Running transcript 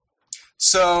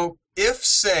So, if,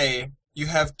 say, you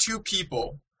have two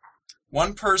people,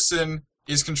 one person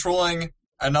is controlling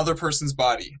another person's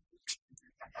body.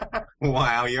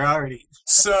 Wow, you're already...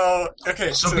 So,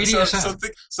 okay, So BDSM.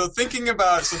 think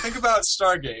about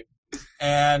Stargate,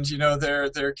 and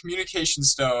their communication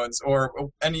stones, or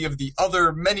any of the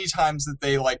other many times that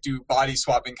they like do body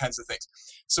swapping kinds of things.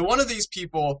 So one of these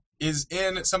people is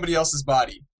in somebody else's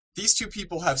body. These two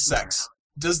people have sex.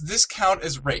 Does this count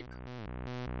as rape?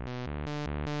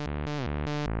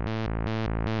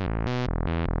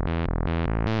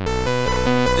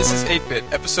 This is 8-Bit,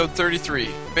 episode 33,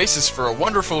 Basis for a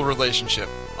Wonderful Relationship,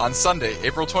 on Sunday,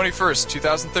 April 21st,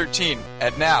 2013,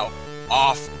 and now,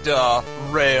 Off the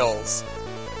Rails.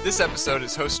 This episode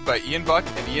is hosted by Ian Buck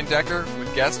and Ian Decker,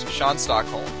 with guest Sean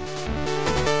Stockholm.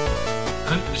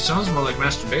 It sounds more like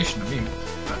masturbation to me.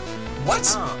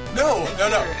 What? No.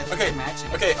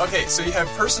 Okay. Okay, so you have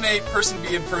person A, person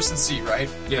B, and person C, right?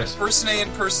 Yes. Person A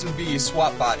and person B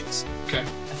swap bodies. Okay.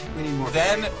 We need more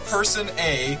Then variables. person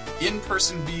A, in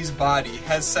person B's body,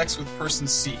 has sex with person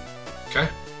C. Okay.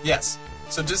 Yes.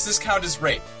 So does this count as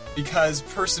rape? Because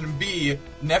person B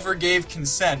never gave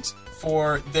consent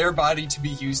for their body to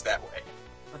be used that way.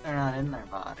 But they're not in their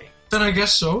body. Then I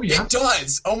guess so, yeah. It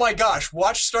does! Oh my gosh,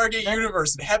 watch Stargate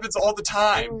Universe. It happens all the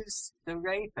time. Who's the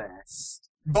rapist?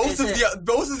 Both of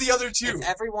the other two. If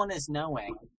everyone is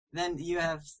knowing, then you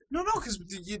have... No, because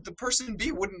the person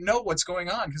B wouldn't know what's going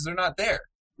on because they're not there.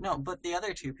 No, but the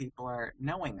other two people are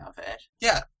knowing of it.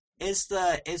 Yeah. Is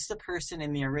the person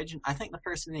in the original... I think the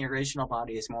person in the original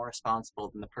body is more responsible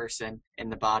than the person in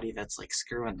the body that's, like,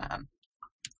 screwing them.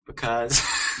 Because...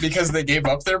 Because they gave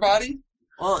up their body?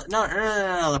 Well,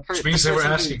 no. Which means they were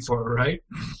asking for it, right?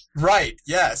 Right,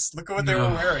 yes. Look at what they were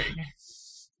wearing.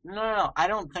 No. I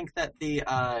don't think that the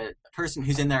person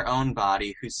who's in their own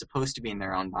body, who's supposed to be in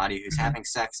their own body, who's having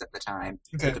sex at the time,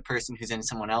 with the person who's in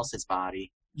someone else's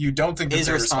body... You don't think that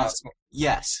they're responsible?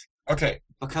 Yes. Okay.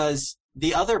 Because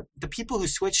the people who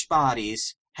switched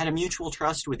bodies had a mutual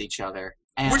trust with each other.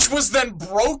 Which was then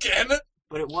broken!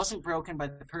 But it wasn't broken by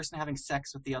the person having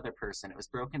sex with the other person. It was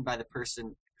broken by the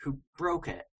person who broke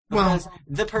it. Because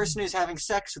the person who's having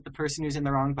sex with the person who's in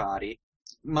the wrong body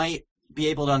might be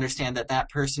able to understand that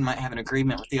person might have an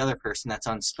agreement with the other person that's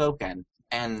unspoken,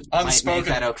 and might make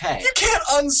that okay. You can't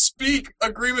unspeak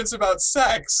agreements about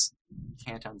sex! You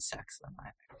can't unsex them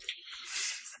either.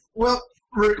 Well,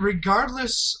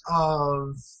 regardless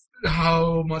of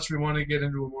how much we want to get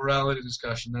into a morality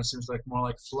discussion, that seems like more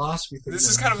like philosophy. This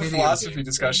is kind of a philosophy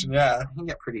discussion, yeah. I can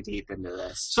get pretty deep into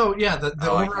this. So, yeah, the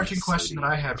overarching question that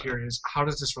I have here is, how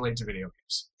does this relate to video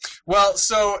games? Well,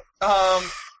 so,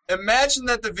 imagine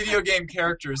that the video game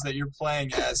characters that you're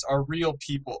playing as are real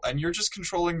people, and you're just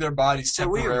controlling their bodies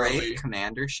temporarily. So we raped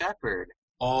Commander Shepard.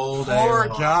 All day Poor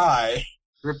long. guy.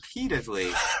 Repeatedly.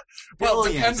 Well,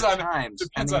 Billions depends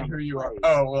times, on who you are.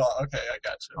 Oh, well, okay, I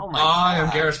got you. Oh my I am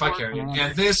God, Gareth poor Vicarian, Commander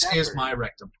and this Shepard. is my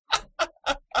rectum.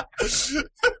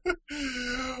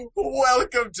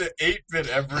 Welcome to 8-Bit,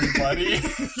 everybody.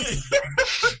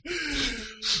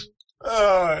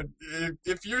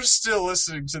 If you're still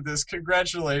listening to this,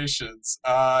 congratulations.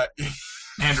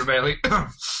 Andrew Bailey.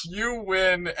 You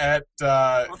win at...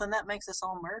 Well, then that makes us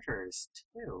all murderers,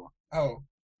 too. Oh,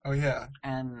 yeah.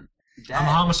 And dead. I'm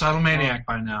a homicidal maniac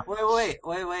by now.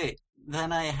 Wait.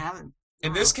 Then I haven't...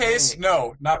 In this case,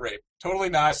 no, not rape. Totally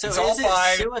not. So it's is all it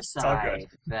fine. suicide,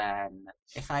 then,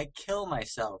 if I kill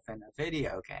myself in a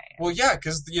video game? Well, yeah,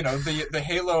 because, the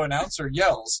Halo announcer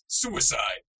yells,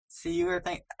 suicide. See, you were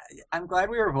thinking... I'm glad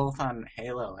we were both on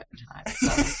Halo at the time.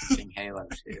 I was thinking Halo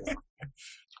 2.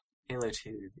 Halo 2,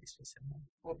 to be specific.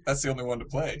 Well, that's the only one to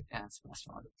play. Yeah, it's the best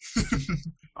one.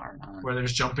 Bar none. Where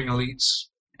there's jumping elites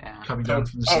Yeah. coming down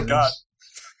from the Oh, ceilings. God.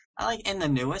 I like in the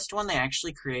newest one, they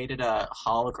actually created a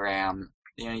hologram.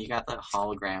 You got the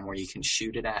hologram where you can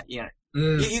shoot it at.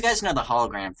 You guys know the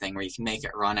hologram thing where you can make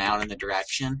it run out in the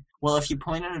direction. Well, if you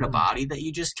point it at a body that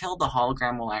you just killed, the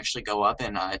hologram will actually go up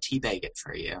and teabag it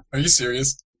for you. Are you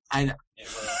serious?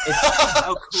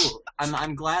 Oh, cool.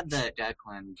 I'm glad that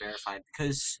Declan verified,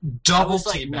 because I was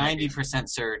like 90%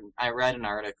 certain. I read an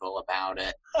article about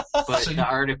it, but the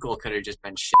article could have just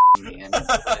been shitting me in.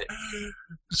 But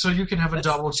So you can have a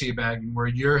double teabagging where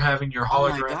you're having your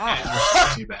hologram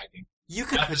and you're teabagging. you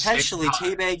could At the same potentially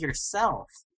time. teabag yourself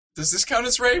Does this count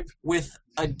as rape? with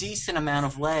a decent amount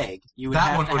of leg. You would That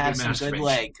have one to would be have some good masturbation.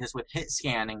 leg, because with hit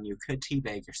scanning, you could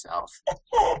teabag yourself.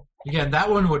 Again, that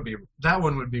one would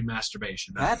be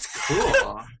masturbation. That's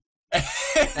cool.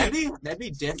 That'd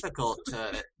be difficult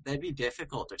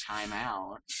to time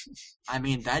out. I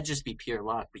mean, that'd just be pure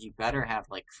luck, but you better have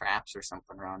like fraps or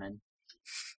something running.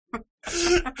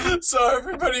 So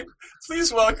everybody,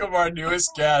 please welcome our newest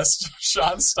guest,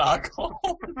 Sean Stockholm.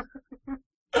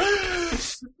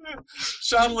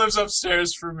 Sean lives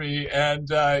upstairs from me, and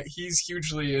he's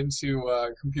hugely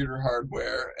into computer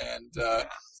hardware, and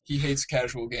he hates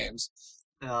casual games.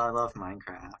 Oh, I love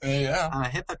Minecraft. Yeah. I'm a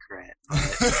hypocrite.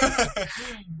 But...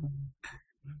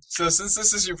 So since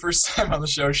this is your first time on the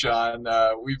show, Sean,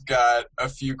 we've got a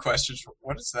few questions.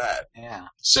 What is that? Yeah.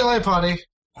 Silly putty.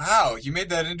 Wow, you made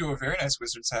that into a very nice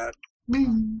wizard's hat.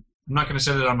 I'm not going to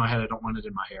set it on my head. I don't want it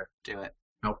in my hair. Do it.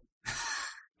 Nope.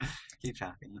 Keep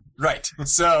talking. Right.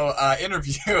 So,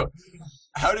 interview.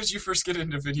 How did you first get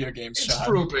into video games, It's Sean?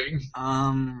 drooping.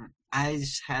 I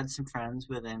just had some friends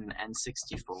with an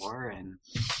N64, and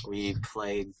we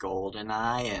played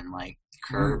GoldenEye and like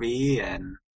Kirby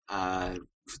and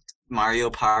Mario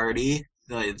Party.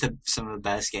 Some of the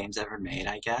best games ever made,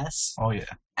 I guess. Oh, yeah.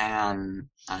 And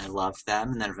I loved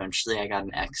them. And then eventually I got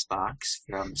an Xbox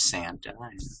from Santa,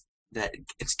 and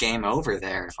it's game over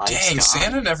there. Dang,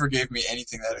 Santa never gave me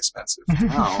anything that expensive.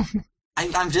 No.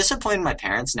 I'm disappointed my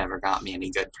parents never got me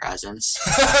any good presents.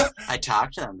 I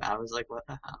talked to them. I was like, what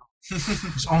the hell?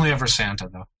 It's only ever Santa,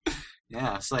 though.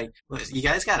 Yeah, it's like, you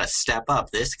guys gotta step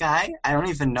up. This guy, I don't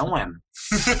even know him.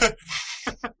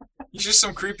 He's just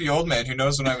some creepy old man who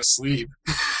knows when I'm asleep.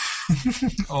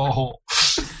 Oh.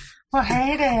 Well,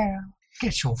 hey there.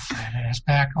 Get your fat ass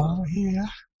back over here.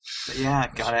 But yeah,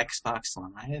 got Xbox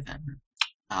Live and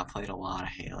played a lot of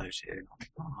Halo 2.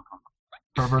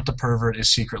 Herbert the Pervert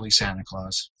is secretly Santa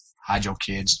Claus. Hide your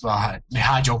kids.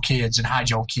 Hide your kids and hide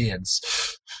your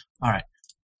kids. All right.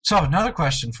 So, another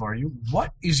question for you.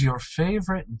 What is your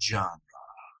favorite genre?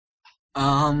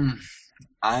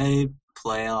 I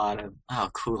play a lot of... Oh,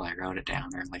 cool, I wrote it down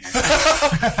earlier.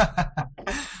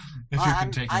 If you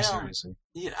can take me seriously.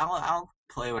 Yeah, I'll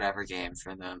play whatever game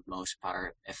for the most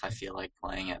part if I feel like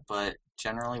playing it. But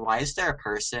generally, why is there a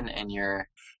person in your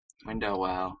window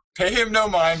well? Pay him no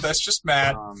mind, that's just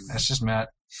Matt. That's just Matt.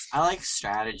 I like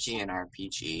strategy and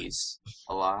RPGs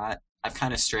a lot. I've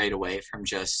kind of strayed away from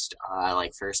just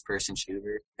like first-person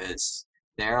shooter because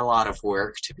they're a lot of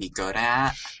work to be good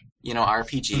at. You know,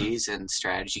 RPGs and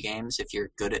strategy games, if you're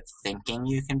good at thinking,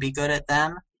 you can be good at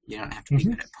them. You don't have to be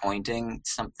good at pointing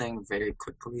something very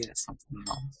quickly at something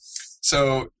else.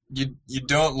 So you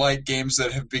don't like games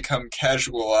that have become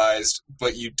casualized,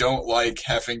 but you don't like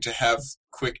having to have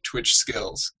quick twitch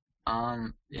skills.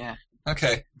 Yeah.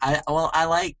 Okay. I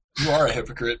like... You are a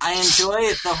hypocrite. I enjoy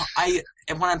it.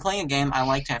 When I'm playing a game, I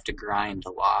like to have to grind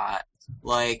a lot.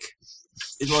 Like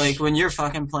when you're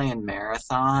fucking playing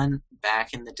Marathon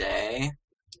back in the day,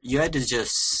 you had to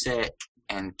just sit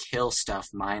and kill stuff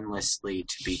mindlessly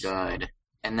to be good.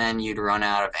 And then you'd run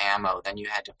out of ammo. Then you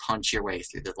had to punch your way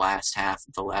through the last half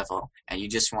of the level. And you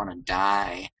just want to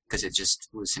die because it just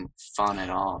wasn't fun at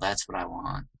all. That's what I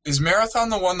want. Is Marathon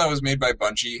the one that was made by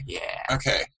Bungie? Yeah.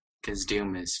 Okay. Because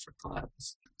Doom is for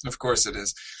plebs. Of course it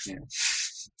is.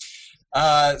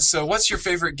 Yeah. So what's your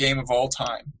favorite game of all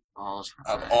time? All time.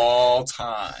 Of all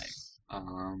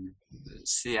time.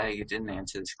 See, I didn't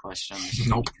answer this question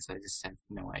Nope. because I just have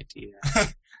no idea.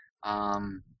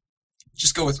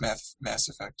 Just go with Mass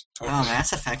Effect. Totally. Oh,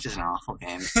 Mass Effect is an awful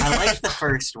game. I liked the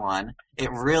first one. It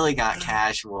really got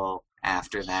casual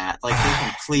after that. Like, they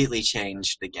completely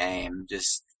changed the game,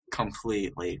 just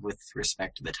completely, with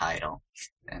respect to the title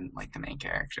and, like, the main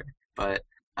character. But,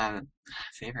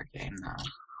 favorite game, though?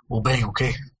 Well, bang,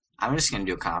 okay. I'm just going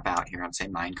to do a cop-out here and say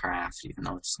Minecraft, even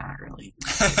though it's not really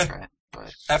my favorite.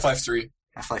 But Half-Life 3.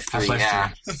 Half-Life 3, Half-Life yeah.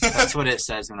 3. That's what it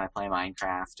says when I play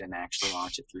Minecraft and actually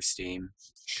launch it through Steam.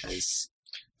 Because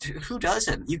who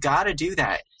doesn't? You gotta do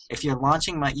that. If you're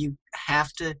launching you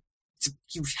have to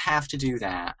do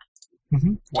that.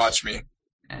 Mm-hmm. Watch me.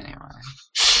 Anyway.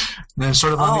 Then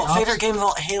sort of on the favorite game of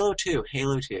all, Halo 2.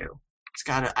 Halo 2.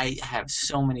 I have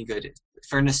so many good,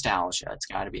 for nostalgia, it's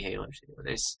gotta be Halo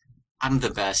 2. I'm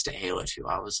the best at Halo 2.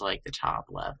 I was like the top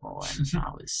level, and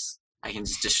I can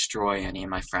just destroy any of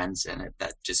my friends in it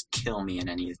that just kill me in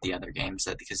any of the other games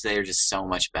because they're just so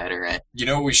much better at... You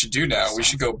know what we should do now? We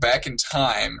should go back in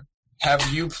time,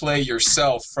 have you play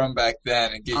yourself from back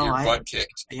then, and get your butt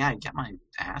kicked. Yeah, I'd get my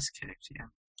ass kicked, yeah.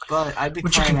 But I'd be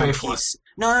Which playing you can on pay for. PC.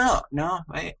 No,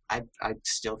 wait. I'd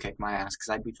still kick my ass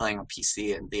because I'd be playing on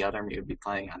PC and the other me would be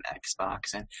playing on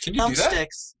Xbox and Can you do that?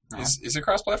 thumbsticks. No. Is it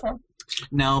cross-platform?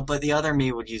 No, but the other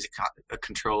me would use a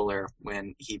controller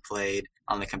when he played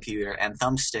on the computer, and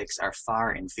thumbsticks are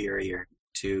far inferior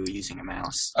to using a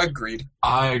mouse. Agreed.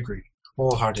 I agree.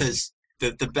 Wholeheartedly. Because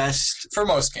the best... For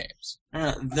most games.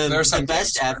 There are some the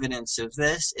best games where- evidence of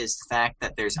this is the fact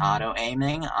that there's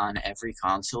auto-aiming on every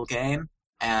console game,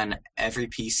 and every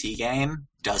PC game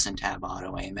doesn't have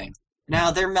auto-aiming.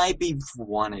 Now, there might be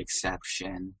one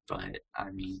exception, but,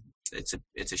 I mean, it's a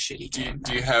shitty game.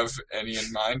 Do you have any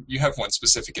in mind? You have one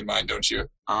specific in mind, don't you?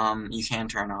 You can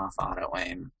turn off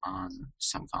auto-aim on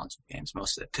some console games,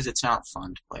 most of it, because it's not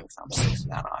fun to play with thumbsticks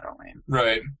without auto-aim.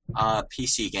 Right.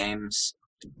 PC games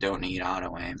don't need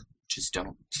auto-aim.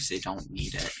 They don't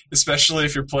need it. Especially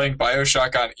if you're playing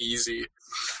BioShock on easy,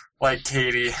 like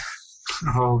Katie.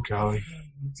 Oh, golly.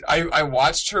 I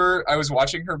watched her. I was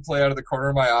watching her play out of the corner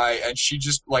of my eye, and she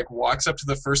just like walks up to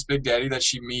the first Big Daddy that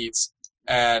she meets,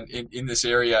 and in this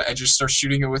area, and just starts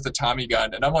shooting it with a Tommy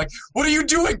gun. And I'm like, "What are you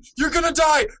doing? You're gonna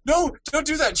die! No, don't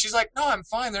do that!" And she's like, "No, I'm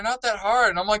fine. They're not that hard."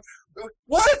 And I'm like,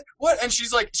 "What? What?" And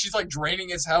she's like draining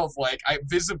his health, like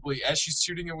visibly as she's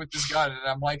shooting it with this gun. And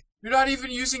I'm like, "You're not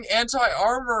even using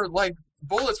anti-armor like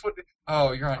bullets. What?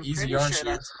 Oh, you're on I'm easy, pretty aren't sure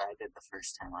you?" that's what I did the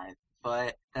first time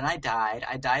But then I died.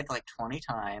 I died like 20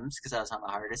 times because I was on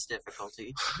the hardest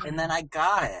difficulty, and then I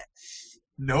got it.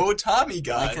 No Tommy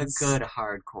guns. Like a good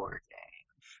hardcore game.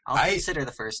 I consider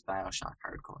the first BioShock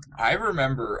hardcore. I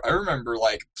remember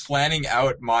like planning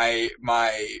out my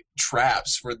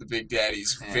traps for the Big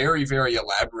Daddies very, very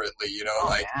elaborately,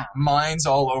 mines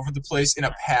all over the place in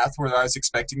a path where I was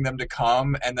expecting them to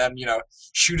come, and then,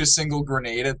 shoot a single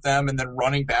grenade at them and then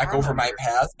running back over my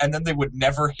path, and then they would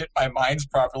never hit my mines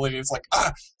properly. It's like,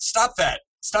 stop that.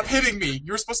 Stop hitting me.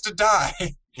 You were supposed to die.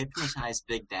 Hypnotize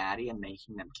Big Daddy and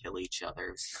making them kill each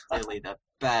other is clearly the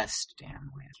best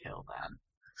damn way to kill them.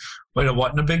 Wait,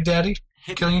 what in a Big Daddy?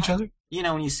 Killing each other? You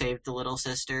know when you saved the Little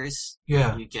Sisters?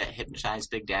 Yeah. You get Hypnotize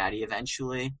Big Daddy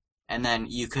eventually. And then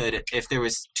you could, if there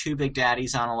was 2 Big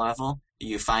Daddies on a level,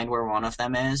 you find where one of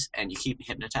them is, and you keep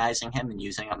hypnotizing him and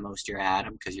using up most of your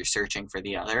atom because you're searching for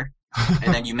the other.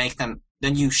 And then you make them,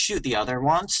 then you shoot the other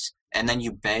once, and then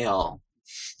you bail.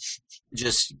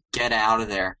 Just get out of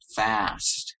there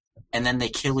fast. And then they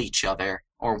kill each other.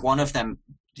 Or one of them,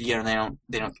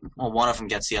 one of them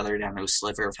gets the other down to a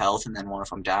sliver of health, and then one of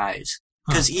them dies.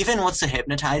 Because even once the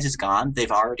hypnotize is gone,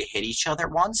 they've already hit each other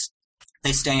once.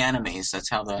 They stay enemies. That's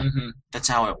how that's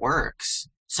how it works.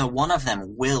 So one of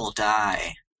them will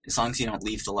die as long as you don't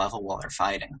leave the level while they're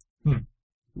fighting.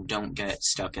 Don't get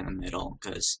stuck in the middle,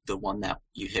 because the one that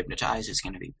you hypnotize is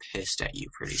going to be pissed at you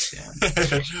pretty soon.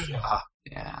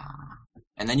 Yeah.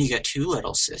 And then you get 2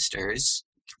 Little Sisters,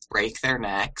 break their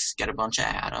necks, get a bunch of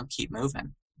atom, keep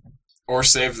moving. Or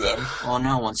save them. Well,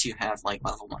 no, once you have,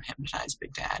 level 1 hypnotized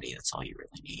Big Daddy, that's all you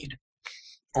really need.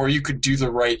 Or you could do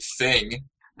the right thing.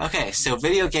 Okay, so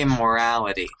video game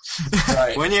morality.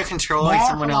 Right. When you're controlling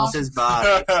someone else's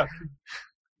body.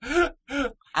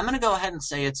 I'm going to go ahead and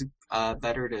say it's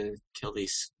better to kill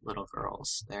these little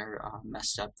girls. They're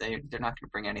messed up. They're not going to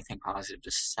bring anything positive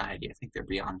to society. I think they're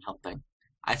beyond helping.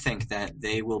 I think that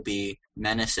they will be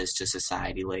menaces to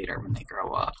society later when they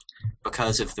grow up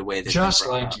because of the way that just they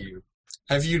grow like up. you.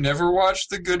 Have you never watched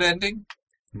The Good Ending?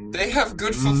 They have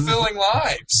good, fulfilling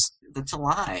lives. That's a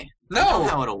lie. No. I know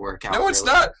how it'll work out. No, it's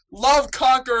really. not. Love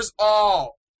conquers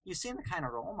all. You've seen the kind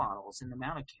of role models and the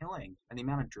amount of killing and the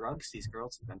amount of drugs these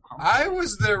girls have been pumping. I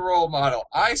was their role model.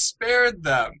 I spared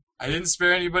them. I didn't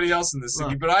spare anybody else in this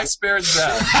city, but I spared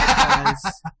them.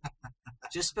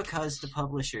 Just because the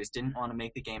publishers didn't want to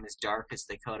make the game as dark as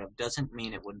they could have doesn't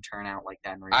mean it wouldn't turn out like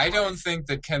that in real I life. don't think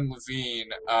that Ken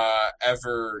Levine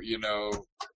ever,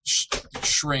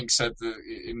 shrinks at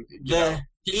the.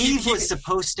 Eve was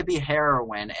supposed to be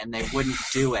heroin, and they wouldn't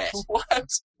do it. What?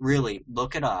 Really,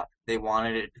 look it up. They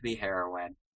wanted it to be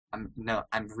heroin. I'm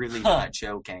really not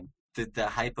joking. The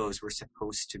hypos were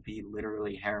supposed to be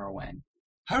literally heroin.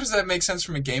 How does that make sense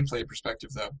from a gameplay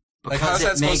perspective, though? Because how's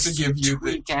that it supposed makes to give you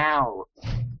freak out.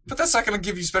 But that's not going to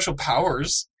give you special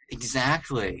powers.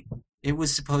 Exactly. It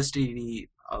was supposed to be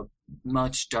a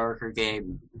much darker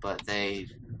game, but they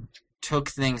took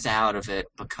things out of it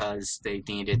because they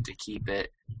needed to keep it.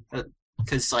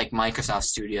 Because, Microsoft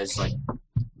Studios,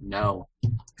 no.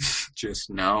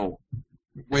 Just no.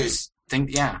 Wait.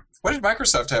 What did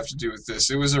Microsoft have to do with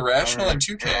this? It was Irrational and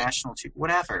 2K. Irrational 2K.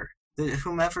 Whatever.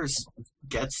 Whomever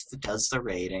does the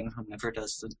rating, whomever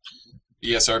does the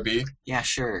ESRB. Yeah,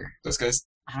 sure. Those guys.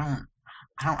 I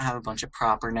don't have a bunch of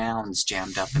proper nouns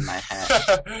jammed up in my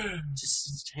head.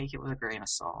 Just take it with a grain of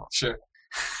salt. Sure.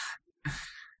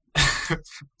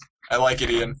 I like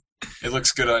it, Ian. It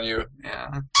looks good on you. Yeah.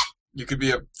 You could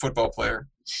be a football player,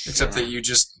 except that you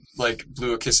just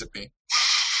blew a kiss at me.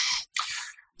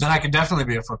 Then I could definitely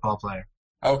be a football player.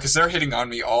 Oh, because they're hitting on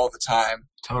me all the time.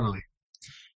 Totally.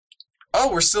 Oh,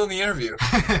 we're still in the interview.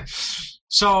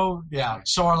 So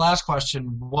our last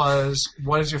question was,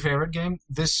 what is your favorite game?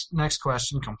 This next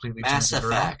question completely Mass changed it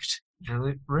around. Effect.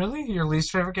 Really? Your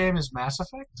least favorite game is Mass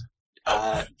Effect?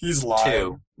 He's lying.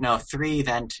 2. No, 3,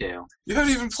 then 2. You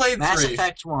haven't even played Mass 3.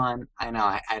 Effect 1, I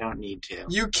know, I don't need to.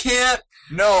 You can't.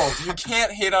 No, you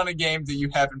can't hate on a game that you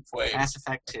haven't played. Mass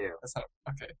Effect 2. That's not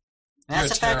okay. Mass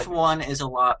You're Effect terrible. 1 is a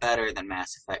lot better than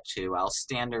Mass Effect 2. I'll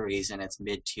stand to reason it's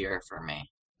mid-tier for me.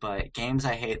 But games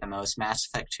I hate the most, Mass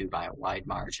Effect 2 by a wide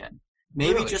margin.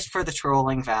 Maybe Really? just for the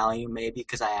trolling value, maybe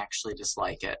because I actually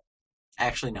dislike it.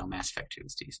 Actually, no, Mass Effect 2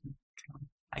 is decent.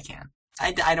 I can't.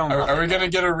 I don't love Are we it, gonna though.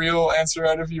 get a real answer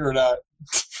out of you or not?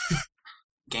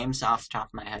 Games off the top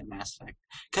of my head, Mass Effect.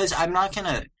 Because I'm not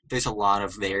gonna... There's a lot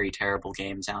of very terrible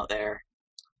games out there.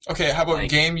 Okay, how about Like-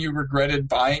 game you regretted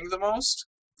buying the most?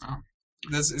 Oh.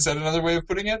 Is that another way of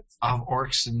putting it? Of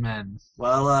Orcs and Men.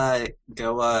 Well,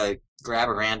 go grab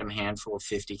a random handful of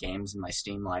 50 games in my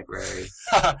Steam library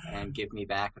and give me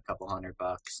back a couple $100,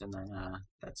 and then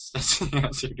that's the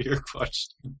answer to your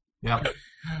question. Yep.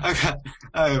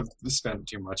 I've spent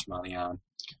too much money on.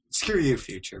 Screw you,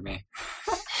 future me.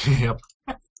 Yep.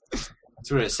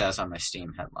 That's what it says on my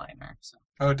Steam headliner. So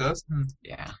Oh, it does?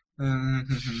 yeah.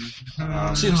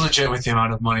 Seems legit with the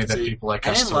amount of money that See, people like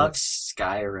I us didn't to love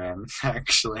Skyrim,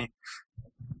 actually.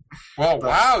 Well,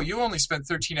 wow, you only spent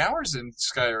 13 hours in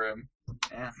Skyrim.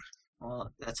 Yeah.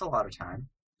 Well, that's a lot of time.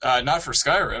 Not for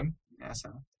Skyrim. Yeah,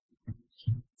 so.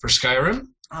 For Skyrim?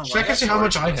 Oh, Check and YS see how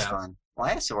much Origin I was have. Fun.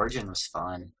 YS Origin was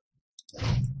fun.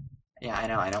 Yeah, I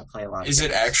know. I don't play a lot of Is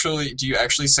it games. actually, do you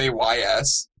actually say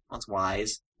YS? Well, it's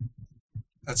Wise.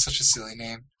 That's such a silly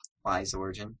name. Wise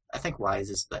Origin. I think Wise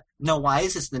is the... No,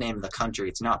 Wise is the name of the country.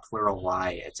 It's not plural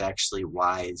Y. It's actually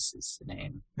Wise is the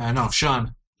name. I know,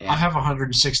 Sean. Yeah. I have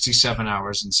 167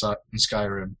 hours in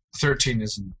Skyrim. 13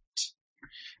 isn't.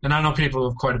 And I know people who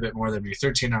have quite a bit more than me.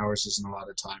 13 hours isn't a lot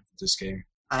of time for this game.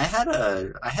 I had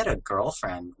a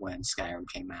girlfriend when Skyrim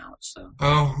came out, so...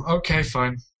 Oh, okay,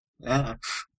 fine. Yeah.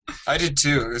 I did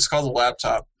too. It was called a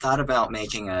laptop. Thought about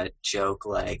making a joke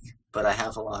like, but I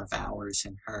have a lot of hours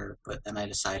in her, but then I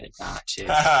decided not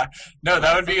to. No,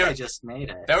 that would be I just made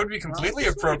it. that would be completely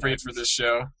Well, I just made appropriate it. for this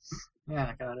show.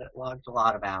 Yeah, I got it. Logged a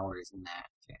lot of hours in that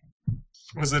game.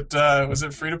 Was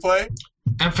it free to play?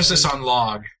 Emphasis on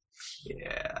log.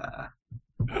 Yeah.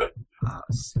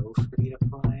 So free to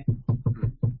play.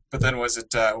 But then was it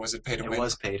pay to It win?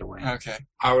 was pay to win. Okay.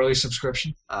 Hourly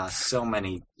subscription. So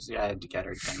many. I had to get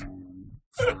her dinner and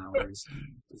flowers,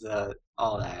 and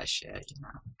all that shit. You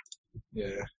know.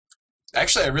 Yeah.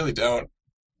 Actually, I really don't.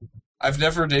 I've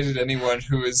never dated anyone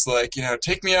who is like,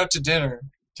 take me out to dinner.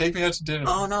 Take me out to dinner.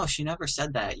 Oh no, she never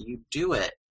said that. You do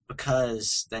it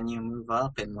because then you move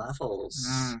up in levels.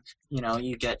 Mm.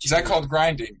 You get. Is that called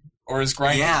grinding? Or is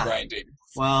grinding Yeah. grinding?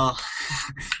 Well.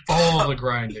 All the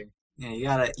grinding.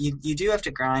 Yeah, you do have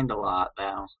to grind a lot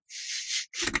though.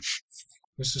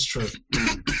 This is true.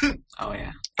 Oh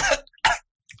yeah.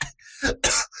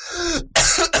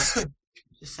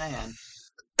 Just saying.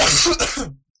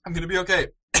 I'm gonna be okay.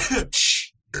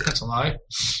 That's a lie.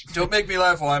 Don't make me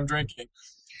laugh while I'm drinking.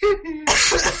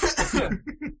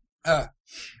 All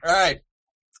right.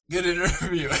 Good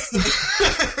interview.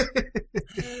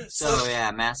 So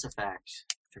yeah, Mass Effect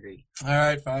 3. All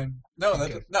right, fine. No,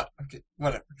 Okay. okay,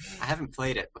 whatever. I haven't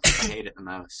played it because I hate it the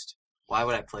most. Why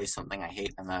would I play something I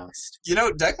hate the most?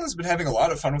 Declan's been having a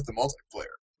lot of fun with the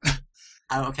multiplayer.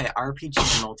 Okay, RPG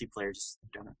and multiplayer just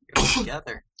don't go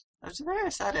together. I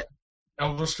said it.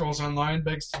 Elder Scrolls Online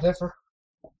begs to differ.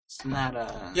 Isn't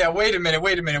that Yeah, wait a minute.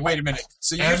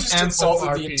 So you just MMORPGs.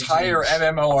 insulted the entire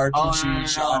MMORPG Oh, no.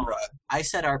 genre. I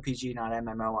said RPG, not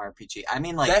MMORPG. I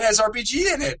mean like That has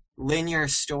RPG in it. linear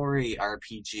story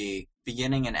RPG,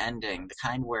 beginning and ending, the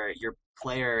kind where your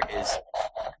player is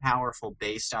powerful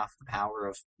based off the power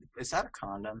of... Is that a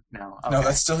condom? No. Okay. No,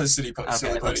 that's still his silly Okay,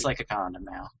 silly it looks putty. like a condom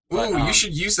now. Ooh, But, you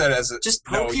should use that as a... just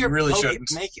No, poke you your... really poke it-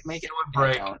 shouldn't. Make it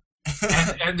break. don't.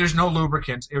 And there's no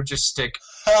lubricant. It would just stick.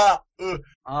 Ha! Ugh.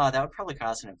 Oh, that would probably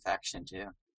cause an infection too.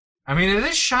 I mean, it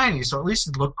is shiny, so at least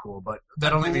it'd look cool, but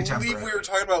that only I means believe temporary. we were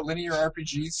talking about linear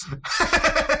RPGs.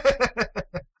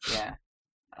 Yeah.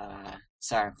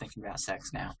 Sorry, I'm thinking about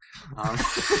sex now.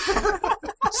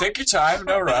 Take your time,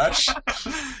 no rush.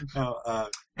 No,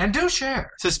 And do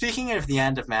share. so speaking of the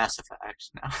end of Mass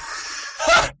Effect, now.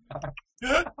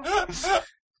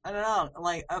 I don't know,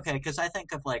 like, okay, because I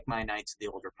think of, like, my Knights of the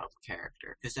Old Republic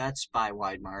character, because that's, by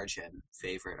wide margin,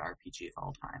 favorite RPG of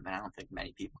all time, and I don't think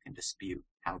many people can dispute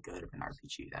how good of an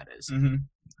RPG that is. Mm-hmm.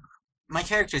 My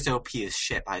character's OP as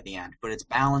shit by the end, but it's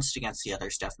balanced against the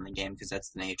other stuff in the game, because that's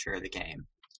the nature of the game.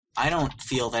 I don't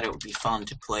feel that it would be fun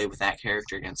to play with that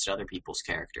character against other people's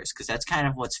characters, because that's kind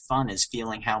of what's fun, is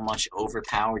feeling how much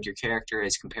overpowered your character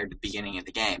is compared to the beginning of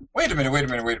the game. Wait a minute.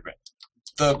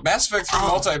 the Mass Effect 3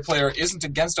 Oh. multiplayer isn't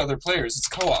against other players. It's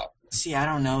co-op. See, I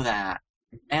don't know that.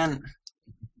 And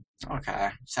okay,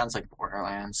 sounds like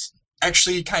Borderlands.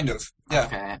 Actually, kind of. Yeah.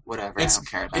 Okay, whatever. It's- I don't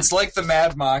care. Then. It's like the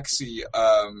Mad Moxie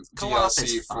Co-op DLC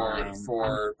is fine.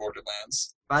 for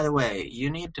Borderlands. By the way, you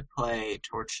need to play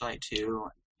Torchlight 2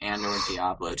 and or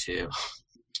Diablo 2.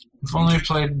 I've only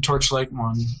played Torchlight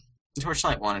 1.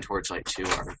 Torchlight 1 and Torchlight 2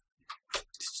 are...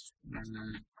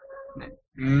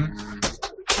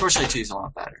 Torchlight 2 is a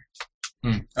lot better.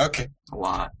 Okay. A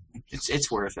lot.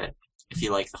 It's worth it if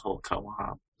you like the whole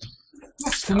co-op.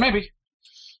 Then maybe.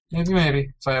 Maybe.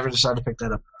 If I ever decide to pick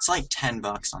that up. It's like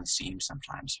 $10 on Steam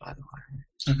sometimes, by the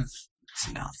way. Mhm. It's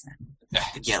nothing. Yeah.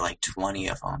 You get like 20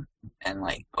 of them. And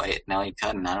like, wait, now you're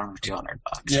cutting, I don't know, $200.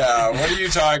 Yeah, what are you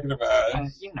talking about?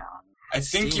 You know. I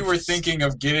think Steam you were just- thinking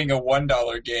of getting a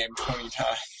 $1 game 20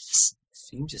 times.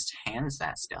 Steam just hands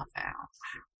that stuff out.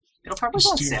 It'll probably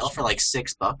go on Steam- sale for like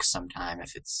 $6 sometime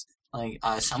if it's like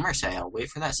a summer sale. Wait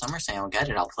for that summer sale and get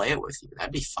it. I'll play it with you.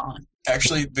 That'd be fun.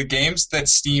 Actually, the games that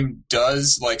Steam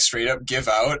does like straight up give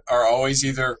out are always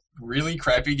either really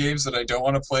crappy games that I don't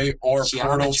want to play or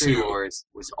Portal Geometry 2. Wars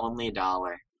was only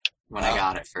 $1 when Oh. I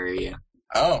got it for you.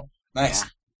 Oh, nice. Yeah.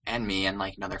 And me and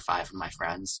like another 5 of my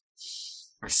friends.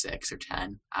 Or 6 or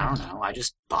 10. I don't know. I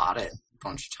just bought it a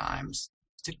bunch of times.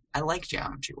 I like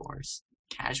Geometry Wars.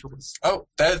 Casuals. Oh,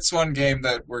 that's one game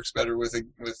that works better with a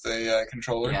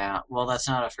controller. Yeah, well, that's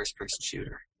not a first-person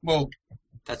shooter. Well,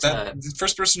 That's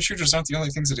first-person shooters aren't the only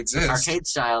things that exist.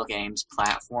 arcade-style games,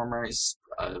 platformers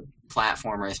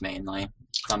mainly,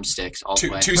 thumbsticks, all the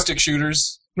way. Two-stick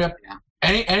shooters. Okay.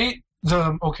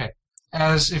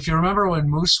 As if you remember when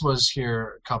Moose was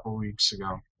here a couple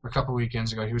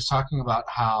weekends ago, he was talking about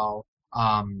how,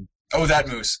 Oh, that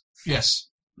moose. yes,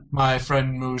 my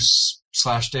friend Moose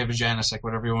 / David Janicek,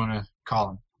 whatever you want to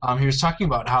call him. He was talking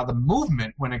about how the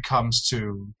movement when it comes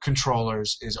to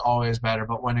controllers is always better,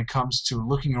 but when it comes to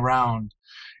looking around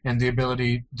and the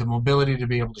mobility to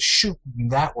be able to shoot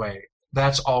that way,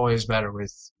 that's always better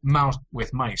with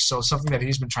mice. So something that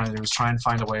he's been trying to do is try and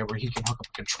find a way where he can hook up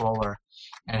a controller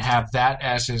and have that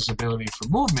as his ability for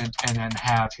movement, and then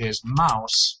have his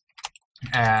mouse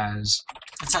as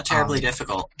It's not terribly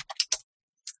difficult.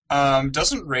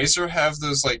 Doesn't Razer have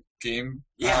those like game?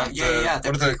 Yeah. They're What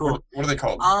are pretty cool. What are they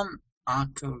called?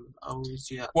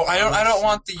 Yeah. Well, I don't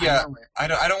want the I know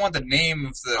it. I don't want the name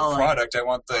of the Oh, like, product. I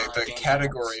want the game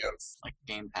category Like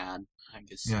gamepad, I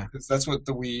guess. Yeah. of. That's what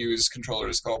the Wii U's controller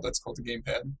is called. That's called the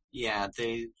gamepad. Yeah,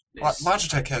 they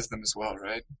Logitech has them as well,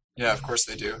 right? Yeah, of course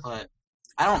they do. but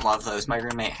I don't love those. My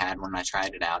roommate had one. I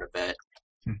tried it out a bit.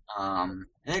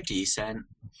 They're decent.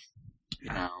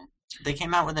 You know, they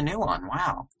came out with a new one.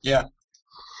 Wow.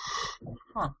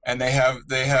 And they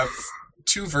have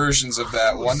two versions of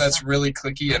that. One that's really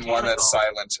clicky and one that's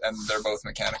Mechanical. silent, and they're both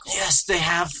mechanical. Yes, they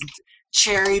have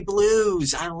Cherry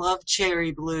Blues. I love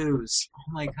Cherry Blues.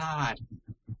 Oh my god.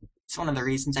 It's one of the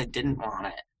reasons I didn't want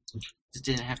it. It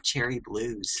didn't have Cherry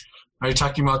Blues. Are you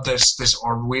talking about this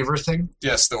Orb Weaver thing?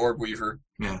 Yes, the Orb Weaver.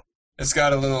 Yeah. It's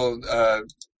got a little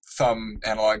thumb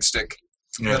analog stick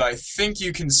Yeah. that I think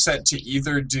you can set to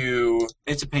either do.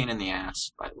 It's a pain in the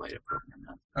ass, by the way, to program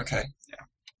that. Okay.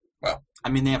 I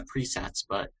mean, they have presets,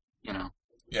 but, you know,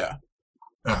 Yeah.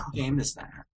 what game is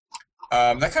that?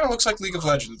 That kind of looks like League of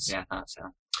Legends. Yeah, I thought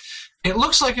so. It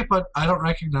looks like it, but I don't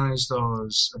recognize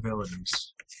those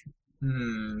abilities.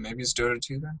 Maybe it's Dota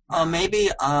 2 then? Maybe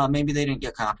they didn't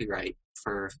get copyright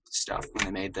for stuff when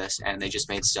they made this, and they just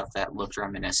made stuff that looked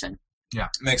reminiscent.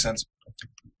 Makes sense.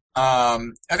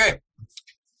 Okay.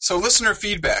 So listener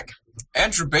feedback.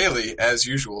 Andrew Bailey, as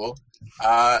usual,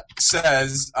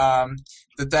 says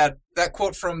that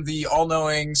quote from the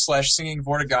all-knowing / singing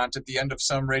Vortigaunt at the end of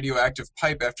some radioactive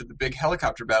pipe after the big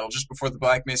helicopter battle just before the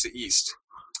Black Mesa East.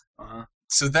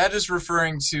 So that is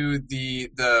referring to the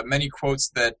many quotes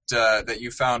that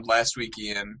you found last week,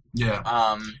 Ian.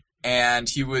 Yeah.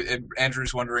 And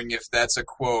Andrew's wondering if that's a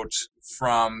quote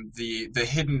from the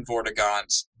hidden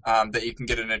Vortigaunt that you can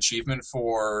get an achievement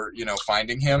for,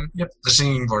 finding him. Yep, the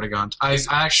singing Vortigaunt. I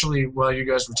actually, while you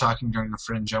guys were talking during the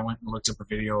Fringe, I went and looked up a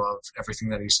video of everything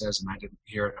that he says, and I didn't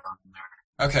hear it on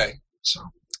there. Okay. So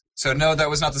No, that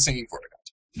was not the singing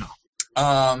Vortigaunt.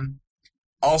 No.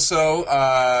 Also,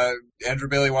 Andrew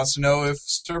Bailey wants to know if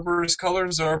Cerberus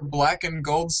colors are black and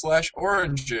gold /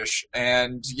 orangish,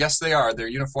 and yes, they are. Their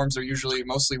uniforms are usually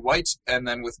mostly white, and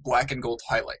then with black and gold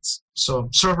highlights. So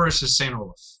Cerberus is Saint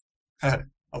Olaf.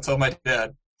 I'll tell my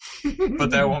dad,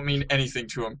 but that won't mean anything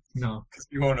to him, No. because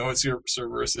he won't know what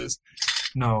Cerberus is.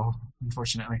 No,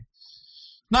 unfortunately.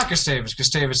 Not Gustavus.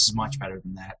 Gustavus is much better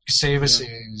than that. Gustavus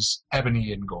is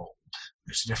ebony and gold.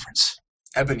 There's a difference.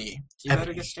 Ebony. Do you go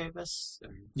to Gustavus?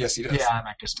 Or... Yes, he does. Yeah, I'm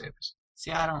at Gustavus.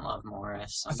 See, I don't love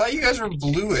Morris. I thought you guys were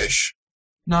bluish.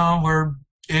 No,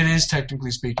 it is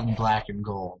technically speaking black and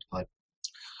gold, but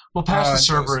we'll pass the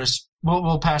Cerberus.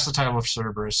 We'll pass the title of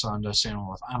Cerberus on to St.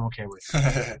 Olaf. I'm okay with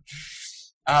it.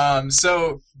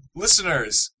 So,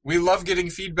 listeners, we love getting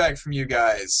feedback from you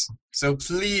guys. So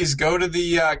please go to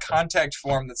the contact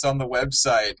form that's on the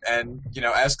website and,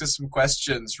 ask us some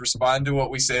questions, respond to what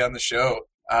we say on the show,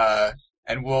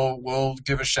 and we'll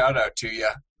give a shout out to you.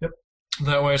 Yep.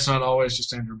 That way it's not always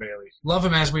just Andrew Bailey. Love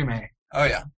him as we may. Oh,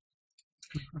 yeah.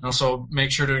 And also,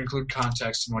 make sure to include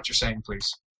context in what you're saying,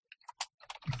 please.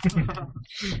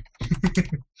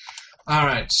 All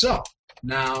right, so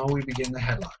now we begin the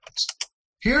headlines.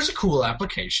 Here's a cool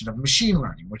application of machine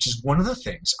learning, which is one of the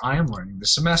things I am learning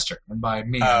this semester. And by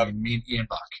me, I mean Ian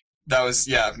Buck. That was,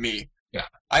 me. Yeah.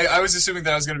 I was assuming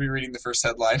that I was going to be reading the first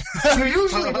headline. You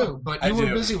usually do, but you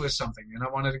were busy with something, and I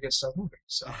wanted to get stuff moving.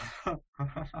 So,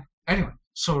 anyway,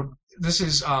 so this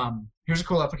is here's a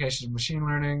cool application of machine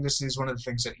learning. This is one of the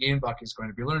things that Ian Buck is going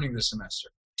to be learning this semester.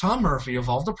 Tom Murphy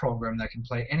evolved a program that can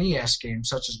play NES games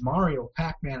such as Mario,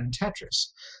 Pac-Man, and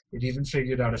Tetris. It even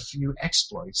figured out a few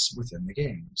exploits within the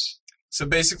games. So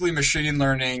basically, machine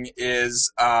learning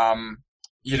is,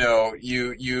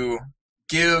 you give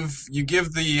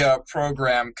the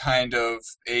program kind of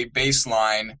a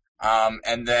baseline,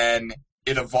 and then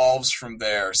it evolves from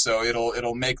there. So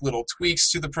it'll make little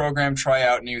tweaks to the program, try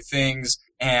out new things,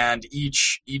 and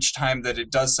each time that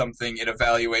it does something, it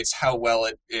evaluates how well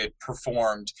it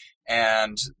performed.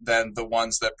 And then the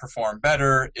ones that perform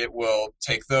better, it will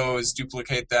take those,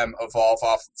 duplicate them, evolve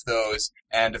off of those,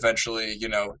 and eventually,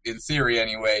 in theory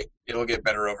anyway, it'll get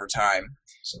better over time.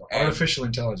 So artificial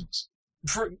intelligence.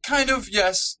 Kind of,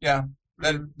 yes, yeah.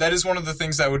 That is one of the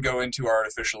things that would go into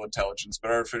artificial intelligence, but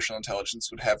artificial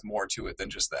intelligence would have more to it than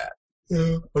just that.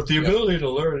 Yeah, but the ability to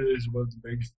learn is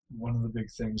one of the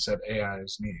big things that AI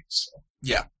needs. So.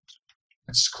 Yeah.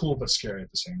 It's cool but scary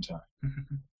at the same time.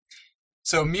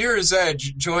 So Mirror's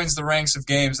Edge joins the ranks of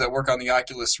games that work on the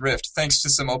Oculus Rift thanks to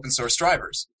some open source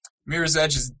drivers. Mirror's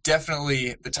Edge is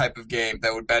definitely the type of game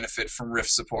that would benefit from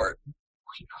Rift support.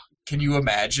 Can you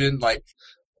imagine,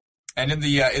 and in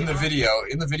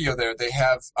the video there, they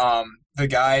have the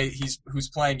guy who's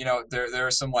playing. There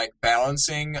are some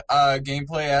balancing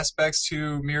gameplay aspects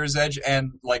to Mirror's Edge,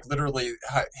 and literally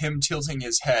him tilting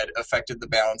his head affected the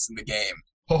balance in the game.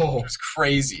 Oh, it was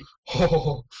crazy.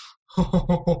 Oh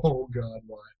God,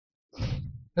 why?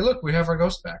 Hey, look, we have our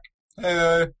ghost back.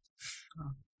 No,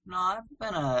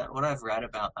 what I've read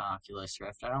about the Oculus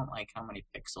Rift, I don't like how many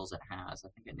pixels it has. I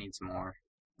think it needs more.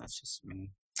 That's just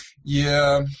me.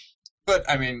 Yeah. But,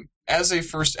 as a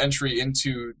first entry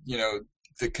into,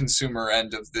 the consumer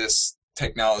end of this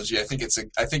technology, I think it's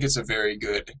a very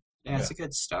good... Yeah, it's a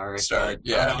good start.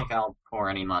 Yeah. I don't think I'll pour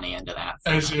any money into that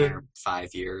for 5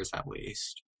 years at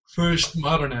least. First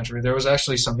modern entry, there was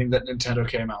actually something that Nintendo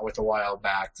came out with a while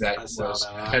back that was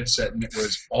a headset, and it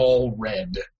was all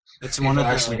red. It's one of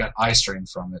actually got eye strain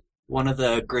from it. One of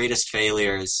the greatest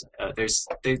failures. There's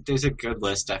a good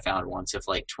list I found once of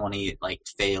 20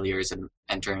 failures in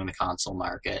entering the console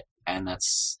market, and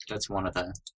that's one of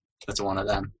them.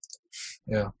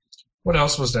 Yeah. What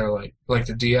else was there like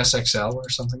the DS XL or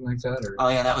something like that? Or? Oh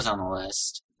yeah, that was on the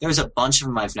list. There's a bunch of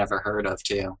them I've never heard of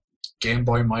too. Game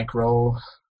Boy Micro.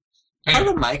 Part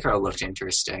of the Micro looked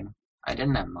interesting. I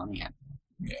didn't have money yet.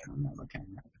 Yeah. I'm not looking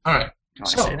at it. All right. Do I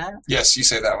say that? Yes, you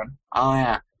say that one. Oh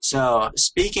yeah. So,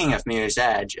 speaking of Mirror's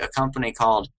Edge, a company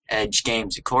called Edge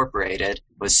Games Incorporated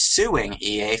was suing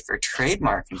EA for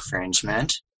trademark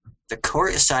infringement. The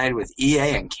court sided with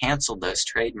EA and canceled those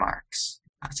trademarks.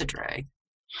 That's a drag.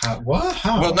 What?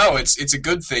 How? Well, no, it's a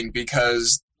good thing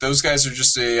because those guys are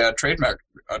just a trademark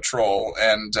troll,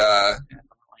 and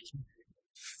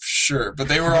sure, but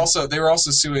they were also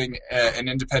suing an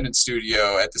independent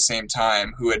studio at the same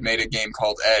time who had made a game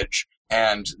called Edge.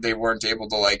 And they weren't able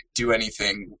to do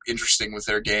anything interesting with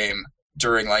their game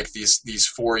during these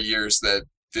 4 years that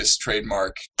this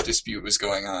trademark dispute was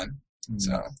going on.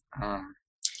 So,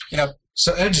 yeah.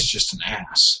 So Edge is just an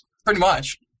ass. Pretty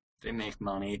much. They make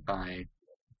money by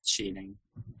cheating.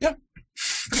 Yeah,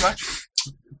 pretty much.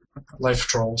 Life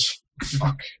trolls.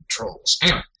 Fuck trolls.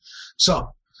 Anyway,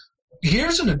 so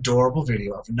here's an adorable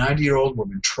video of a 90-year-old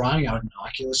woman trying out an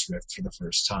Oculus Rift for the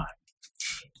first time.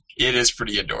 It is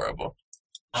pretty adorable.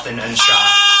 And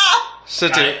shot. So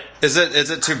is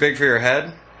it too big for your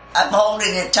head? I'm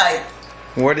holding it tight.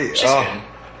 What do you? She's good.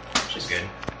 She's good.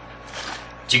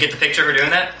 Do you get the picture of her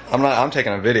doing that? I'm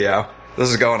taking a video. This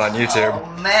is going on YouTube.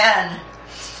 Oh man.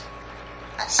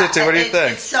 Situ, what do you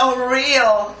think? It's so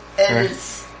real.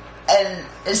 And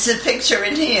it's a picture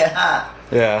in here, huh?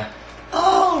 Yeah.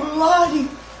 Oh, Lordy.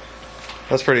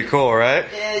 That's pretty cool, right?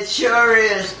 It sure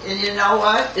is. And you know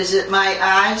what? Is it my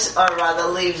eyes or are the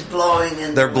leaves blowing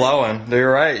in They're the blowing.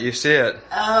 You're right. You see it.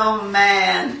 Oh,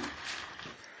 man.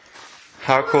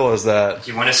 How cool is that?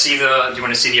 Do you want to see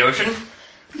the ocean?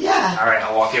 Yeah. All right,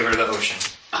 I'll walk you over to the ocean.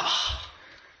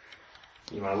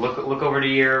 You want to look over to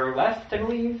your left, I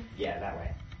believe? Yeah, that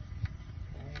way.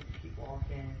 And keep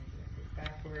walking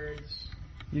backwards.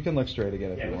 You can look straight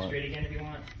again if Yeah, you look want. straight again if you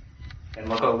want. And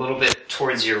look a little bit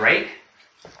towards your right.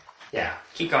 Yeah,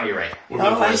 keep going to your right.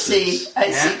 Oh, I see.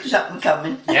 I see something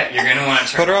coming. Yep, you're going to want to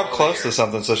turn. Put her up all close over. to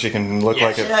something so she can look Yeah.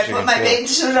 like it. Should I she put can my see it. bathing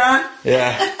suit on?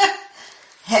 Yeah.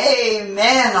 Hey,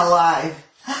 man alive.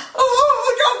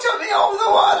 Oh, don't throw me over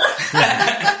the water.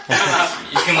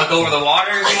 You can look over the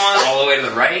water if you want, all the way to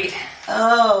the right.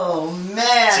 Oh,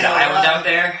 man. See the island alive. out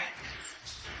there?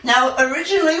 Now,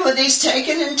 originally, were these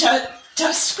taken in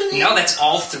Tuscany? No, that's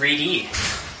all 3D.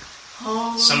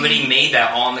 Oh, Somebody made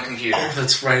that all on the computer. Oh,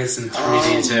 that's right. It's in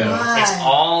 3D too. my. It's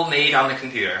all made on the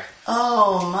computer.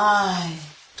 Oh, my.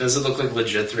 Does it look like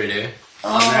legit 3D?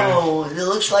 Oh, it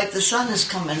looks like the sun is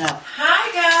coming up.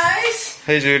 Hi, guys.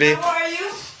 Hey, Judy. How are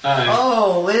you? Hi.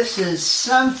 Oh, this is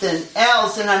something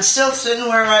else, and I'm still sitting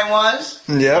where I was.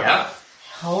 Yep. Yeah.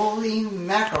 Holy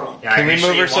mackerel. Yeah, Can we I show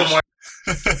move you her so one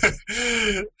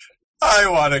more. I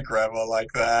want a grandma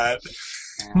like that.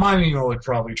 My Mima would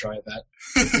probably try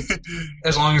that.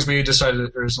 As long as we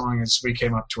decided, or as long as we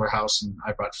came up to her house and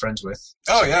I brought friends with.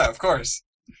 Oh yeah, of course.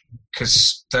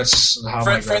 Because that's how my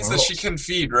Friends grandma that she rolls. can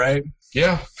feed, right?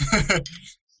 Yeah,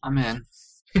 I'm in.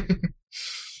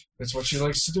 that's what she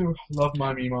likes to do. Love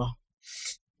my Mima.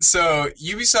 So,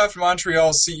 Ubisoft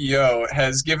Montreal CEO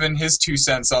has given his 2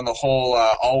 cents on the whole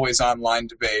always online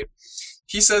debate.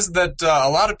 He says that a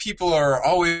lot of people are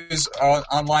always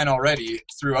online already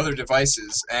through other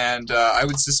devices, and I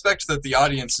would suspect that the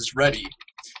audience is ready.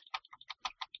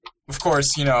 Of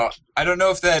course, I don't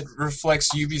know if that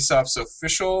reflects Ubisoft's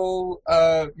official,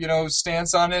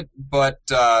 stance on it, but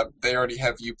they already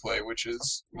have Uplay, which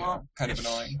is kind of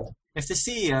annoying. If the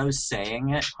CEO's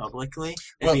saying it publicly,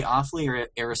 it'd be awfully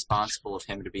irresponsible of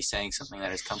him to be saying something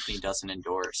that his company doesn't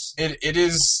endorse. It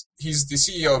is. He's the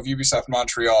CEO of Ubisoft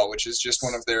Montreal, which is just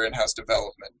one of their in-house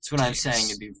development. That's what I'm saying.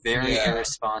 It'd be very Yeah.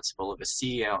 irresponsible of a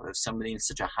CEO, of somebody in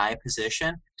such a high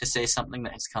position, to say something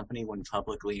that his company wouldn't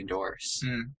publicly endorse.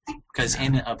 Because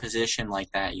in a position like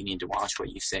that, you need to watch what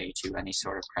you say to any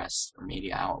sort of press or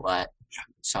media outlet.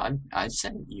 So I'd say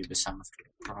Ubisoft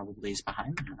probably is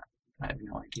behind that. I have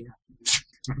no idea.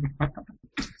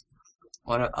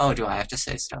 What? Oh, do I have to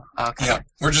say stuff? Okay. Yeah,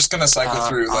 we're just gonna cycle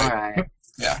through. All right.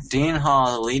 Yeah. Dean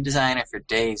Hall, the lead designer for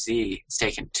DayZ, has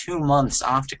taken 2 months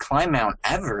off to climb Mount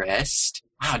Everest.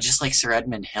 Wow, just like Sir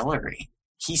Edmund Hillary.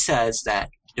 He says that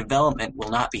development will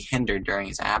not be hindered during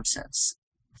his absence.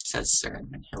 Says Sir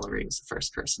Edmund Hillary was the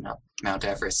first person up Mount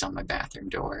Everest on my bathroom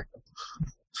door.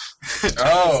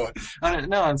 Oh,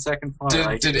 No, on second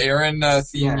floor. did Aaron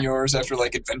theme yours after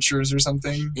like adventures or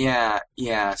something? Yeah.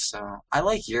 So I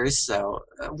like yours. So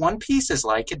One Piece is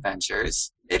like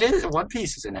adventures. It is. One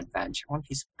Piece is an adventure. One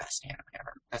Piece is the best anime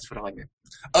ever. That's what I like.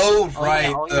 Oh, right,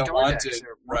 Yeah, all your the DoorDash Wanted,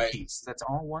 are One right. Piece. That's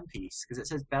all One Piece because it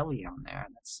says belly on there,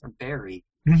 and that's a berry.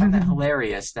 I find that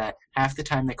hilarious that half the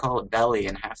time they call it belly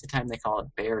and half the time they call it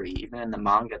berry. Even in the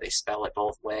manga, they spell it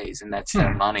both ways, and that's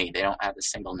their money. They don't have a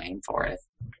single name for it.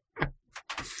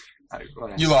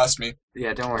 You lost me.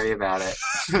 Yeah, don't worry about it.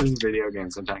 Video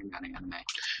games. I'm talking about anime.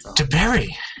 So. To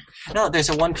Barry. No, there's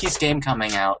a One Piece game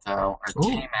coming out though, or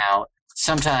came out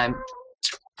sometime.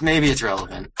 Maybe it's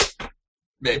relevant.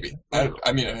 Maybe.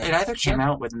 I mean, It either came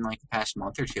out within like the past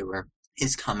month or two, or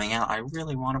is coming out. I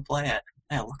really want to play it.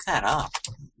 Yeah, look that up.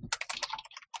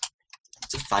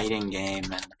 It's a fighting game,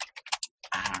 and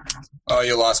I don't know. Oh,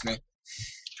 you lost me.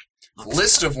 Looks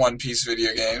List of One Piece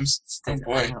video games. Oh I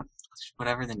boy. don't-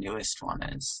 whatever the newest one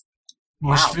is.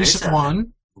 Most Wow, recent there's a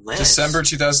one. List. December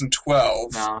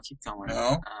 2012. No, keep going.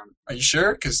 No? Are you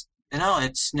sure? Because No,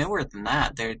 it's newer than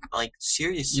that. They're like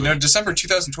seriously. December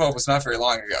 2012 was not very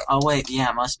long ago. Oh wait, yeah,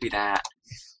 it must be that.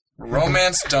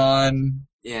 Romance Dawn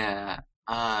Yeah.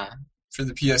 for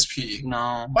the PSP.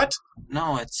 No. What?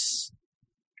 No, it's.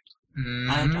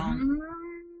 I don't.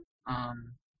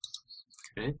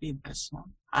 Could it be this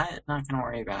one? I'm not gonna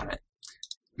worry about it.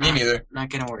 Me neither. Not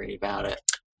gonna worry about it.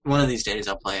 One of these days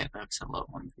I'll play it because I love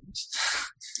One Piece.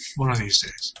 One of these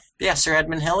days. Yeah, Sir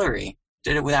Edmund Hillary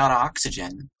did it without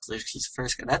oxygen. He's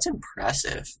first. That's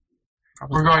impressive.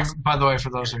 Probably We're going, last- by the way,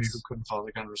 for those of you who couldn't follow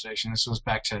the conversation, this was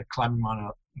back to climbing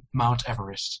Mount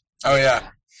Everest. Oh, yeah.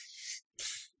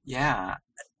 Yeah.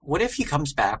 What if he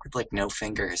comes back with, like, no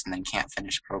fingers and then can't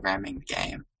finish programming the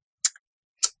game?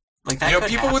 Like, that could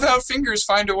people happen. without fingers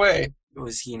find a way.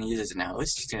 Was he going to use his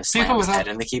nose? He's going to slam People his without- head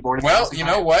in the keyboard. Well, you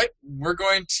know what? We're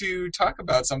going to talk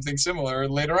about something similar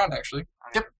later on, actually.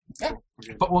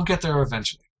 But we'll get there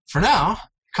eventually. For now,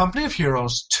 Company of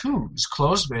Heroes 2's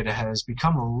closed beta has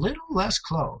become a little less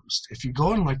closed. If you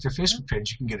go and like their Facebook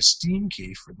page, you can get a Steam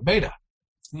key for the beta.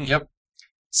 Yep.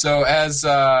 So as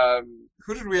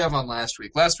who did we have on last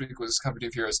week? Last week was Company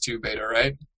of Heroes 2 beta,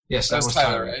 right? Yes, That was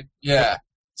Tyler, right? Yeah.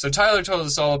 So Tyler told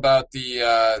us all about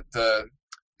the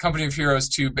Company of Heroes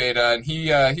 2 beta, and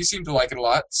he seemed to like it a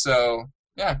lot. So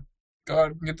yeah, go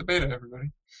out and get the beta,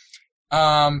 everybody.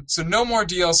 So no more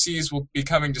DLCs will be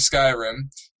coming to Skyrim,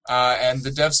 and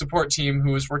the dev support team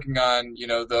who was working on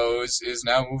those is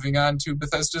now moving on to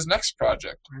Bethesda's next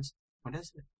project. What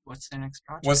is it? What's their next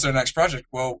project? What's their next project?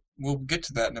 Well, we'll get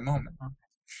to that in a moment.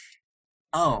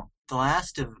 Oh, The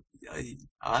Last of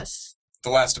Us? The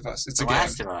Last of Us. It's The a game.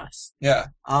 Last of Us. Yeah.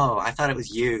 Oh, I thought it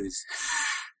was Use.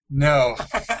 No.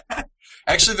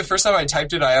 Actually, the first time I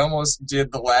typed it, I almost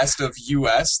did The Last of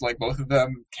US, like both of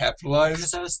them capitalized.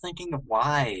 Because I was thinking of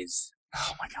Wise.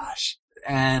 Oh my gosh.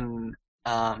 And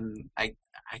I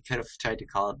could have tried to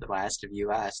call it The Last of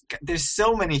US. There's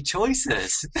so many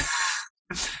choices.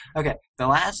 Okay, The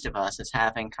Last of Us is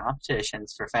having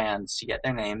competitions for fans to get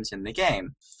their names in the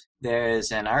game.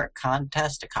 There's an art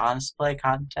contest, a cosplay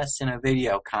contest, and a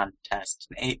video contest.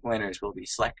 And 8 winners will be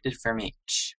selected from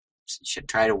each. So you should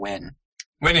try to win.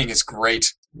 Winning is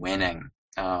great. Winning.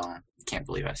 Oh, can't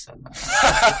believe I said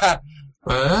that.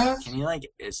 Can you,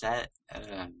 is that...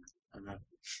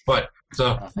 What?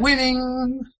 The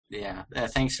winning? Yeah,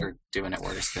 thanks for doing it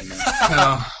worse than me.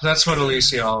 No, that's what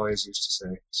Alicia always used to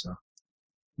say. So,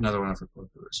 another one of her poor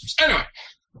listeners. Anyway,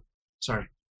 sorry.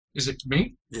 Is it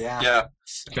me? Yeah. Yeah.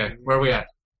 Okay, where are we at?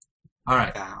 All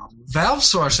right. Valve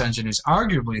Source Engine is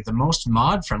arguably the most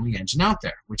mod-friendly engine out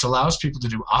there, which allows people to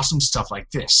do awesome stuff like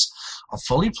this. A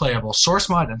fully playable source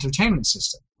mod entertainment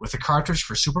system with a cartridge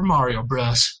for Super Mario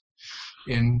Bros.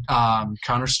 In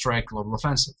Counter-Strike Global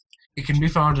Offensive. It can be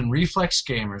found in Reflex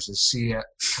Gamers'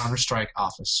 Counter-Strike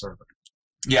Office server.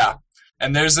 Yeah.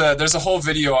 And there's a whole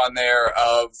video on there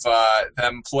of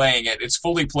them playing it. It's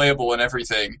fully playable and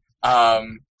everything.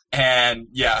 And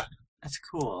yeah. That's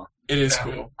cool. It is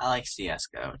cool. I like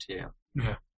CSGO too.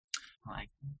 Yeah. I like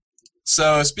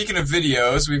So speaking of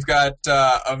videos, we've got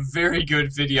a very good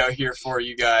video here for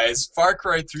you guys. Far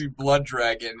Cry 3 Blood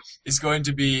Dragon is going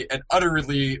to be an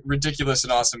utterly ridiculous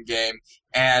and awesome game.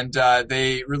 And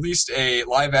they released a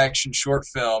live-action short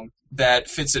film that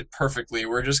fits it perfectly.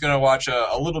 We're just going to watch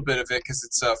a little bit of it because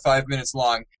it's 5 minutes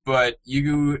long. But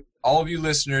all of you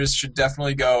listeners should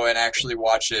definitely go and actually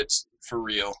watch it for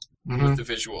real with the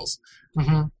visuals.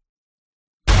 Mm-hmm.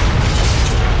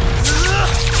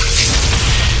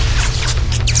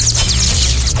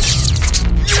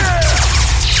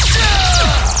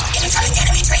 Incoming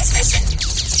enemy transmission.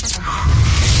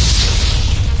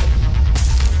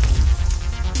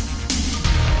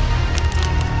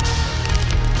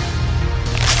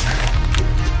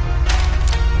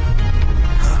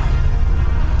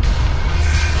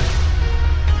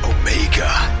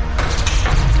 Omega.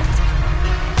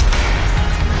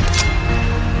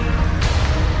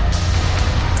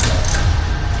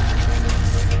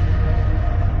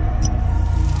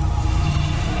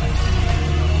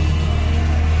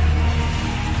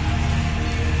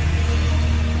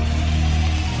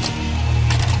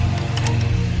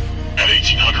 At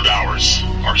 1800 hours,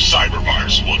 our cyber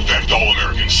virus will infect all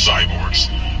American cyborgs,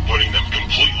 putting them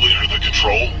completely under the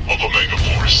control of Omega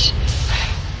Force.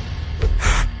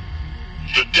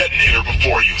 The detonator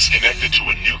before you is connected to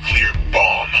a nuclear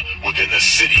bomb within the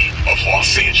city of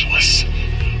Los Angeles.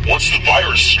 Once the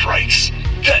virus strikes,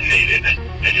 detonate it,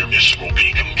 and your mission will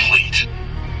be complete.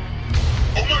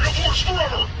 Omega Force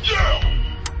forever! Yeah!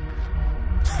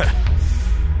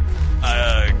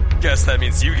 I guess that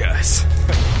means you guys.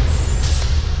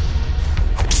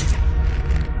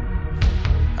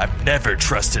 I've never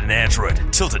trusted an android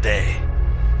till today.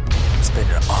 It's been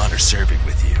an honor serving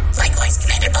with you. Likewise,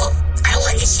 Commander Bolt. I'll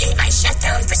initiate my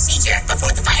shutdown procedure before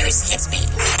the virus hits me.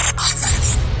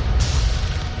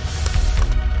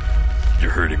 You're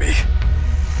hurting me.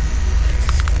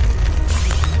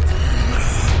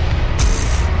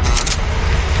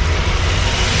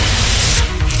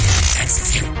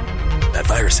 Execute. That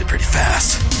virus hit pretty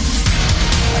fast.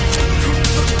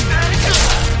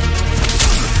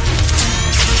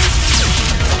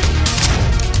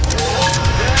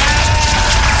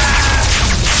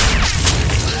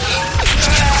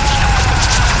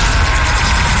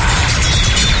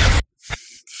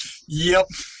 Yep.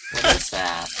 What is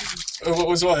that? What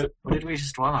was what? What did we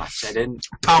just watch? I didn't...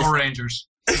 Power Rangers.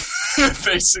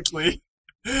 Basically.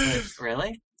 Wait,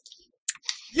 really?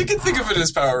 You can think of it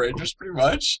as Power Rangers, pretty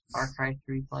much. Far Cry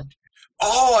 3 Blood.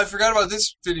 Oh, I forgot about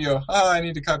this video. Oh, I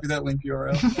need to copy that link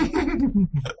URL.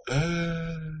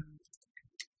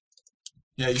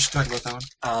 Yeah, you should talk about that one.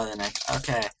 Oh, the next.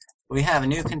 Okay. We have a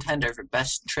new contender for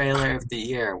Best Trailer of the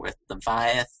Year with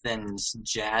Leviathan's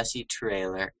jazzy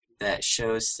trailer that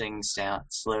slows things down.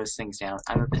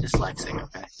 I'm a bit dyslexic,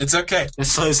 okay? It's okay. It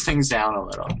slows things down a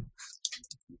little.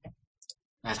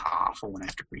 That's awful when I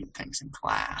have to read things in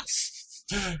class.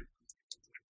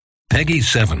 Peggy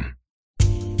 7.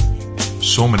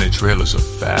 So many trailers are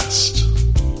fast.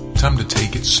 Time to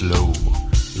take it slow,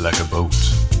 like a boat.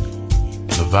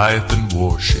 Leviathan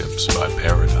Warships by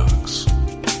Paradox.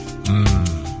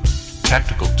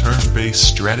 Tactical turn-based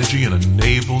strategy in a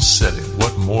naval setting.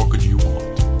 What more could you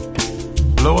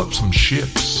want? Blow up some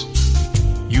ships.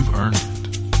 You've earned it.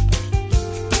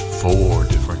 4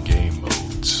 different game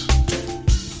modes.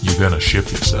 You gonna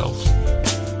ship yourself?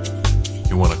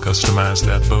 You wanna customize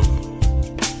that boat?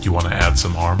 You wanna add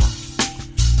some armor?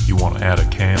 You wanna add a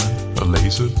cannon? A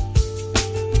laser?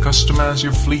 Customize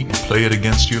your fleet and play it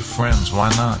against your friends. Why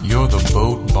not? You're the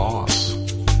boat boss.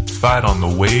 Fight on the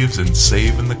waves and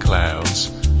save in the clouds.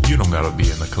 You don't gotta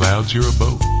be in the clouds, you're a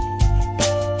boat.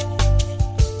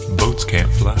 Boats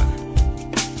can't fly.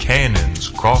 Cannons,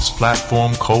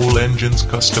 cross-platform coal engines,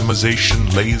 customization,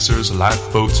 lasers,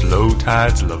 lifeboats, low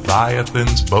tides,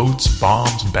 leviathans, boats,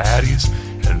 bombs, baddies,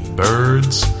 and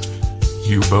birds.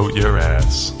 You boat your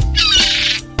ass.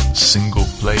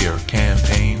 Single-player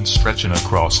campaign stretching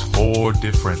across 4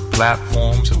 different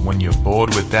platforms, and when you're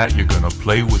bored with that, you're gonna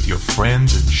play with your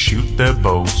friends and shoot their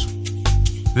bows.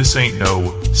 This ain't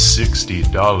no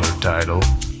 $60 title.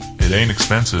 It ain't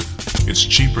expensive. It's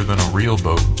cheaper than a real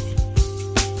boat.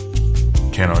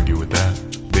 Can't argue with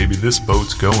that. Baby, this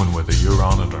boat's going whether you're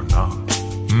on it or not.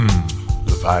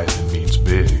 Leviathan means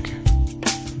big.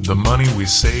 The money we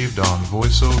saved on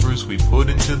voiceovers we put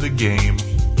into the game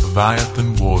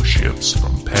Leviathan Warships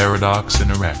from Paradox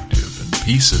Interactive and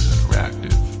Pieces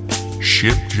Interactive.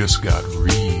 Ship just got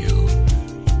real.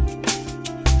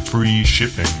 Free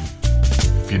shipping,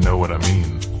 if you know what I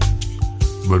mean.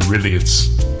 But really it's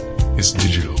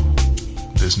digital.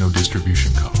 There's no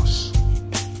distribution costs.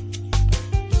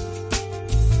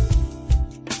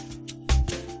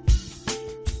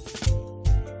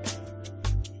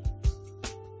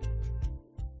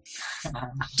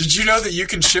 Did you know that you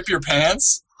can ship your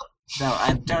pants? No,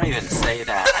 I don't even say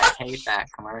that. I hate that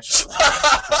commercial.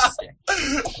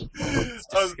 It's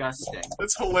disgusting.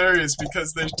 That's hilarious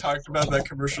because they talked about that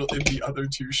commercial in the other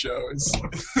 2 shows.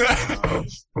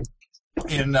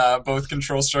 In both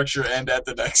Control Structure and at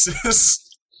the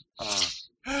Nexus.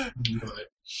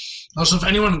 Also, if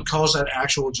anyone calls that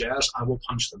actual jazz, I will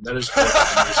punch them. That is amazing.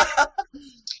 I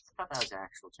thought that was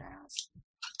actual jazz.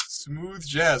 Smooth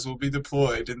jazz will be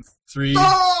deployed in 3,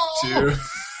 2...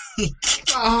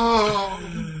 Oh.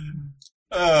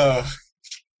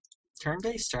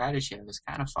 Turn-based strategy was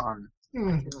kind of fun.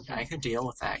 I could deal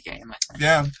with that game, I think.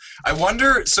 Yeah. I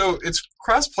wonder, so it's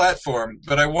cross-platform,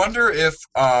 but I wonder if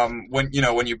when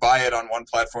you buy it on one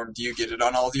platform, do you get it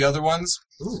on all the other ones?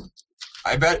 Ooh.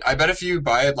 I bet if you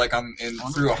buy it like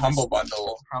through a Humble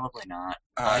Bundle. Probably not.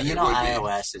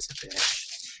 iOS is a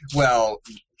bitch. Well,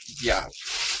 yeah.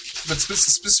 But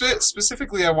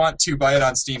specifically, I want to buy it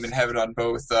on Steam and have it on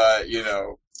both,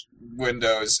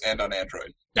 Windows and on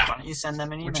Android. Yeah. Why don't you send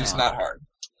them an email? Which is not hard.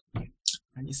 Why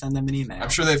don't you send them an email? I'm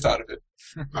sure they've thought of it.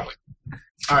 Probably.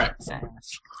 All right.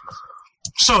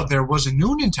 So there was a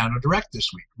new Nintendo Direct this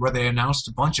week where they announced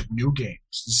a bunch of new games.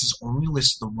 This is only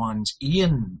listed the ones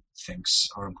Ian thinks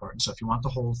are important. So if you want the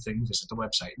whole thing, visit the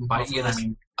website. And by Ian, I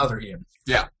mean other Ian.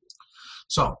 Yeah.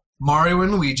 So Mario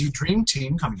and Luigi Dream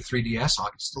Team coming to 3DS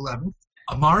August 11th.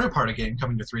 A Mario Party game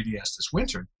coming to 3DS this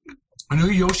winter. A new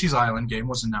Yoshi's Island game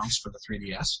was announced for the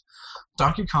 3DS.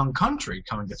 Donkey Kong Country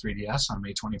coming to 3DS on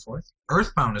May 24th.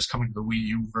 Earthbound is coming to the Wii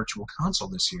U Virtual Console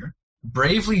this year.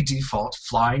 Bravely Default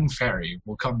Flying Fairy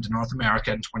will come to North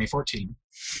America in 2014.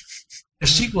 A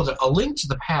sequel to A Link to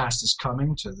the Past is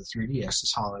coming to the 3DS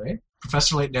this holiday.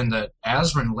 Professor Layton and the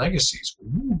Azran Legacies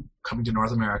coming to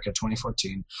North America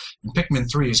 2014. And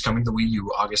Pikmin 3 is coming to Wii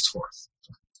U August 4th.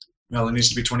 Well, it needs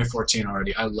to be 2014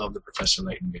 already. I love the Professor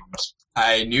Layton games.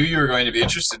 I knew you were going to be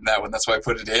interested in that one. That's why I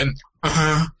put it in.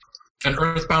 And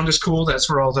Earthbound is cool. That's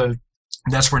where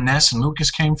Ness and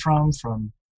Lucas came from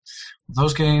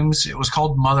those games. It was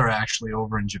called Mother, actually,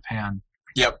 over in Japan.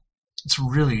 Yep. It's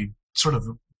really sort of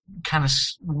kind of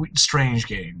strange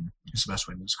game is the best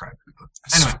way to describe it.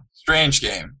 Anyway. Strange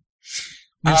game.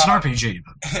 It's an RPG.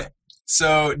 But...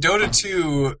 So Dota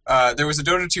 2, there was a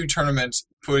Dota 2 tournament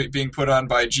being put on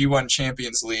by G1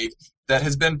 Champions League that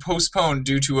has been postponed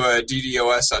due to a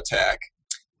DDoS attack.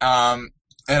 And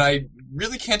I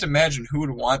really can't imagine who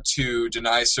would want to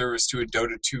deny service to a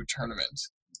Dota 2 tournament.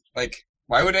 Like,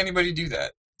 why would anybody do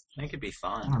that? It could be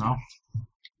fun. I don't know.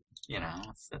 You know,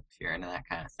 if you're into that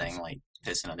kind of thing, like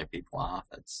pissing other people off,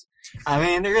 it's... I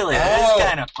mean, really, it is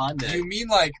kind of fun to... You mean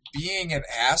like being an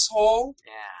asshole?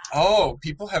 Yeah. Oh,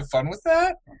 people have fun with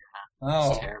that? Yeah.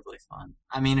 Oh. It's terribly fun.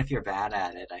 I mean, if you're bad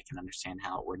at it, I can understand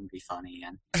how it wouldn't be funny.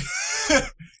 And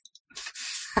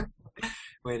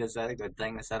wait, is that a good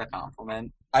thing? Is that a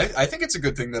compliment? I think it's a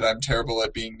good thing that I'm terrible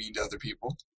at being mean to other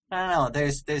people. I don't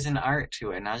know. There's an art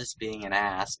to it, not just being an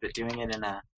ass, but doing it in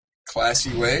a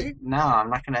classy way. No,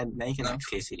 I'm not going to make an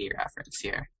XKCD reference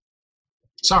here.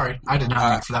 Sorry, I did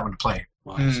not mean for that one to play.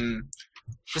 But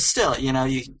still, you know,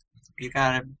 you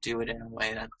gotta do it in a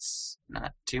way that's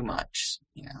not too much.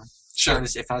 You know, sure.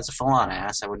 If I was a full-on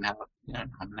ass, I wouldn't have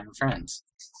friends.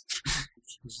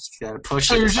 You just gotta push.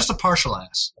 So you're just a partial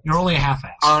ass. You're only a half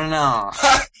ass. Oh no.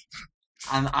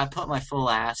 I put my full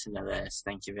ass into this.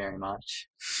 Thank you very much.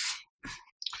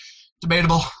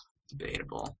 Debatable.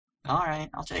 All right,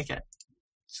 I'll take it.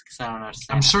 Because I don't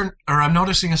understand. I'm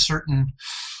noticing a certain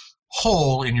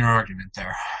hole in your argument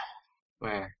there.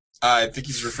 Where? I think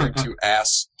he's referring to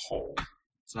asshole.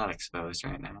 It's not exposed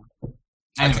right now.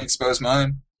 I can expose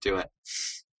mine. Do it.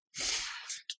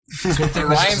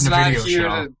 Ryan's not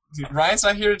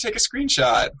here to take a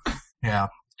screenshot. Yeah.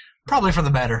 Probably for the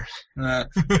better. Am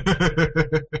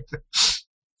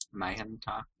I going to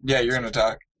talk? Yeah, you're going to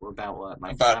talk. About what?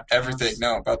 Microsoft about everything. accounts?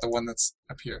 No, about the one that's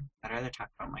up here. I'd rather talk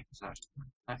about Microsoft.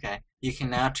 Okay. You can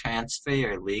now transfer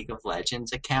your League of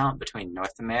Legends account between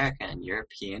North America and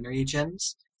European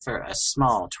regions for a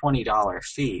small $20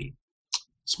 fee.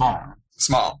 Small.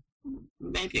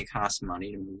 Maybe it costs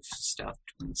money to move stuff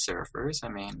between servers. I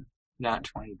mean, not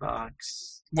 $20.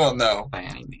 Well, no. By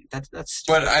any means. That's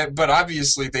but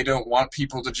obviously they don't want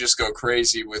people to just go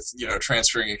crazy with,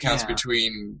 transferring accounts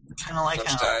between kind of like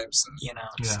how, times.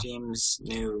 Steam's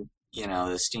new,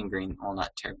 the Steam Green, well,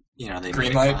 not terrible,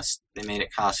 they made it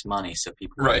cost money so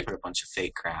people would put a bunch of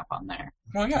fake crap on there.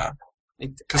 Well, yeah.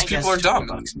 Because people are dumb.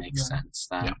 $20 makes sense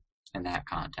then, in that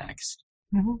context.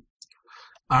 Mm-hmm.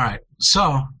 All right.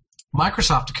 So,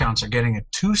 Microsoft accounts are getting a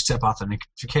two-step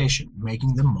authentication,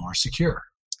 making them more secure.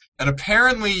 And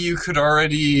apparently you could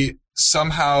already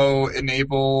somehow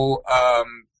enable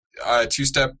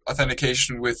two-step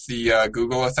authentication with the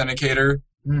Google Authenticator.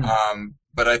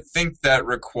 But I think that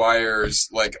requires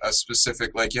a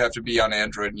specific, you have to be on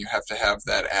Android and you have to have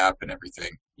that app and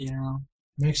everything.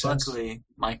 Makes sense. Luckily,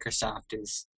 Microsoft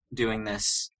is doing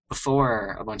this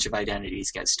before a bunch of identities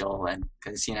get stolen.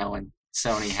 Because, when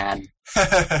Sony had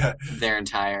their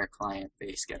entire client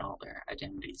base get all their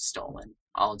identities stolen,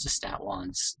 all just at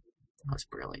once. That was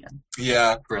brilliant.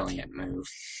 Yeah. Brilliant move.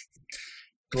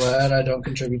 Glad I don't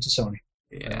contribute to Sony.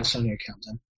 Yeah. I have a Sony account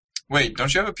then. Wait,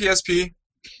 don't you have a PSP?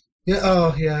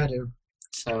 Yeah. Yeah, I do.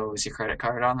 So was your credit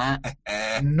card on that?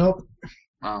 Nope.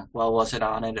 Oh, well, was it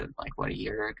on it a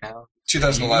year ago?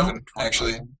 2011,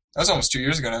 actually. That was almost 2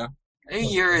 years ago now. A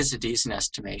year is a decent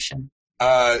estimation.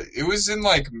 It was in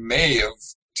May of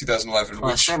 2011.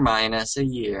 Plus or minus a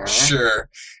year. Sure.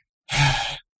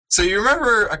 So you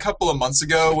remember a couple of months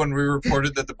ago when we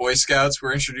reported that the Boy Scouts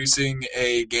were introducing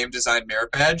a game design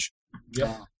merit badge?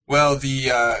 Yeah. Well,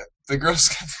 the Girl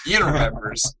Scouts, Ian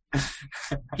remembers.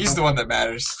 He's the one that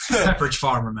matters. Pepperidge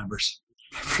Farm remembers.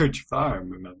 Pepperidge Farm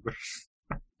remembers.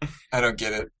 I don't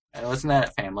get it. Wasn't that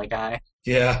a Family Guy?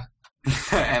 Yeah.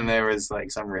 And there was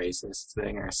some racist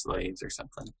thing or slaves or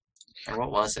something. Or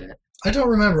what was it? I don't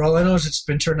remember. All I know is it's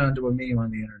been turned into a meme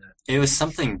on the internet. It was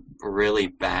something really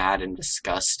bad and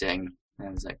disgusting. And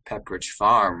it was Pepperidge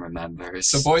Farm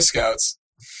remembers. So Boy Scouts.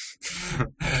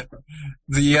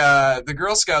 The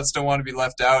Girl Scouts don't want to be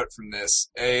left out from this.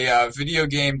 A video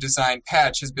game design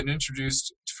patch has been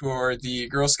introduced for the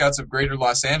Girl Scouts of Greater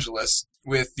Los Angeles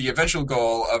with the eventual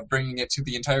goal of bringing it to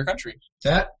the entire country.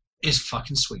 That is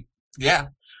fucking sweet. Yeah.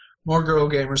 More girl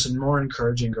gamers and more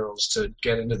encouraging girls to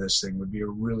get into this thing would be a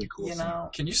really cool thing.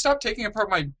 Can you stop taking apart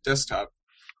my desktop?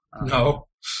 No.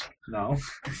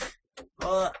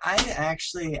 Well, I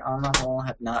actually, on the whole,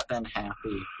 have not been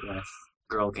happy with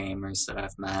girl gamers that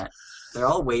I've met. They're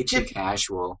all way too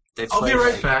casual. I'll be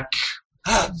right back.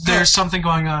 There's something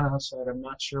going on outside. I'm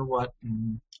not sure what.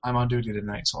 I'm on duty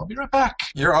tonight, so I'll be right back.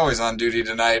 You're always on duty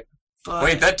tonight. But...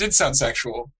 Wait, that did sound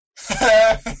sexual. What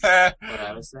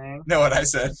I was saying? No, what I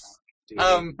said.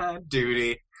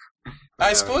 Duty.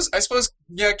 I suppose,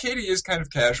 yeah, Katie is kind of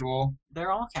casual.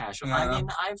 They're all casual. Yeah. I mean,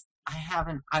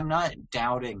 I'm not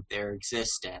doubting their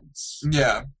existence.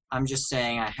 Yeah. I'm just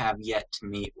saying I have yet to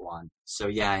meet one. So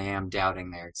yeah, I am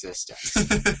doubting their existence.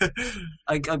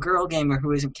 a girl gamer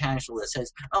who isn't casual that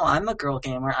says, "Oh, I'm a girl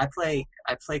gamer. I play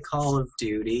Call of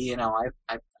Duty. You know,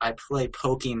 I play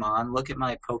Pokemon. Look at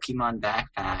my Pokemon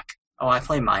backpack. Oh, I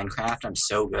play Minecraft. I'm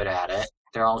so good at it."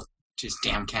 They're all just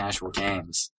damn casual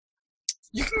games.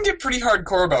 You can get pretty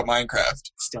hardcore about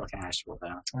Minecraft. Still casual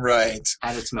though. Right.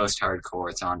 At its most hardcore,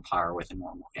 it's on par with a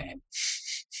normal game.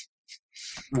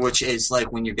 Which is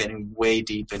like when you're getting way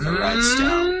deep into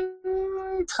Redstone.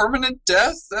 Permanent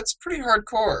death? That's pretty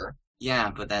hardcore.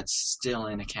 Yeah, but that's still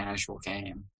in a casual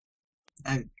game.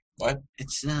 What?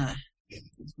 It's not.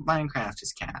 Minecraft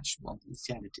is casual.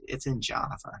 It's in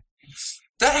Java.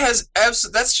 That has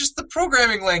that's just the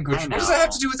programming language. What does that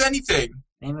have to do with anything?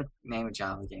 Name a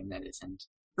Java game that isn't.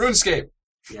 RuneScape.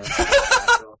 Yeah, that's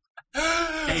casual.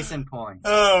 Case in point.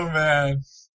 Oh, man.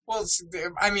 Well,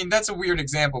 I mean, that's a weird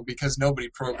example because nobody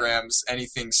programs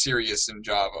anything serious in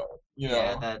Java. You know?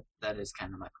 Yeah, that is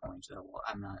kind of my point. Though.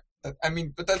 I'm not. I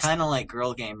mean, but that's kind of like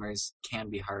girl gamers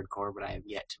can be hardcore, but I have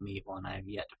yet to meet one. I have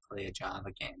yet to play a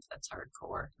Java game that's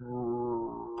hardcore.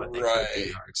 But they could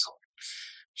be hardcore.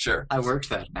 Sure. I worked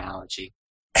that analogy.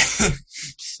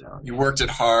 So you worked it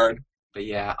hard. But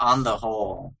yeah, on the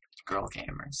whole, girl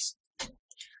gamers.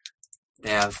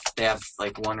 They have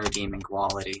like one redeeming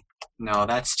quality. No,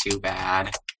 that's too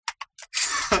bad.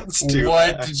 That's too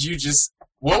bad.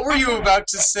 What were you about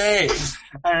to say?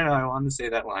 I don't know. I wanted to say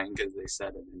that line because they said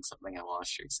it in something I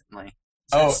watched recently.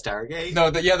 Is that Stargate? No,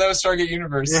 that was Stargate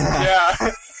Universe. Yeah.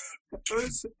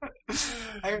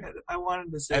 I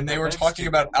wanted to say. And they were talking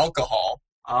about alcohol.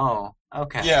 Oh,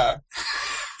 okay. Yeah.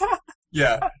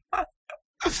 Yeah.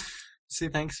 See,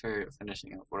 thanks for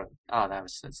finishing up.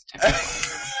 That's terrible.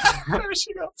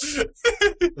 Finishing up.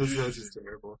 That's just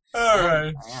terrible. All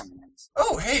right. I am.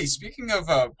 Oh, hey, speaking of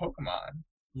Pokemon.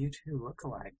 Mewtwo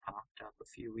lookalike popped up a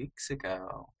few weeks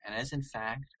ago, and is in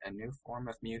fact a new form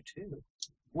of Mewtwo.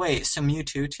 Wait, so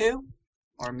Mewtwo 2?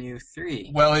 Or Mew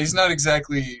 3? Well, he's not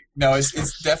exactly... No,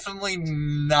 it's definitely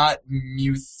not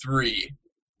Mew 3.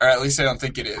 Or at least I don't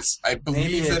think it is. I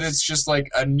believe that it's just like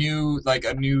a new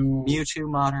Mewtwo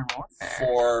Modern Warfare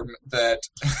form that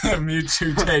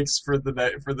Mewtwo takes for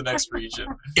the next region.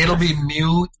 It'll be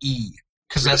Mew E,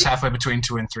 because that's halfway between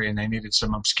 2 and 3, and they needed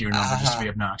some obscure number just to be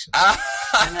obnoxious.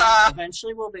 And then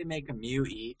eventually will they make a Mew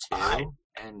E 2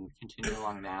 and continue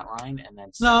along that line, and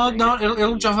then no,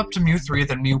 it'll jump up to Mew 3,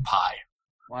 then Mew Pi.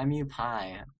 Why Mew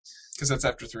Pi? Because that's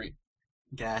after 3.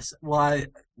 Guess. Well,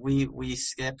 we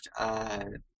skipped.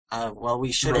 Well,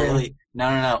 we should really.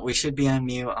 No. We should be on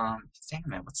Mew.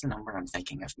 Damn it! What's the number I'm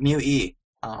thinking of? Mew E.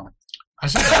 Oh. I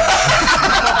said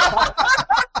that.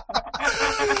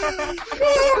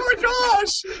 Oh my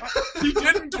gosh! He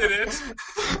didn't get it.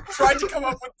 Tried to come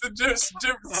up with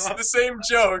the same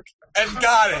joke and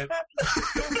got it.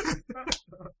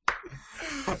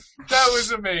 That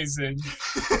was amazing.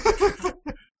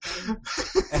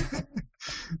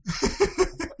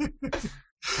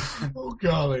 Oh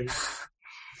golly.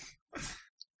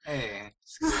 Hey,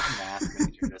 math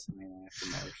major doesn't mean I have to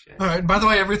know shit. Alright, by the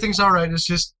way, everything's alright. It's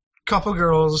just a couple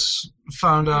girls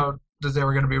found out that they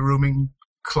were going to be rooming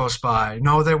close by.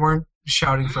 No, they weren't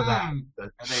shouting for that.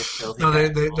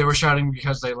 They were shouting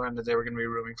because they learned that they were going to be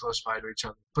rooming close by to each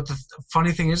other. But the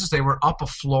funny thing is they were up a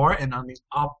floor and on the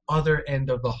other end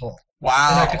of the hall. Wow.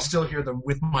 And I could still hear them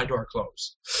with my door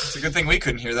closed. It's a good thing we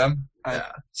couldn't hear them.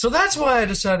 Yeah. So that's why I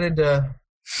decided to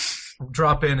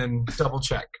drop in and double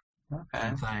check.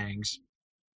 Okay. Thanks.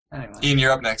 Anyway. Ian,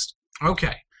 you're up next.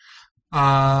 Okay.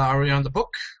 Are we on the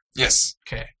book? Yes.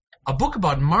 Okay. A book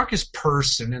about Marcus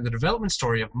Persson and the development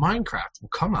story of Minecraft will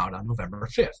come out on November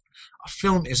 5th. A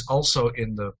film is also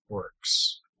in the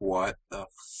works. What the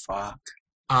fuck?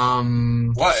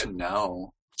 What? Just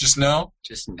no. Just no?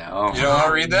 Just no. You don't want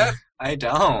to read that? I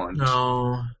don't.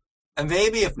 No. And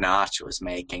maybe if Notch was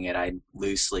making it, I'd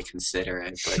loosely consider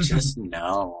it, but just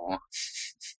no.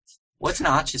 What's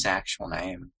Notch's actual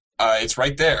name? It's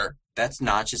right there. That's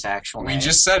Notch's actual name? We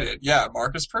just said it. Yeah,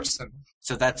 Marcus Persson.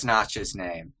 So that's Notch's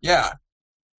name? Yeah.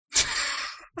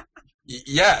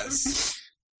 Yes.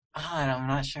 I'm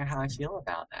not sure how I feel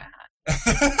about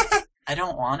that. I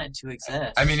don't want it to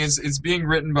exist. I mean, it's being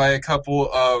written by a couple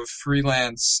of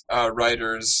freelance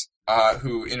writers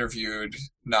who interviewed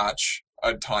Notch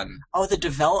a ton. Oh, the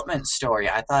development story.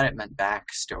 I thought it meant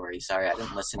backstory. Sorry, I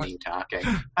didn't listen to you talking.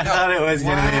 I thought it was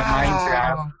going to be a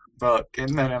Minecraft. book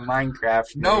and then a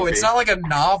Minecraft movie. No, it's not like a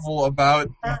novel about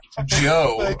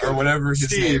Joe Like or whatever his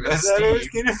Steve. name is. I thought it was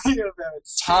Steve. going to be about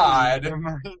Todd. Steve and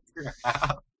Minecraft.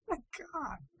 Oh my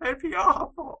god, that'd be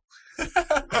awful.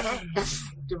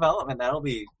 Development, that'll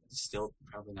be still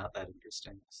probably not that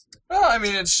interesting. Well, I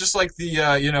mean, it's just like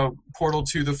the Portal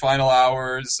 2, The Final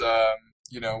Hours.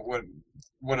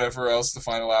 Whatever else, The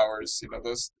Final Hours.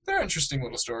 They're interesting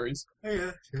little stories.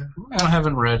 Yeah. I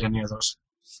haven't read any of those.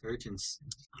 Surgeons.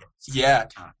 Yeah.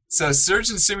 So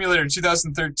Surgeon Simulator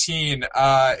 2013,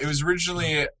 it was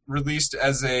originally released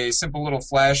as a simple little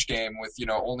flash game with,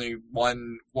 only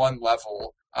one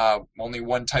level, only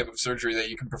one type of surgery that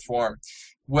you can perform.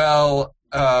 Well,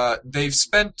 they've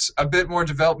spent a bit more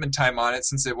development time on it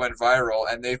since it went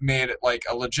viral, and they've made like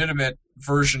a legitimate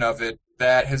version of it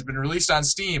that has been released on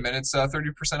Steam, and it's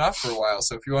 30% off for a while.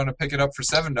 So if you want to pick it up for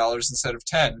 $7 instead of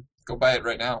 $10, go buy it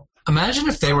right now. Imagine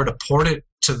if they were to port it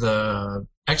to the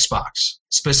Xbox,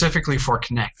 specifically for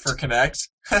Kinect. For Kinect?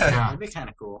 Yeah. That'd be kind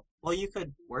of cool. Well, you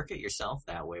could work it yourself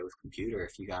that way with computer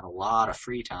if you got a lot of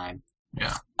free time.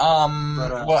 Yeah.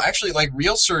 Well, actually, like,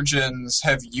 real surgeons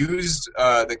have used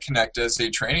the Kinect as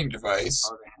a training device.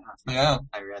 Oh, they have. Yeah.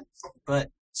 I read. But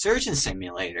Surgeon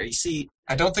Simulator, you see...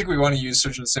 I don't think we want to use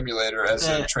Surgeon Simulator as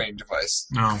a training device.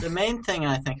 No. The main thing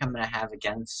I think I'm going to have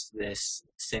against this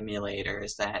simulator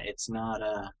is that it's not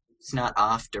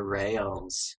off the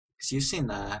rails. Because you've seen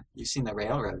the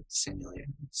Railroad Simulator,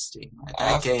 Steve. Right?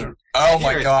 That game. Oh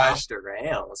my gosh. Off the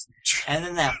rails. And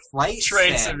then that flight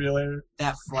Train sim. Simulator.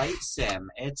 That flight sim.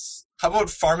 It's How about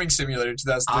Farming Simulator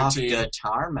 2013? off the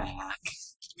tarmac.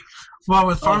 Well,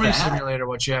 with Farming that. Simulator,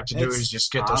 what you have to do is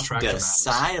just get those off tractor the battles.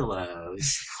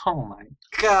 silos. Oh my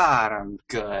god, I'm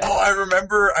good. Oh, I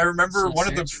remember one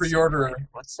of the pre-order.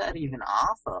 What's that even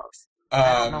off of?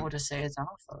 I don't know what to say it's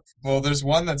off of. Well, there's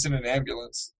one that's in an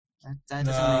ambulance. That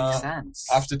doesn't make sense.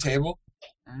 Off the table?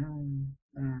 I'm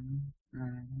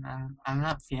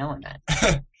not feeling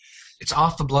it. It's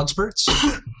off the blood spurts?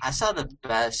 I saw the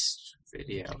best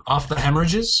video. Off the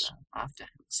hemorrhages?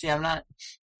 See, I'm not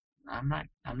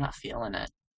feeling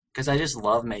it. Because I just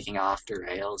love making off the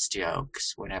rails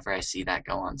jokes whenever I see that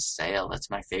go on sale. That's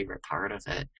my favorite part of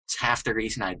it. It's half the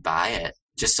reason I'd buy it.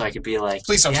 Just so I could be like,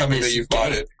 please don't tell me that this you've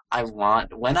bought it. I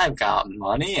want, when I've got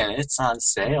money and it's on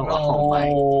sale, No. oh my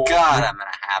god, I'm gonna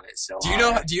have it so Do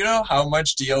you know how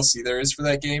much DLC there is for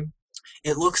that game?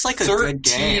 It looks like a good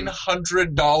game.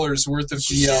 $1,300 worth of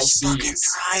DLCs.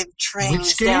 Drive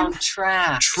trains down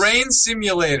track. Train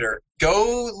Simulator.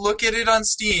 Go look at it on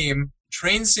Steam.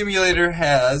 Train Simulator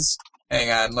has.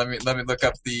 Hang on, let me look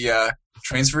up the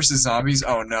Trains vs Zombies.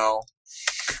 Oh no.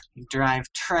 You drive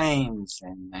trains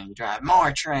and then you drive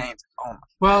more trains. Oh my.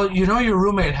 Well, your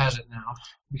roommate has it now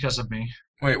because of me.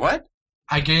 Wait, what?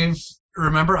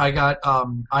 Remember, I got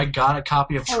a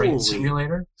copy of Train Holy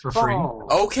Simulator for free.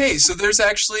 Okay, so there's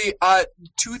actually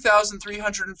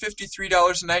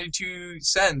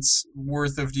 $2,353.92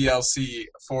 worth of DLC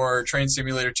for Train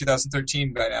Simulator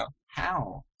 2013 by now.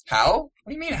 How? How? What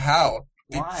do you mean how?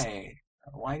 Why?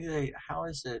 Why do they? How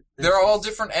is it? There are all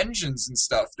different engines and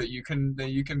stuff that you can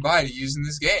buy to use in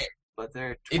this game. But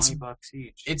they're $20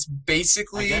 each. It's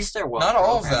basically I guess they're well not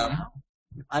all of programmed them. now.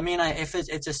 I mean, if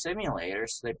it's a simulator,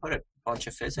 so they put a bunch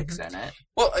of physics in it.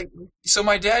 Well, so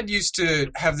my dad used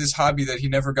to have this hobby that he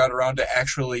never got around to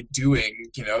actually doing,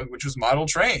 which was model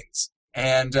trains.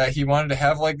 And he wanted to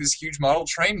have like this huge model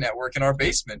train network in our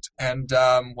basement. And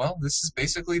well, this is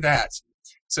basically that.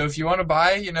 So if you want to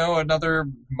buy, another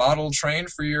model train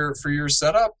for your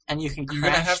setup, and you can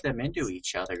crash them into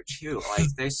each other too. Like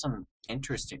there's some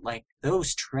interesting, like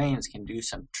those trains can do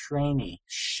some trainy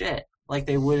shit, like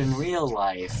they would in real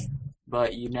life,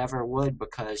 but you never would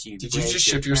because you. Did you just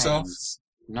ship yourself?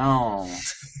 No,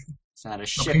 it's not a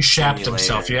ship. He shapped simulator.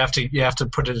 himself. You have to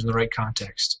put it in the right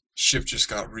context. Ship just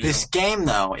got real. This game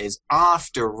though is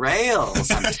off the rails.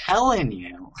 I'm telling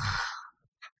you.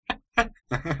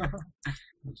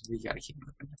 We gotta keep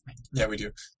moving. Yeah, we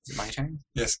do. Is it my turn?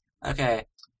 Yes. Okay.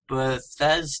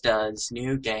 Bethesda's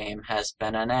new game has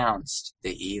been announced.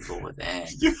 The Evil Within.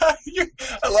 I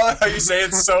love how you say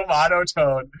it's so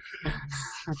monotone.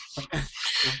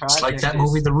 It's like that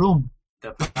movie, The Room.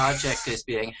 The project is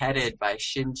being headed by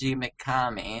Shinji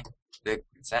Mikami.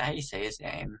 Is that how you say his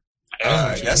name?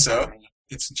 I guess so.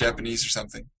 It's Japanese or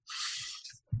something.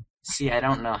 See, I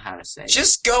don't know how to say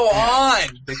Just go on!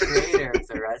 The creator of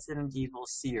the Resident Evil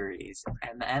series,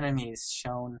 and the enemies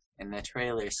shown in the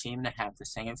trailer seem to have the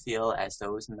same feel as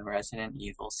those in the Resident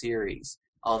Evil series,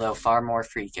 although far more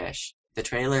freakish. The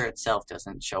trailer itself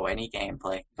doesn't show any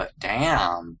gameplay, but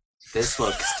damn, this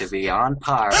looks to be on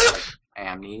par with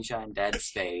Amnesia and Dead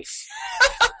Space.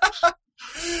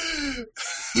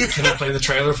 Can I play the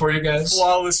trailer for you guys?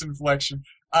 Flawless inflection.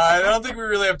 I don't think we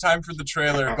really have time for the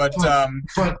trailer, but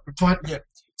yeah.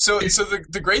 So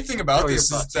the great thing about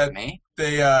this is that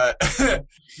they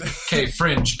Okay,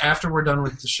 Fringe. After we're done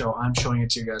with the show, I'm showing it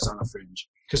to you guys on the Fringe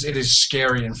because it is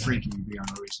scary and freaky beyond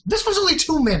a reason. This was only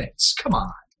 2 minutes. Come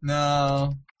on.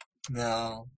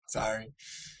 No, sorry.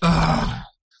 Well,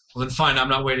 then fine. I'm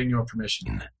not waiting your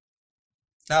permission.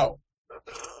 No.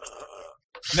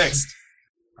 Next.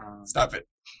 Stop it.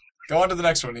 Go on to the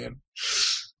next one, Ian.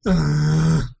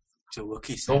 The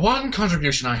one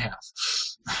contribution I have.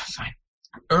 Fine.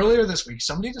 Earlier this week,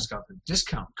 somebody discovered a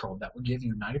discount code that would give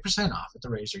you 90% off at the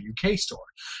Razer UK store.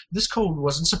 This code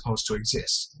wasn't supposed to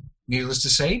exist. Needless to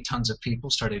say, tons of people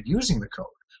started using the code.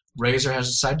 Razer has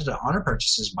decided to honor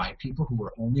purchases by people who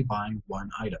were only buying one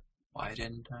item. Why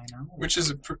didn't I know? Which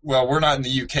is well, we're not in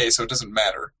the UK, so it doesn't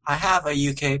matter. I have a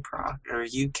UK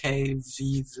UK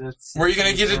Visa. Where are you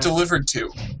going to get it delivered to?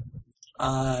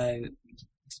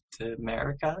 To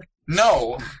America?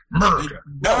 No. America.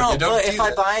 No, you don't but do if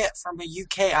that. I buy it from a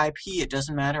UK IP, it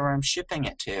doesn't matter where I'm shipping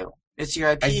it to. It's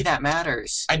your IP that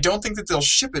matters. I don't think that they'll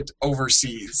ship it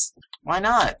overseas. Why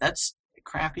not? That's a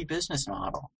crappy business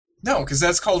model. No, because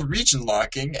that's called region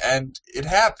locking, and it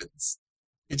happens.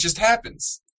 It just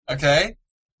happens. Okay?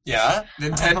 Yeah.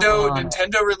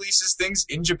 Nintendo releases things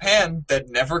in Japan that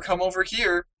never come over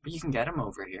here. But you can get them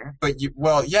over here. But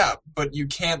you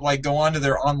can't like go onto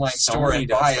their online store and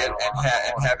buy it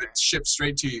and have it shipped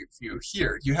straight to you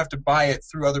here. You have to buy it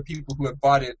through other people who have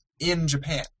bought it in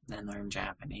Japan. And learn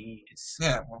Japanese.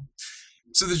 Yeah, well.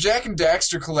 So the Jack and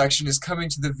Daxter collection is coming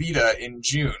to the Vita in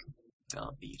June.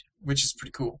 Which is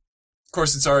pretty cool. Of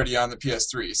course, it's already on the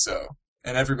PS3,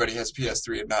 and everybody has a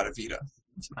PS3 and not a Vita.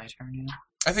 It's my turn now.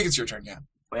 I think it's your turn, yeah.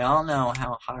 We all know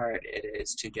how hard it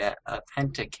is to get a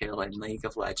pentakill in League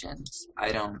of Legends.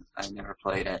 I've never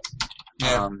played it.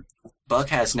 Yeah. Buck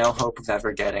has no hope of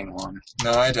ever getting one.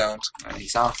 No, I don't.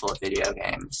 He's awful at video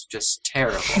games. Just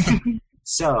terrible.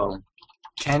 So,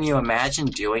 can you imagine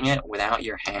doing it without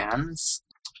your hands?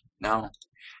 No.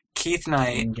 Keith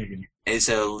Knight is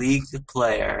a League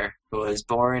player who was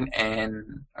born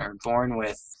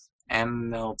with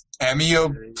Amyoplasia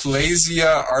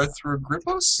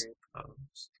arthrogrypos?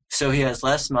 So he has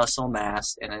less muscle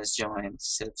mass and his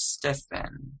joints have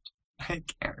stiffened. I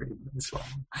can't read this one.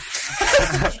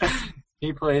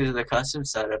 He plays with a custom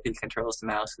setup. He controls the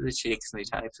mouse with the cheeks and he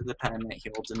types with the pen that he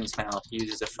holds in his mouth. He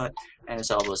uses a foot and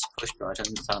his elbows to push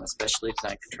buttons on a specially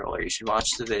designed controller. You should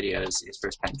watch the videos. His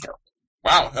first pen kill.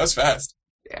 Wow, that was fast.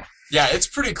 Yeah. Yeah, it's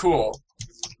pretty cool.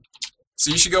 So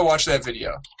you should go watch that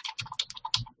video.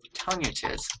 Tongue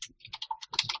itches.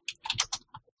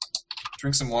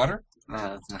 Drink some water?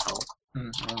 No.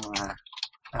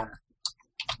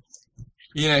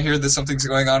 I hear that something's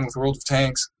going on with World of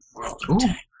Tanks. Ooh.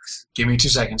 Give me 2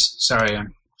 seconds. Sorry,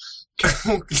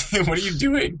 What are you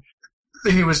doing?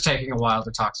 He was taking a while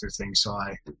to talk through things, so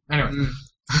Anyway.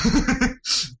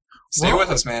 Stay with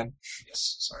us, man.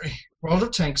 Yes, sorry. World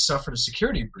of Tanks suffered a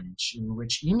security breach in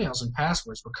which emails and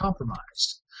passwords were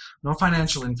compromised. No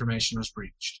financial information was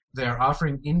breached. They are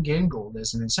offering in-game gold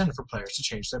as an incentive for players to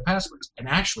change their passwords. And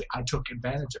actually, I took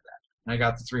advantage of that. And I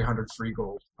got the 300 free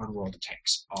gold on World of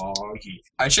Tanks. Oh, yeah.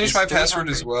 I changed my password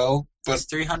as well, but is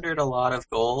 300 a lot of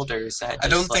gold, or is that? I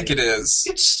don't think it is.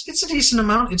 It's a decent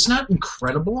amount. It's not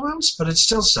incredible amounts, but it's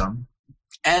still some.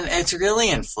 And it's really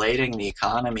inflating the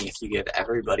economy if you give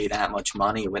everybody that much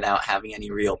money without having any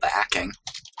real backing.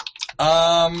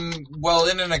 Well,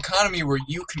 in an economy where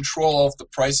you control all of the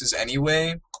prices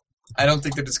anyway, I don't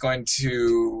think that it's going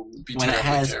to be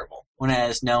terrible. When it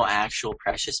has no actual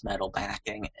precious metal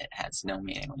backing, it has no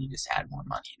meaning when you just add more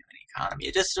money into an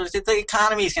economy. The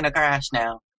economy's going to crash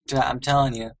now. I'm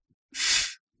telling you.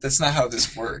 That's not how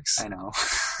this works. I know.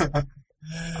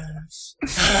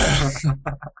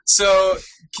 So,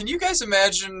 can you guys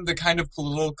imagine the kind of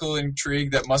political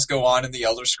intrigue that must go on in the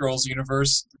Elder Scrolls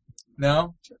universe?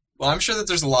 No? Well, I'm sure that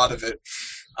there's a lot of it.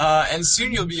 And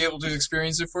soon you'll be able to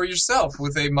experience it for yourself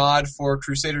with a mod for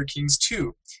Crusader Kings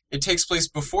 2. It takes place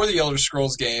before the Elder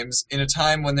Scrolls games in a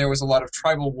time when there was a lot of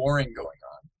tribal warring going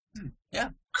on. Yeah.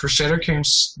 Crusader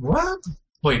Kings... What?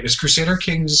 Wait, is Crusader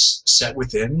Kings set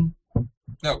within?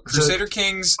 No, Crusader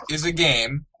Kings is a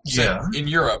game set in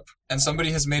Europe, and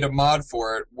somebody has made a mod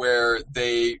for it where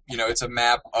they, it's a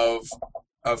map of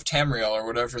Tamriel or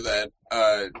whatever that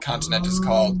continent is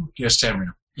called. Yes,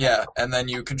 Tamriel. Yeah, and then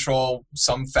you control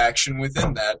some faction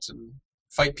within that and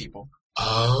fight people.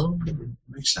 Oh,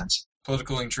 makes sense.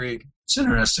 Political intrigue. It's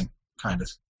interesting, kind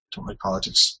of. Don't like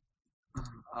politics.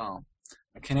 Oh,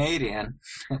 a Canadian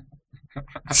 8?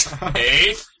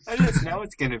 I just know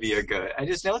it's gonna be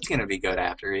good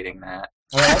after reading that.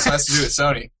 Well, it also has to do with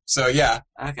Sony. So yeah.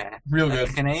 Okay. Real A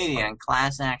good. Canadian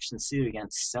class action suit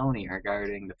against Sony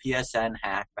regarding the PSN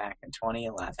hack back in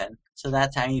 2011. So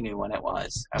that's how you knew when it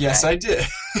was. Okay. Yes, I did.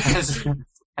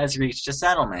 has reached a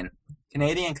settlement.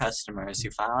 Canadian customers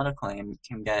who filed a claim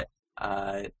can get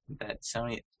that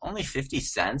Sony only 50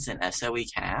 cents in SOE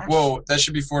cash. Whoa, that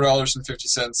should be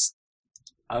 $4.50.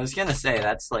 I was gonna say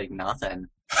that's like nothing.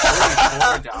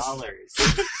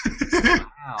 $44.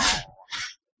 Wow.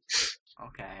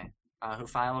 Okay. Who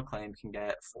file a claim can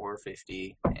get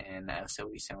 $4.50 in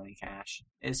SOE Sony cash.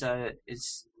 And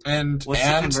what's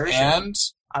the conversion?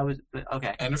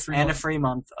 Okay. And a free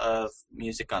month of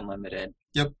Music Unlimited.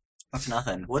 Yep. That's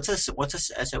nothing. What's a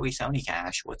SOE Sony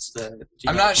cash? What's the?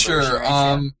 I'm not sure.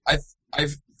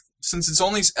 I've since it's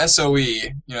only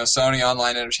SOE, Sony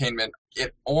Online Entertainment.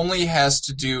 It only has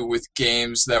to do with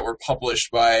games that were published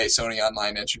by Sony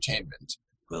Online Entertainment.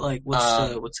 But like, what's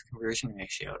the conversion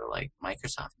ratio to like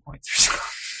Microsoft points or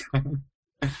something?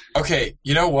 Okay,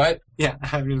 you know what? Yeah,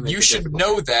 you should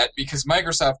know that because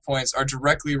Microsoft points are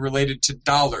directly related to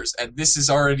dollars, and this is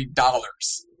already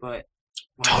dollars. But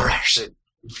dollars.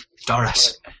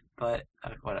 But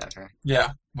whatever.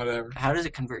 Yeah, whatever. How does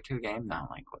it convert to a game now?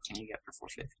 Like, what can you get for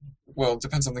 $4.50? Well, it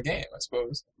depends on the game, I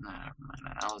suppose. No, never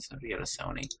mind. I'll just have to get a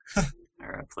Sony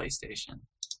or a PlayStation.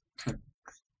 Oh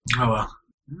well.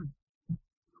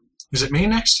 Is it me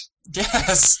next?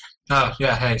 Yes. Oh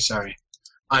yeah. Hey, sorry.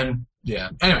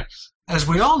 Anyway, as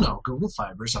we all know, Google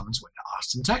Fiber is on its way to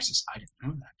Austin, Texas. I didn't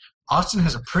know that. Austin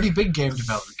has a pretty big game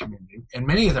development community, and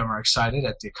many of them are excited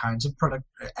at the kinds of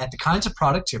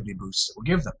productivity boosts it will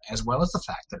give them, as well as the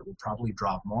fact that it will probably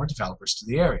draw more developers to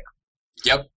the area.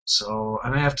 Yep. So I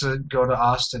may have to go to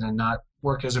Austin and not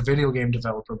work as a video game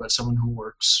developer, but someone who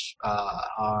works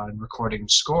on recording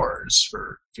scores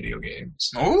for video games.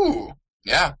 Ooh,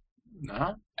 yeah.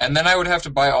 No. And then I would have to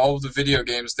buy all of the video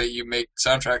games that you make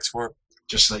soundtracks for.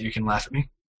 Just so that you can laugh at me?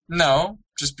 No,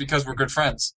 just because we're good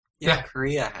friends. Yeah,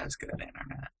 Korea has good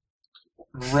internet.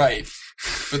 Right.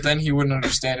 But then he wouldn't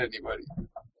understand anybody.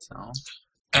 So.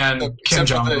 And Kim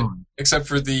Jong-un. Except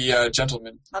for the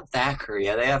gentleman. Not that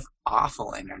Korea. They have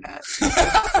awful internet.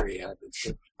 Korea.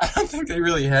 I don't think they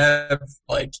really have,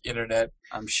 internet.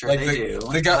 I'm sure they do.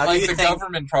 The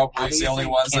government probably is the only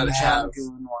ones that have. Kim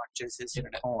Jong-un watches his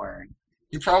internet porn.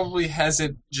 He probably has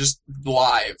it just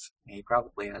live. He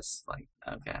probably has,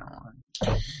 okay, I don't want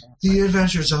The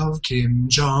Adventures of Kim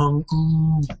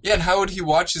Jong-un. Yeah, and how would he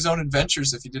watch his own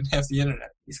adventures if he didn't have the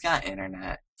internet? He's got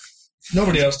internet.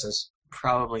 Nobody else does.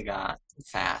 Probably got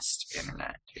fast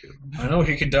internet, too. I know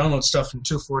he can download stuff in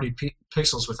 240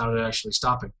 pixels without it actually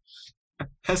stopping.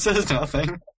 That says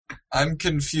nothing. I'm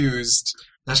confused.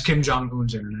 That's Kim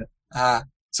Jong-un's internet.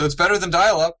 So it's better than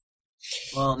dial-up.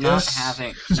 Well, not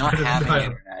having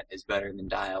internet is better than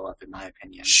dial-up, in my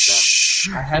opinion. Shh.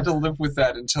 I had to live with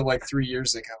that until 3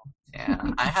 years ago. Yeah,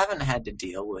 I haven't had to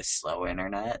deal with slow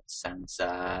internet since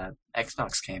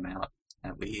Xbox came out,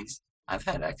 at least. I've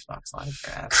had Xbox Live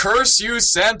forever. Curse you,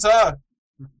 Santa!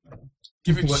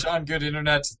 Giving Sean good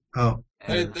internet. Oh.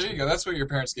 Hey, there you go. That's what your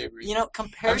parents gave me.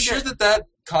 Compared I'm sure that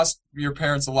cost your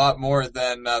parents a lot more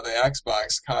than the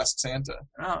Xbox cost Santa.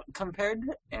 No, compared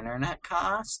to internet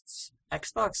costs,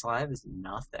 Xbox Live is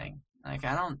nothing. I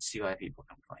don't see why people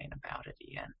complain about it,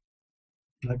 Ian.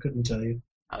 I couldn't tell you.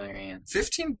 Other Ian.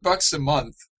 $15 a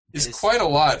month is quite a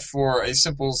lot for a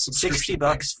simple subscription.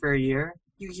 $60 for a year?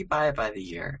 You buy it by the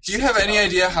year. Do you have any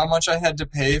idea how much I had to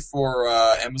pay for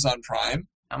Amazon Prime?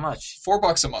 How much?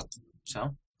 $4 a month.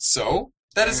 So?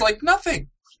 That is nothing.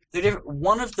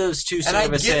 One of those two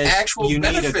services, and I get actual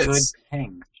benefits. Need a good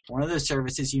ping. One of those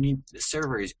services, you need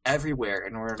servers everywhere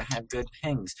in order to have good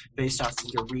pings based off of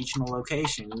your regional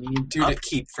location. You need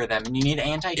upkeep for them, and you need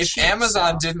anti-cheat. If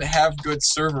Amazon didn't have good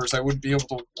servers, I wouldn't be able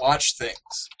to watch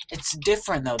things. It's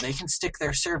different, though. They can stick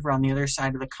their server on the other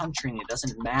side of the country, and it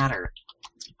doesn't matter.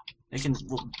 They can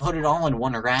put it all in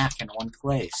one rack in one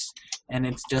place, and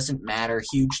it doesn't matter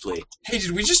hugely. Hey,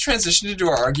 did we just transition into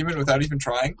our argument without even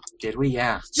trying? Did we?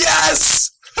 Yeah.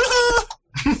 Yes!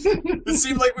 It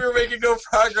seemed like we were making no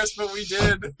progress, but we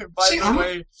did. By the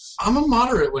way, I'm a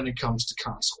moderate when it comes to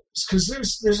consoles,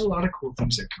 because there's a lot of cool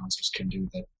things that consoles can do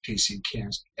that PC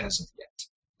can't as of yet.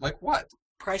 Like what?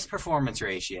 Price-performance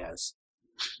ratios.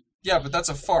 Yeah, but that's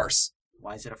a farce.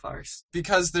 Why is it a farce?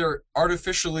 Because they're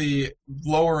artificially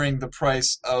lowering the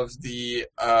price of the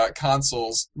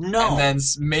consoles. No. And then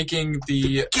making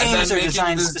the games are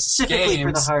designed specifically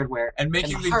for the hardware. And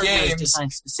making and the games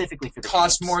designed specifically for the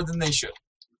cost games. more than they should.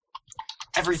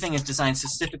 Everything is designed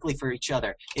specifically for each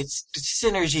other. It's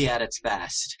synergy at its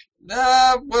best.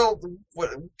 No,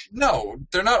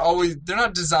 they're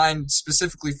not designed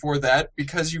specifically for that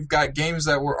because you've got games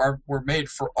that were made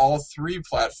for all 3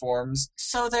 platforms.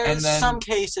 So there's some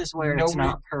cases where it's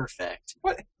not perfect.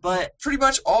 What? But pretty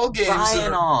much all games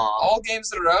all games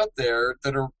that are out there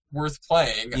that are worth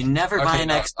playing. You never buy an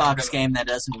Xbox game that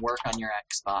doesn't work on your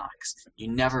Xbox. You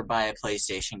never buy a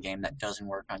PlayStation game that doesn't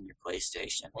work on your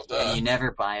PlayStation. And you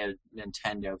never buy a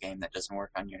Nintendo game that doesn't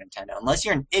work on your Nintendo. Unless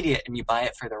you're an idiot and you buy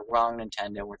it for the wrong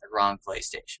Nintendo or the wrong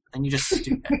PlayStation. Then you're just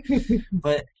stupid.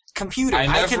 But computer...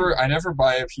 I never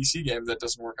buy a PC game that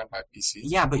doesn't work on my PC.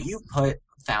 Yeah, but you put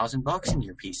 $1,000 in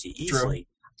your PC easily.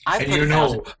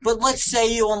 True. But let's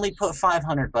say you only put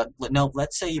 $500. No,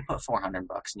 let's say you put $400 in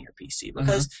your PC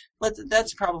because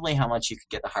that's probably how much you could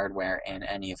get the hardware in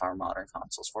any of our modern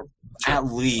consoles for. Sure. At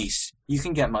least you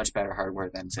can get much better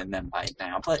hardware than them right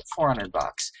now. But $400,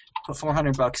 put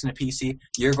 $400 in a PC,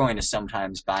 you're going to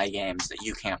sometimes buy games that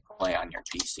you can't play on your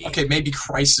PC. Okay, maybe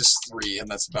Crysis 3, and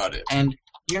that's about it. And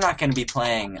you're not going to be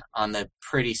playing on the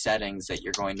pretty settings that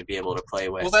you're going to be able to play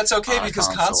with. Well, that's okay because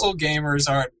console gamers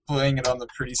aren't playing it on the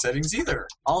pretty settings either.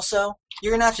 Also,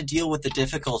 you're going to have to deal with the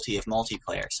difficulty of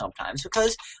multiplayer sometimes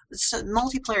because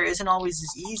multiplayer isn't always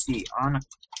as easy on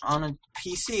a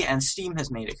PC, and Steam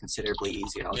has made it considerably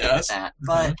easier. I'll give it that.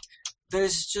 But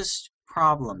there's just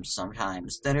problems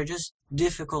sometimes that are just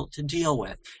difficult to deal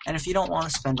with. And if you don't want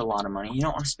to spend a lot of money, you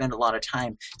don't want to spend a lot of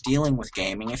time dealing with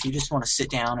gaming, if you just want to sit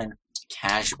down and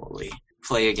casually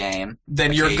play a game,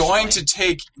 then you're going to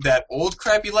take that old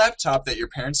crappy laptop that your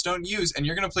parents don't use and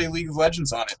you're going to play League of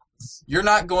Legends on it. You're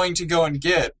not going to go and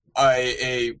get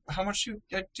a how much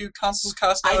do consoles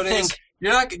cost nowadays? I think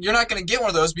you're not going to get one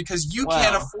of those because you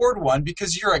can't afford one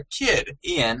because you're a kid.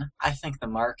 Ian, I think the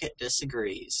market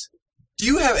disagrees. Do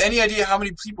you have any idea how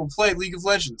many people play League of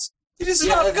Legends? It is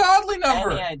an ungodly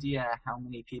number. Any idea how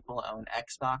many people own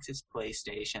Xboxes,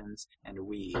 PlayStations, and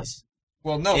Wiis?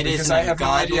 Well, no, because I have no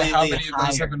idea how many of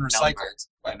those have been recycled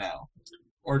by now.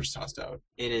 Or just tossed out.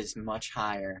 It is much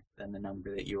higher than the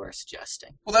number that you are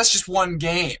suggesting. Well, that's just one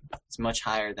game. It's much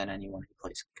higher than anyone who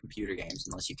plays computer games,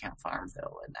 unless you count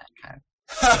Farmville and that kind of...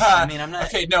 I mean, I'm not...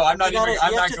 Okay, no, I'm not going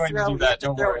to do that.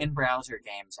 Don't worry. Throw in-browser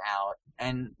games out,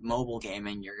 and mobile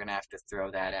gaming, you're going to have to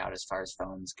throw that out as far as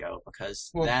phones go,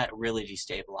 because that really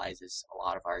destabilizes a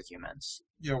lot of arguments.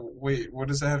 Yeah, wait, what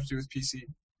does that have to do with PC?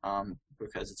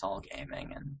 Because it's all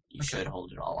gaming, and you should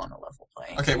hold it all on a level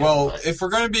playing. Okay, well, if we're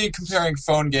going to be comparing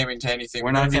phone gaming to anything,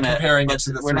 we're going to be comparing it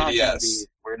to the 3DS.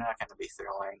 We're not going to be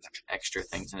throwing extra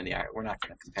things into the art. We're not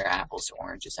going to compare apples to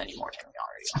oranges anymore than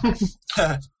we already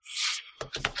are.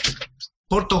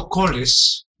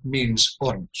 Portocolis means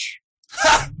orange.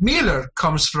 Miller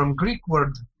comes from Greek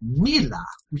word mila,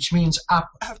 which means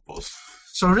apple.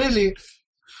 So really,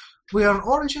 we are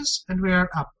oranges and we are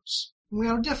apples. We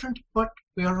are different, but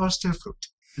we are all still fruit.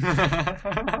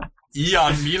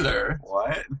 Jan Miller.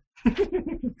 What?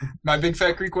 My Big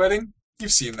Fat Greek Wedding?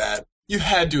 You've seen that. You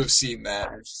had to have seen that.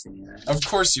 I've seen it. Of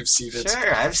course you've seen it.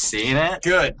 Sure, I've seen it.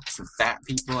 Good. Some fat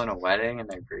people in a wedding and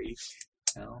they're Greek.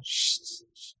 You know?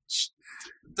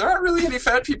 There aren't really any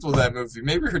fat people in that movie.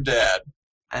 Maybe her dad.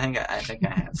 I think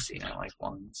I have seen it like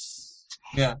once.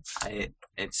 Yeah.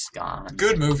 It's gone.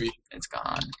 Good movie. It's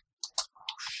gone.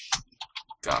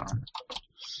 Gone.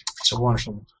 It's a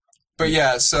wonderful movie. But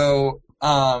yeah, so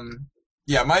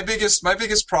my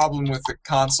biggest problem with the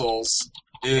consoles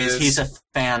is he's a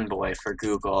fanboy for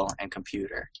Google and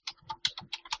computer.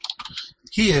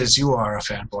 He is. You are a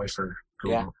fanboy for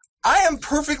Google. Yeah. I am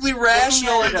perfectly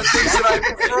rational in the things that I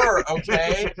prefer,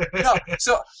 okay? No,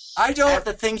 so I don't... At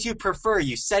the things you prefer,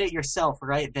 you said it yourself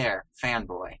right there,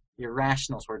 fanboy. You're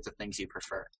rational towards the things you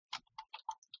prefer.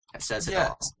 That says it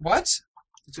all. What?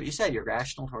 That's what you said, you're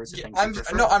rational towards the things you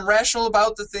prefer. No, I'm rational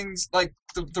about the things, like,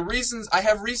 the reasons... I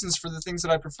have reasons for the things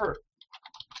that I prefer.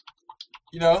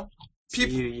 You know?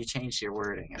 People... So you changed your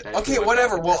wording. Okay,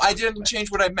 whatever. Well, I didn't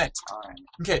change what I meant. All right.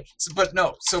 Okay, but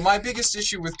no. So my biggest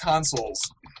issue with consoles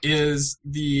is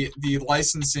the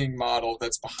licensing model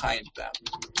that's behind them.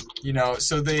 You know,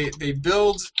 so they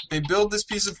build this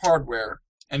piece of hardware,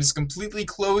 and it's a completely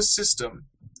closed system,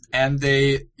 and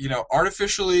they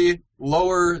artificially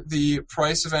lower the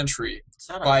price of entry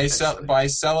by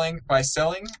selling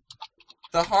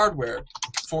the hardware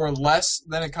for less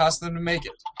than it costs them to make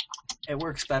it. It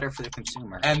works better for the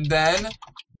consumer. And then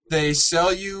they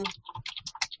sell you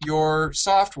your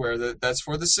software that's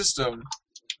for the system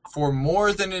for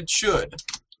more than it should,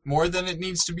 more than it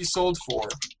needs to be sold for.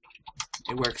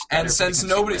 It works better and for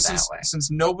the consumer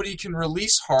since nobody can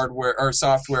release hardware or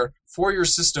software for your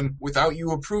system without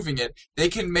you approving it, they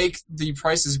can make the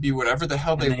prices be whatever the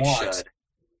hell they want. Should.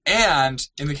 And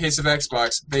in the case of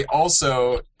Xbox, they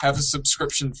also have a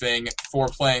subscription thing for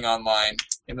playing online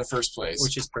in the first place.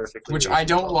 Which is perfectly Which reasonable. I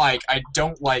don't like. I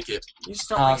don't like it. You just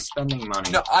don't like spending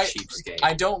money. No, cheapskate.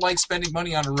 I don't like spending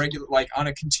money on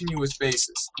a continuous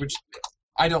basis, which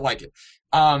I don't like it.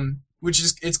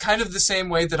 It's kind of the same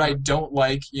way that I don't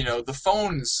like, the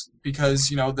phones, because,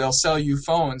 they'll sell you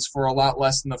phones for a lot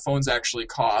less than the phones actually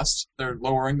cost. They're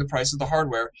lowering the price of the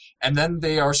hardware, and then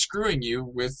they are screwing you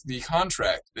with the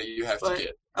contract that you have to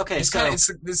get. Okay, it's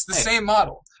the same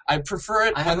model. I prefer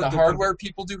it when the hardware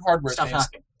people do hardware things.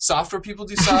 Talking. Software people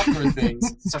do software things.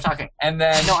 Stop talking. And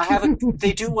then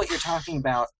they do what you're talking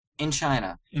about in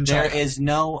China. There is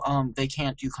no they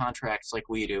can't do contracts like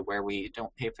we do where we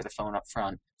don't pay for the phone up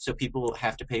front. So people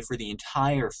have to pay for the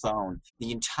entire phone,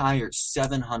 the entire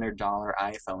 $700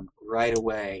 iPhone right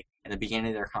away at the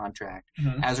beginning of their contract.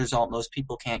 Mm-hmm. As a result, most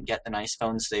people can't get the nice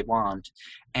phones they want.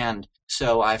 And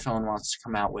so iPhone wants to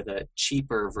come out with a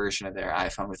cheaper version of their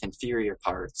iPhone with inferior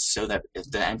parts so that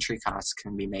the entry costs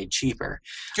can be made cheaper.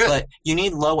 Good. But you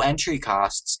need low entry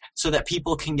costs so that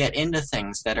people can get into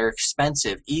things that are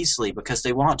expensive easily because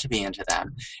they want to be into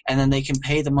them. And then they can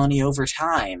pay the money over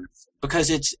time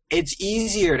because it's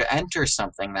easier to enter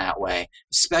something that way,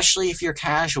 especially if you're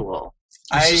casual.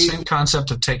 It's the same concept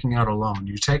of taking out a loan.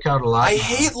 You take out a lot. I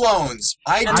hate loans.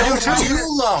 I don't do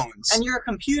loans. And you're a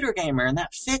computer gamer, and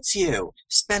that fits you.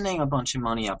 Spending a bunch of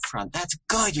money up front, that's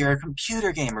good. You're a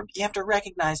computer gamer. You have to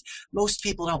recognize most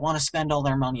people don't want to spend all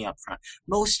their money up front.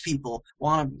 Most people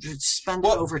want to spend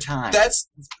it over time.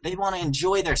 They want to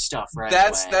enjoy their stuff right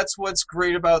away. That's what's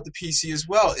great about the PC as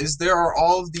well, is there are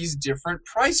all of these different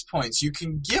price points. You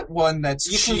can get one that's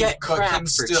cheap. You can get crap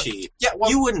for cheap. Yeah, well,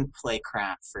 you wouldn't play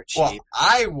crap for cheap. Well,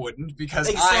 I wouldn't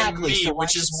because I'm me, so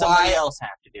which is somebody else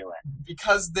have to do it.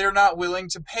 Because they're not willing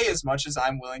to pay as much as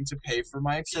I'm willing to pay for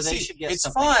my PC. So they should get it's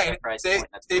something fine. at a price They point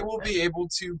that's they worth will it. be able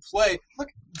to play. Look,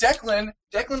 Declan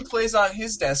plays on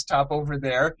his desktop over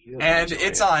there, and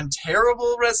it's on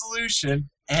terrible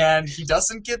resolution. And he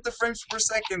doesn't get the frames per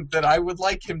second that I would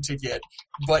like him to get,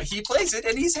 but he plays it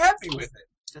and he's happy with it.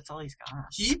 That's all he's got.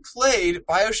 He played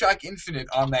BioShock Infinite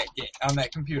on that game, on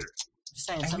that computer. Just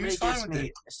saying, And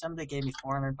somebody gave me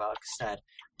 $400, said,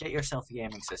 get yourself a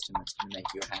gaming system that's going to make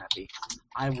you happy.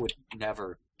 I would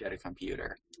never get a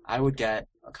computer. I would get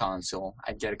a console.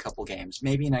 I'd get a couple games.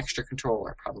 Maybe an extra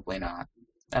controller. Probably not.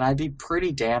 And I'd be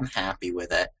pretty damn happy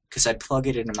with it, because I'd plug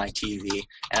it into my TV,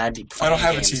 and I'd be playing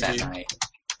games at night.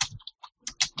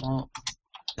 Well,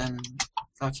 then,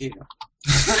 fuck you.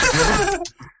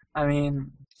 I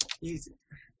mean,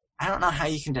 I don't know how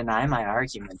you can deny my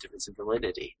argument of its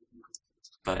validity.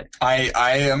 But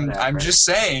I'm just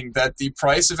saying that the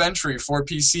price of entry for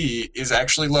PC is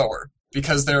actually lower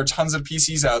because there are tons of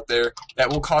PCs out there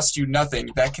that will cost you nothing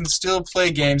that can still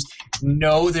play games.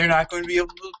 No, they're not going to be able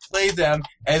to play them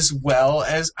as well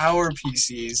as our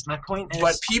PCs. My point is,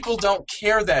 but people don't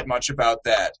care that much about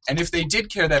that. And if they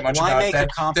did care that much why about make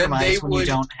that, a compromise then they when would.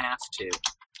 You don't have to?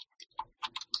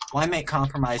 Why make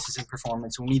compromises in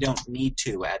performance when you don't need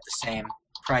to at the same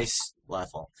price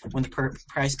level? When the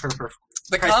price per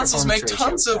the price consoles make performance ratio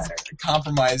tons is of better.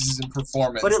 compromises in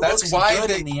performance. But it That's looks why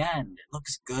good in the end. It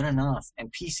looks good enough.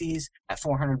 And PCs at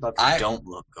 $400 don't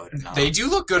look good enough. They do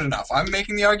look good enough. I'm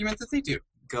making the argument that they do.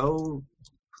 Go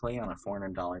play on a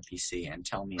 $400 PC and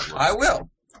tell me it looks I will.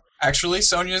 good. Actually,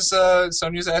 Sonia's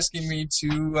asking me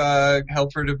to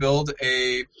help her to build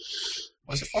a,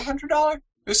 was it $400? It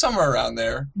was somewhere around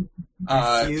there.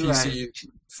 PC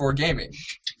for gaming.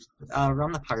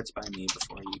 Run the parts by me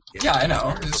before you get Yeah, I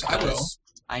know. I will.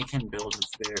 I can build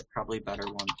a probably better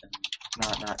one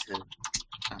than not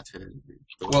to.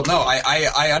 Well, no,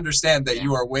 I understand that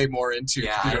you are way more into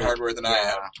computer hardware than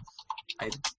I am.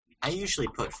 I usually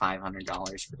put $500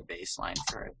 for the baseline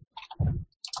for it.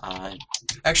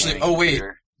 Actually, oh wait.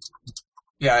 Computer.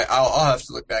 Yeah, I'll have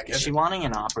to look back at it. Is she wanting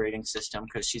an operating system?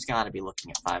 Because she's got to be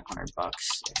looking at $500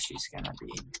 if she's gonna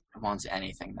wants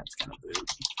anything that's gonna boot.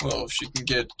 Well, if she can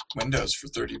get Windows for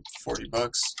 $30,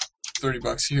 $40,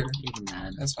 $30 here, even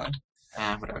then, that's fine.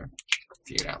 Whatever.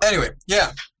 Figure it out. Anyway,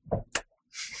 yeah.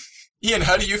 Ian,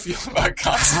 how do you feel about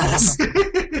consoles?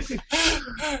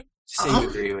 Say you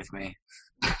agree with me.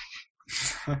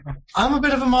 I'm a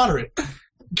bit of a moderate.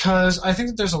 Because I think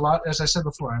that there's a lot, as I said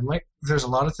before, there's a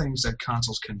lot of things that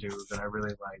consoles can do that I really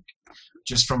like.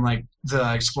 Just from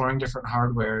the exploring different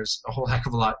hardwares, a whole heck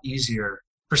of a lot easier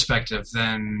perspective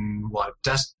than what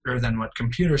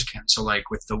computers can. So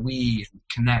with the Wii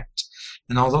and Kinect,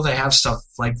 and although they have stuff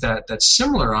like that that's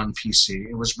similar on PC,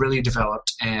 it was really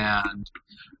developed and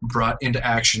brought into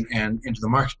action and into the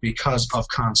market because of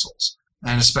consoles,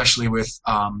 and especially with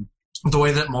the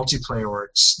way that multiplayer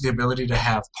works, the ability to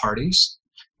have parties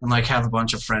and like have a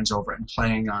bunch of friends over and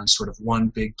playing on sort of one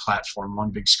big platform, one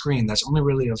big screen, that's only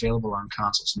really available on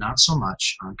consoles, not so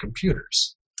much on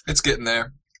computers. It's getting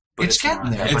there. It's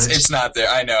getting there. It's not there.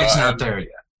 I know. It's not there yet.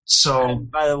 So,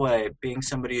 and by the way, being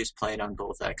somebody who's played on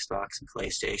both Xbox and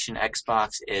PlayStation,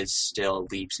 Xbox is still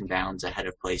leaps and bounds ahead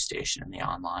of PlayStation in the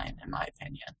online, in my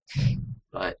opinion.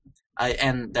 But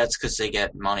and that's because they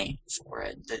get money for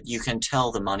it. That you can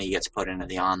tell the money gets put into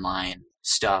the online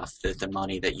stuff, that the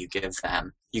money that you give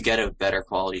them, you get a better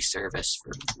quality service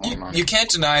for more money. You can't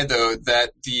deny, though,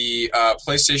 that the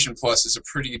PlayStation Plus is a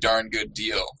pretty darn good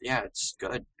deal. Yeah, it's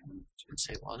good. I didn't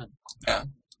say it wasn't. Yeah.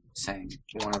 Saying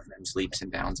one of them's leaps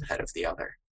and bounds ahead of the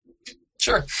other.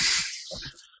 Sure.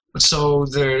 So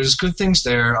there's good things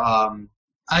there.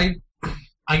 I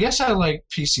guess I like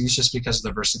PCs just because of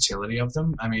the versatility of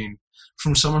them. I mean,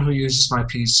 from someone who uses my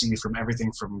PC from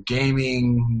everything from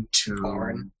gaming to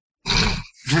porn.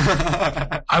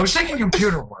 I was thinking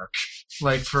computer work,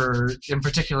 like in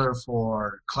particular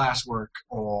for classwork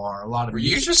or a lot of. Were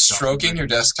you just stroking your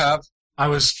desktop? I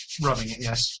was rubbing it.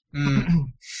 Yes.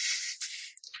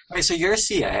 Wait, so you're a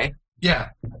CA? Yeah.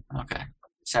 Okay.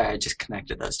 Sorry, I just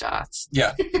connected those dots.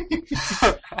 Yeah.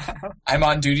 I'm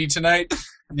on duty tonight.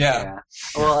 Yeah.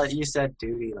 Well, you said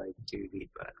duty like duty,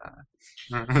 but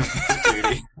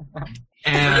duty.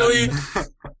 And really?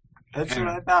 That's what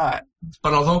I thought.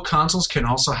 But although consoles can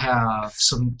also have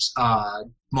some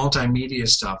multimedia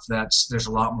stuff, there's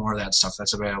a lot more of that stuff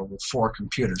that's available for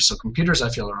computers. So computers, I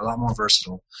feel, are a lot more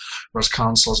versatile, whereas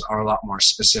consoles are a lot more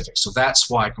specific. So that's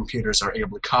why computers are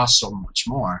able to cost so much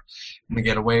more and to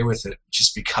get away with it,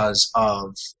 just because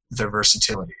of their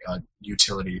versatility,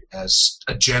 utility as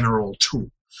a general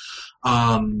tool.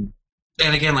 And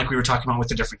again, like we were talking about with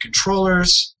the different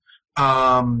controllers,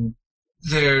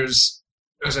 there's,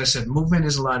 as I said, movement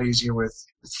is a lot easier with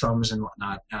thumbs and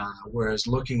whatnot, whereas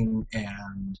looking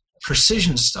and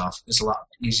precision stuff is a lot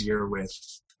easier with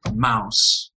a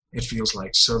mouse, it feels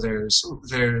like. So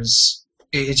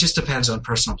it just depends on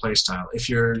personal play style. If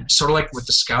you're sort of like with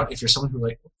the Scout, if you're someone who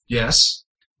yes,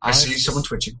 I see someone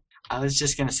twitching. I was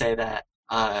just going to say that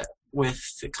with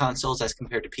the consoles as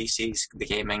compared to PCs, the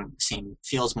gaming scene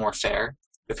feels more fair.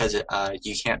 Because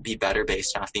you can't be better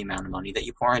based off the amount of money that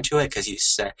you pour into it. Because you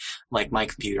say, like my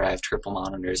computer, I have triple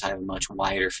monitors. I have a much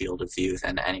wider field of view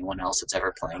than anyone else that's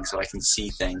ever playing. So I can see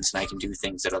things and I can do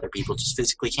things that other people just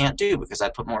physically can't do because I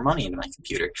put more money into my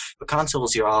computer. But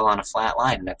consoles, you're all on a flat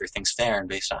line and everything's fair and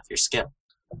based off your skill.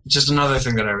 Just another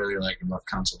thing that I really like about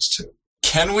consoles too.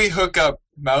 Can we hook up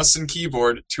mouse and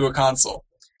keyboard to a console?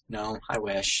 No, I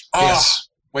wish. Oh. Yes.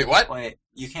 Wait, what? Wait,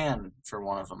 you can for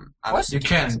one of them. What? You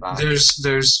can.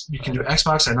 There's you can do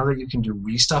Xbox. I know that you can do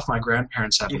Wii stuff. My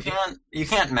grandparents have. You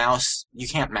can't mouse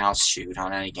shoot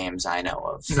on any games I know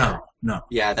of. No.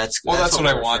 Yeah, that's what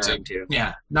I wanted. To.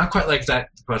 Yeah, not quite like that,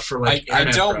 but for like. I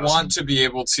don't want to be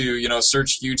able to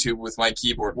search YouTube with my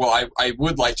keyboard. Well, I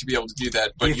would like to be able to do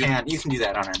that, but you can do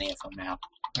that on any of them now.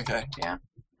 Okay. Yeah,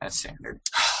 that's standard.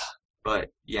 But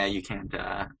yeah, you can't.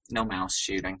 No mouse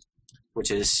shooting,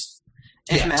 which is.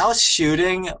 If mouse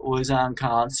shooting was on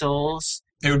consoles,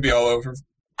 it would be all over.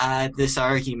 This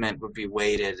argument would be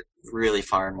weighted really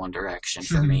far in one direction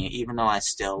for me, even though I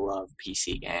still love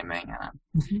PC gaming.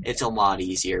 It's a lot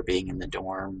easier being in the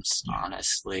dorms,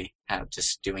 honestly,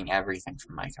 just doing everything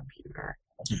from my computer.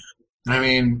 I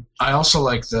mean, I also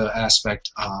like the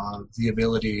aspect of the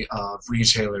ability of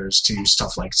retailers to use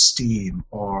stuff like Steam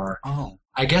or,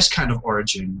 I guess, kind of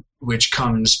Origin, which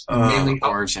comes mainly...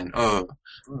 Origin, No,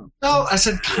 I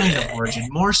said kind of Origin.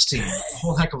 More Steam. A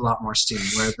whole heck of a lot more Steam,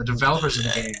 where the developers of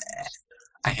the game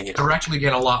directly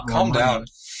get a lot more money. Calm down.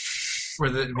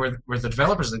 Where the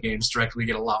developers of the games directly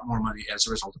get a lot more money as a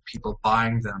result of people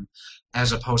buying them,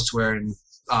 as opposed to where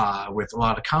with a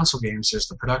lot of console games, there's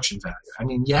the production value. I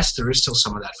mean, yes, there is still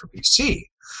some of that for PC,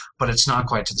 but it's not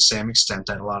quite to the same extent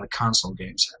that a lot of console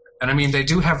games have. And I mean, they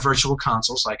do have virtual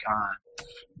consoles like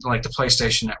the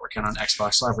PlayStation Network and on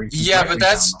Xbox Live. Yeah, but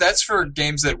that's for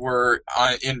games that were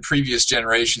in previous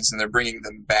generations, and they're bringing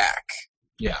them back.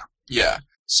 Yeah. Yeah.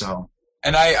 So.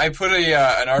 And I put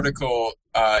an article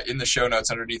in the show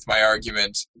notes underneath my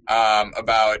argument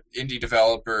about indie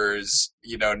developers,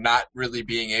 not really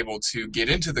being able to get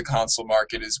into the console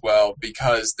market as well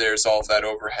because there's all of that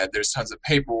overhead. There's tons of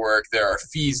paperwork. There are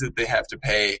fees that they have to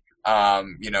pay,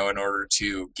 in order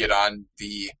to get on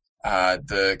the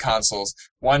consoles.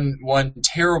 One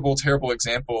terrible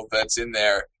example that's in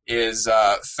there is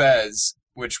Fez,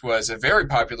 which was a very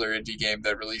popular indie game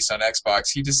that released on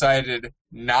Xbox. He decided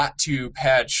not to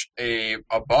patch a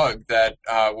bug that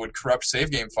would corrupt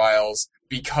save game files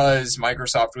because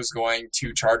Microsoft was going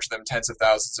to charge them tens of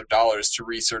thousands of dollars to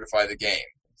recertify the game.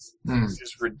 Which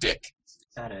is ridiculous.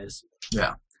 That is.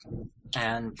 Yeah.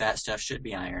 And that stuff should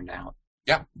be ironed out.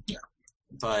 Yeah.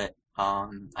 But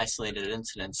isolated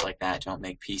incidents like that don't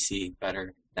make PC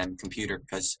better than computer,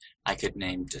 because I could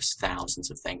name just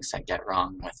thousands of things that get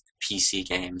wrong with PC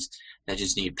games that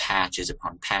just need patches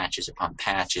upon patches upon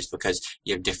patches because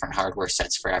you have different hardware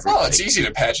sets for everybody. Well, it's easy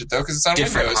to patch it, though, because it's on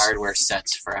different Windows. hardware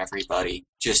sets for everybody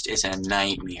just is a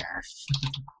nightmare.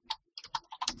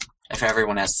 If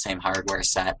everyone has the same hardware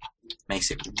set,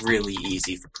 makes it really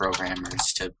easy for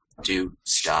programmers to do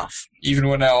stuff. Even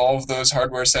when all of those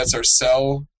hardware sets are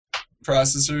cell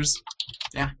processors?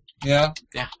 Yeah. Yeah?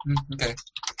 Yeah. Okay.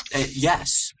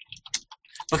 Yes.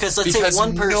 Because let's because say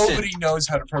one person... nobody knows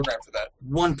how to program for that.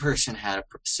 One person had a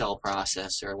cell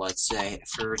processor, let's say,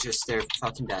 for just their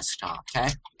fucking desktop, okay?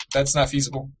 That's not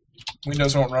feasible.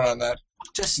 Windows won't run on that.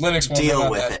 Just Linux won't deal run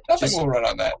on with that. it. Nothing Just will run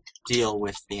on that. Deal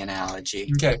with the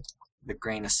analogy. Okay. The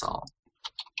grain of salt.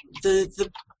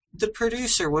 The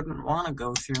producer wouldn't want to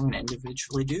go through and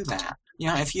individually do that. You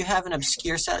know, if you have an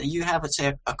obscure set, you have, let's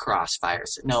say, a Crossfire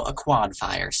set, no, a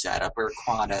Quadfire setup or a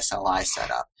Quad SLI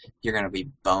setup, you're going to be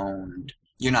boned.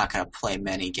 You're not going to play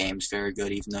many games very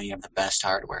good, even though you have the best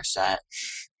hardware set.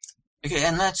 Okay,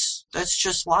 and that's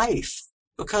just life,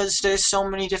 because there's so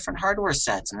many different hardware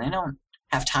sets, and they don't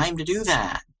have time to do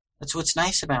that. That's what's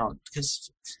nice about,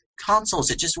 because consoles,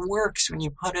 it just works when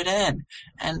you put it in,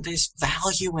 and there's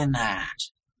value in that.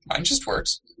 Mine just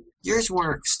works. Yours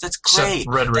works. That's great.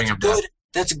 Red Ring That's of good. Death.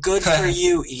 That's good for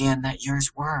you, Ian, that yours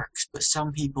works. But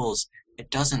some people's, it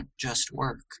doesn't just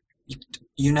work.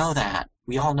 You know that.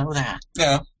 We all know that.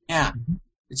 Yeah. Yeah.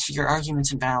 Your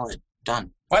argument's invalid.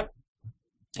 Done. What?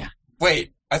 Yeah.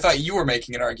 Wait, I thought you were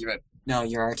making an argument. No,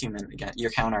 your argument, again, your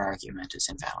counter-argument is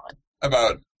invalid.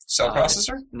 About cell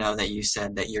processor? No, that you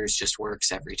said that yours just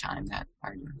works every time. That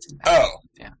argument's invalid. Oh.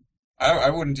 Yeah. I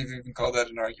wouldn't have even call that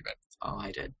an argument. Oh,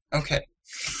 I did. Okay.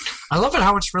 I love it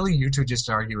how it's really you two just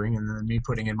arguing and then me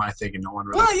putting in my thing and no one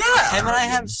really... Well, yeah. Him and I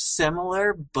have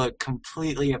similar but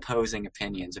completely opposing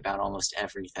opinions about almost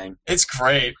everything. It's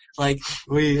great. Like,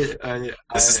 we...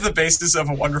 this is the basis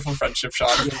of a wonderful friendship, Sean.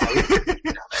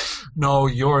 No,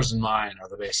 yours and mine are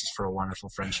the basis for a wonderful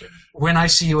friendship. When I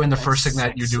see you and the first thing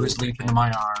that you do is leap into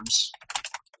my arms,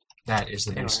 that is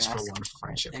the basis for a wonderful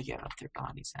friendship. They get up their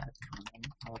bodies at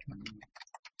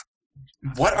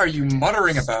What are you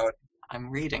muttering about? I'm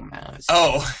reading those.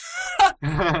 Oh.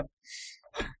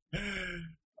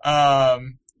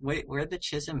 Wait, where'd the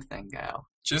Chisholm thing go?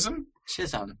 Chisholm?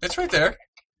 Chisholm. It's right there.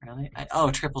 Really?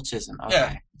 Triple Chisholm. Okay.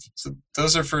 Yeah. So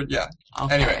those are for, yeah.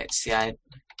 Okay. Anyway. See,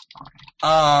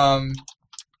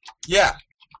 yeah.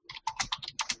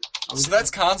 So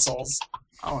that's consoles.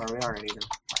 Oh, are we already?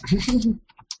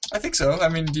 I think so. I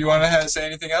mean, do you want to say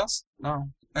anything else? No.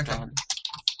 Okay.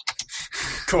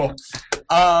 Cool.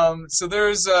 So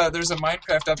there's a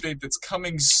Minecraft update that's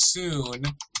coming soon,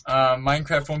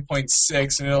 Minecraft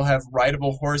 1.6, and it'll have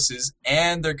rideable horses,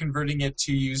 and they're converting it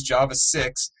to use Java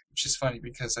 6, which is funny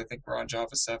because I think we're on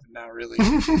Java 7 now, really.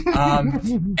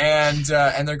 And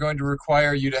they're going to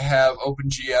require you to have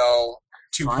OpenGL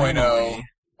 2.0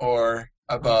 or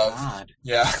above. Oh, God.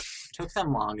 Yeah. Took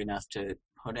them long enough to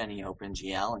put any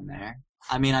OpenGL in there.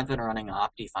 I mean, I've been running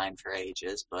Optifine for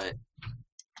ages, but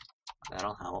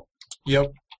that'll help.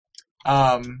 Yep.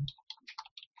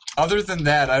 Other than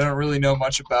that, I don't really know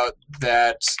much about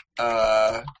that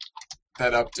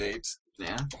update.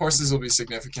 Yeah. Horses will be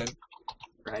significant.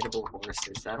 Rideable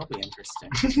horses. That'll be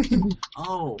interesting.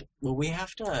 Oh, well, we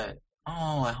have to...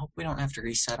 Oh, I hope we don't have to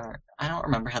reset our... I don't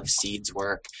remember how the seeds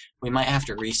work. We might have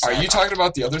to reset... Are you talking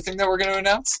about the other thing that we're going to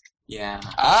announce? Yeah.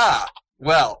 Ah!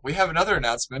 Well, we have another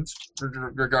announcement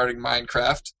regarding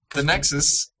Minecraft. The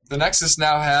Nexus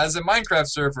now has a Minecraft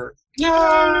server. Yay!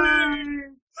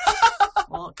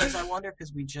 Well, because I wonder,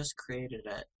 because we just created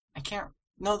it. I can't...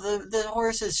 No, the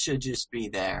horses should just be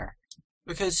there.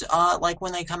 Because, like,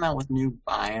 when they come out with new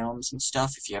biomes and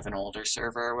stuff, if you have an older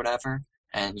server or whatever,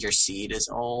 and your seed is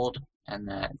old, and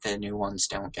the new ones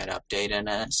don't get updated in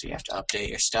it, so you have to update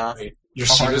your stuff. Wait, your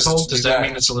seed is old? Does that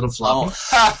mean it's a little floppy?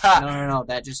 Oh, no.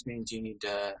 That just means you need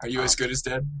to... Are you as good as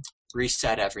dead?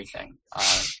 Reset everything.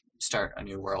 Start a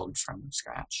new world from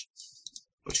scratch.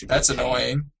 Which would be That's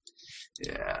annoying.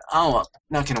 Yeah. Oh, well,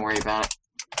 not gonna worry about it.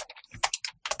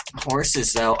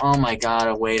 Horses, though. Oh my god,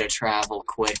 a way to travel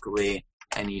quickly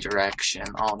any direction.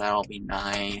 Oh, that'll be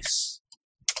nice.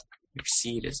 Your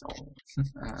seed is old.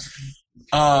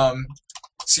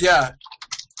 So yeah,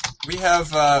 we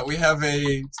have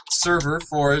a server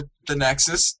for the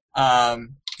Nexus.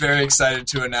 very excited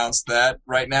to announce that.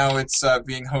 Right now it's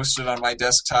being hosted on my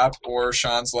desktop or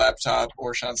Sean's laptop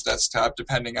or Sean's desktop,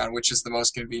 depending on which is the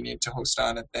most convenient to host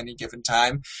on at any given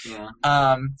time.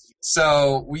 Yeah.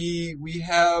 So we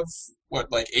have,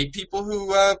 8 people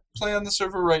who play on the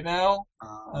server right now?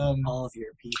 All of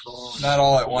your people. Not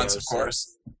all at once, of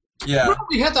course. Yeah. Well,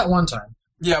 we had that one time.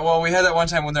 Yeah, well, we had that one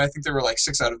time when I think there were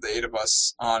 6 out of the 8 of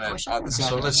us on it.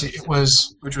 So let's see.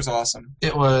 Which was awesome.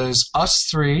 It was us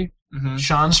 3,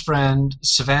 Sean's friend,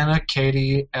 Savannah,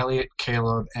 Katie, Elliot,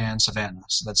 Caleb, and Savannah.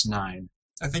 So that's 9.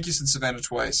 I think you said Savannah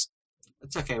twice.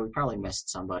 It's okay. We probably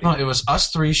missed somebody. No, it was us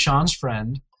 3, Sean's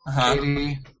friend,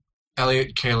 Katie,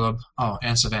 Elliot, Caleb,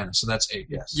 and Savannah. So that's 8.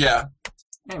 Yes. Yeah.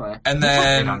 Anyway. And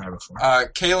then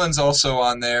Kaylin's also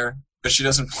on there. But she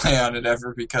doesn't play on it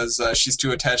ever because she's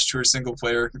too attached to her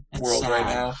single-player world right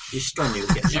now. You should go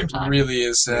nuke it sometime. It really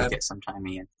is sad. Nuke it sometime,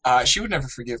 Ian. She would never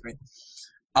forgive me.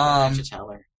 I should tell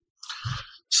her.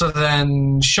 So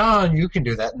then, Sean, you can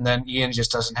do that, and then Ian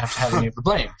just doesn't have to have any of the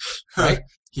blame, right?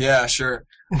 Yeah, sure.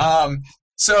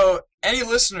 So, any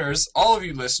listeners, all of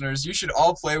you listeners, you should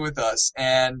all play with us.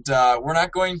 And we're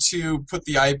not going to put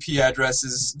the IP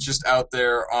addresses just out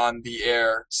there on the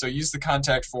air. So use the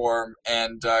contact form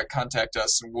and contact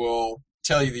us, and we'll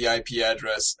tell you the IP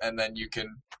address, and then you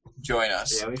can join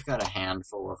us. Yeah, we've got a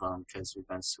handful of them because we've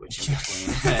been switching between.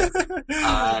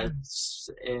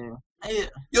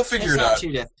 You'll figure it out.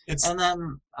 And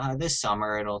then this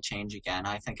summer it'll change again.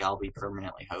 I think I'll be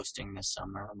permanently hosting this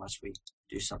summer unless we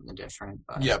do something different.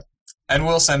 But yep. And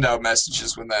we'll send out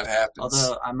messages when that happens.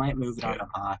 Although I might move it on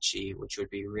Apache, which would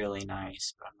be really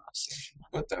nice, but I'm not certain.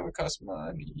 But that would cost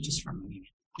money. Just for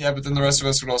me. Yeah, but then the rest of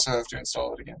us would also have to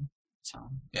install it again. So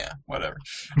yeah, whatever.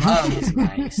 Apache is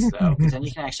nice though, because then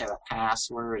you can actually have a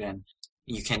password and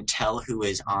you can tell who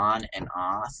is on and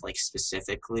off,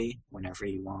 specifically whenever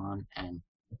you want, and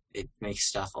it makes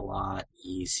stuff a lot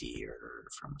easier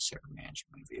from a server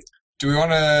management view. Do we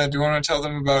want to tell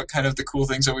them about kind of the cool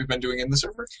things that we've been doing in the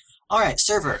server? All right,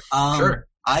 server. Sure.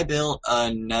 I built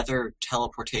another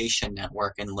teleportation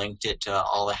network and linked it to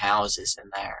all the houses in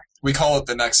there. We call it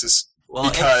the Nexus. Well,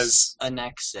 because it's a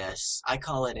nexus. I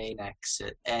call it a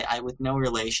nexus. With no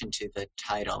relation to the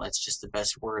title. That's just the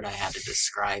best word I had to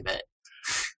describe it.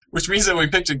 Which means that we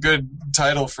picked a good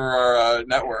title for our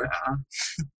network.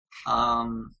 Yeah.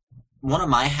 One of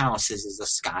my houses is a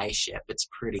sky ship. It's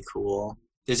pretty cool.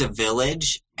 There's a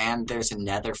village, and there's a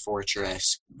nether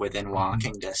fortress within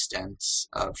walking distance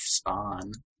of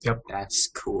spawn. Yep. That's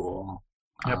cool.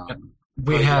 Yep.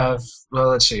 We have,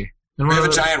 let's see. We have a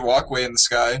giant walkway in the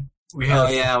sky. We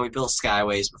built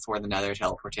skyways before the nether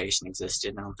teleportation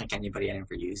existed, and I don't think anybody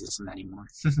ever uses them anymore.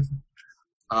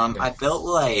 I built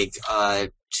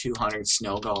 200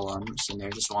 snow golems, and they're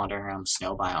just wandering around the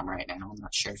snow biome right now. I'm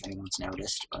not sure if anyone's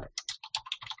noticed, but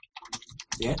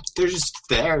yeah, they're just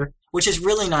there, which is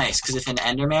really nice, because if an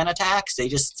Enderman attacks, they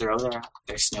just throw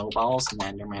their snowballs, and the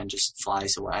Enderman just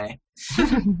flies away.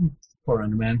 Poor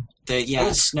Enderman.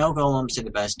 Snow golems are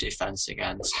the best defense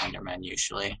against Endermen,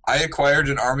 usually. I acquired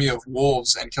an army of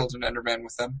wolves and killed an Enderman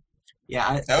with them.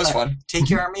 Yeah, that was fun. Take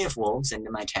your army of wolves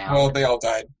into my town. Well, they all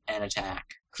died. And attack.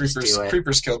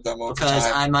 Creepers killed them over because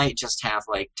time. I might just have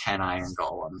 10 iron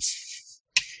golems.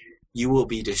 You will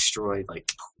be destroyed.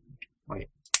 Like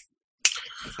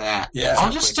that. Yeah.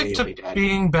 I'll just stick to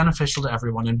being beneficial to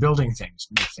everyone and building things,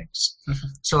 new things.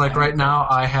 So right now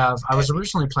I was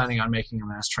originally planning on making a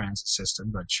mass transit system,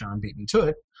 but Sean beat me to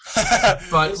it.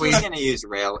 But we're going to use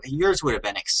rail. Yours would have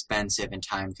been expensive and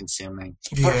time consuming.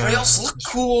 But rails look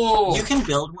cool. You can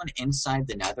build one inside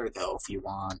the nether though if you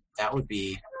want. That would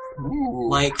be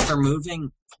for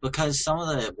moving, because some of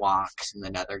the walks in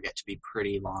the nether get to be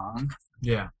pretty long.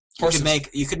 Yeah.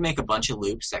 You could make a bunch of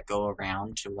loops that go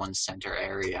around to one center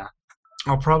area.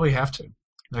 I'll probably have to.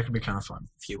 That could be kind of fun.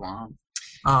 If you want.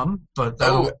 But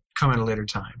that'll come at a later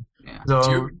time. Yeah.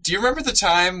 Though, do you remember the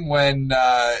time when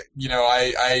I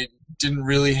didn't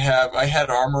really I had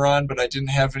armor on, but I didn't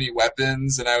have any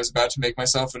weapons, and I was about to make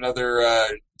myself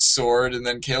another sword, and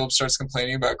then Caleb starts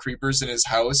complaining about creepers in his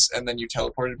house, and then you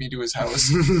teleported me to his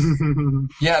house?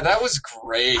 Yeah, that was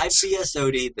great. I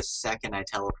BSOD'd the second I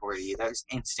teleported you. That was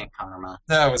instant karma.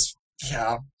 That was,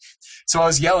 yeah. So I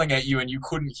was yelling at you, and you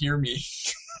couldn't hear me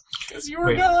because you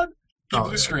were gone.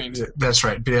 Blue screen. That's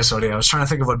right, BSOD. I was trying to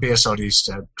think of what BSOD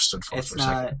stood for. It's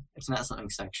not something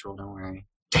sexual. Don't worry.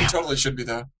 It totally should be,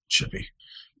 though. Should be.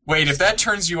 Wait, if that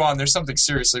turns you on, there's something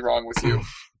seriously wrong with you.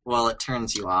 Well, it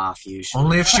turns you off usually.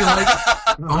 Only if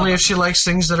she likes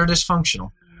things that are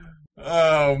dysfunctional.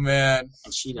 Oh man.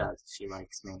 And she does. She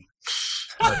likes me.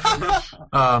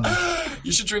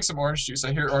 You should drink some orange juice.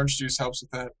 I hear orange juice helps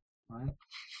with that. What?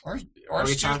 Or Are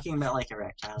we talking about like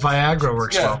erectile? Viagra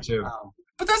works Yeah. well too. Oh.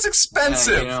 But that's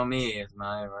expensive. Yeah, you know me, it's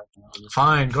my erectile.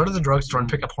 Fine, go to the drugstore and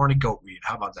pick up horny goat weed.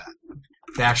 How about that?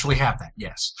 They actually have that,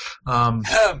 yes.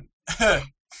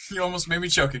 You almost made me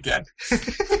choke again.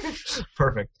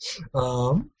 Perfect.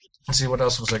 Let's see, what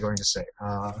else was I going to say?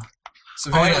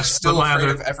 Savannah's still afraid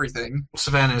of everything.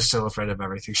 Savannah is still afraid of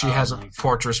everything. She has a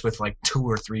fortress with like 2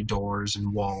 or 3 doors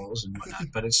and walls and whatnot,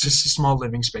 but it's just a small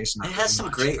living space. It has some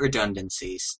great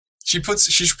redundancies. She puts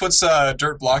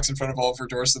dirt blocks in front of all of her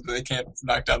doors so that they can't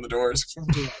knock down the doors. She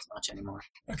doesn't do that as much anymore.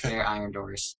 Okay. They're iron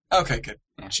doors. Okay, good.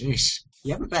 Yeah. Jeez.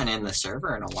 You haven't been in the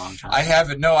server in a long time. I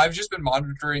haven't. No, I've just been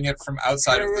monitoring it from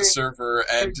outside of the server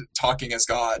and talking as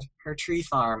God. Her tree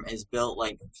farm is built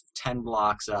like 10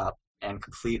 blocks up and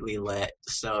completely lit,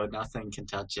 so nothing can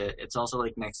touch it. It's also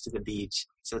like next to the beach,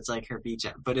 so it's like her beach,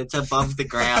 but it's above the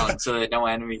ground so that no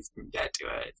enemies can get to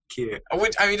it. Cute.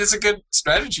 I mean, it's a good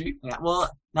strategy. Yeah, well,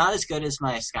 not as good as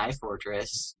my Sky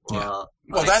Fortress. Well,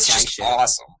 that's Sky just ship.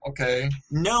 awesome. Okay.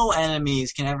 No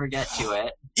enemies can ever get to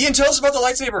it. Ian, tell us about the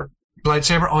lightsaber.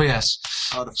 Lightsaber? Oh, yes.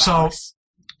 Oh, the So, phallus.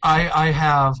 I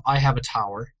have a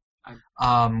tower,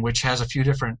 which has a few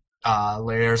different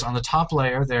layers. On the top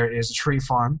layer, there is a tree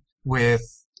farm with.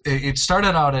 It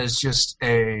started out as just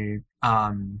a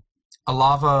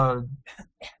lava.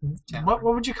 What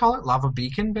would you call it? Lava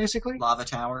beacon, basically. Lava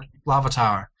tower. Lava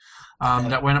tower.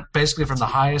 That went up basically from the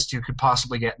highest you could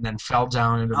possibly get, and then fell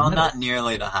down into the middle. Not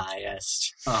nearly the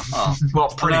highest. Oh. Well,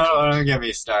 pretty. Don't get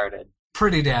me started.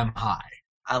 Pretty damn high.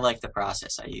 I like the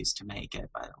process I used to make it,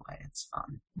 by the way. It's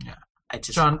fun. Yeah.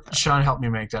 Sean helped me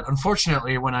make that.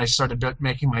 Unfortunately, when I started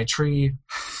making my tree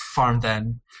farm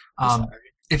then,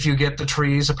 if you get the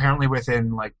trees apparently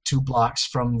within like 2 blocks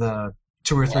from the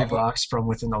 2 or 3 blocks from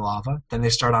within the lava, then they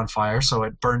start on fire, so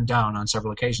it burned down on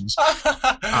several occasions.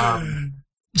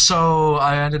 So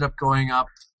I ended up going up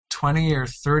 20 or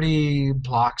 30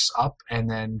 blocks up and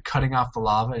then cutting off the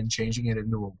lava and changing it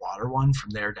into a water one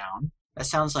from there down. That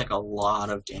sounds like a lot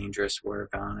of dangerous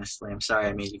work, honestly. I'm sorry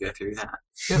I made you go through that.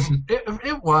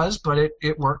 It was, but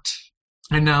it worked.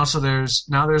 And now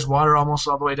there's water almost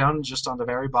all the way down, and just on the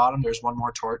very bottom there's one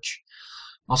more torch.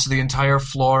 Also, the entire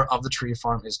floor of the tree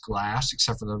farm is glass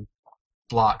except for the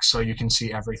blocks, so you can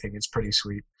see everything. It's pretty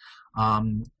sweet.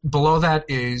 Below that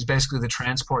is basically the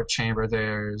transport chamber.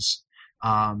 That's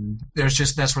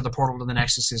where the portal to the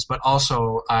Nexus is, but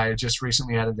also I just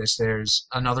recently added this. There's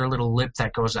another little lip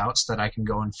that goes out so that I can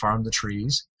go and farm the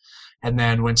trees, and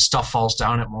then when stuff falls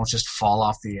down, it won't just fall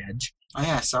off the edge. Oh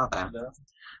yeah, I saw that.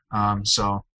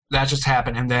 So that just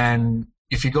happened, and then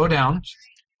if you go down,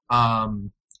 all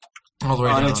the way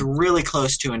down, and it's really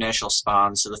close to initial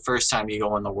spawn. So the first time you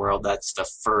go in the world, that's the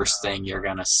first thing you're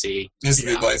gonna see. Is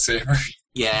the lightsaber.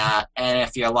 Yeah, and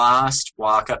if you're lost,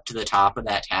 walk up to the top of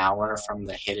that tower from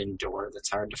the hidden door that's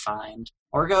hard to find.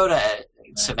 Or go to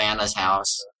Savannah's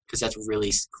house, because that's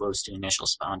really close to initial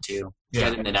spawn, too.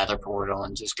 Yeah. Get in the nether portal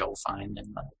and just go find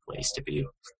another place to be.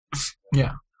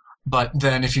 Yeah. But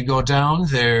then if you go down,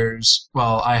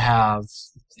 I have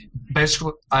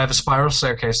a spiral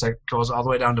staircase that goes all the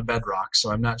way down to bedrock,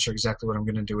 so I'm not sure exactly what I'm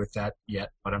going to do with that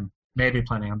yet, but I'm maybe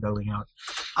planning on building out.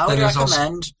 I would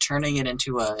recommend turning it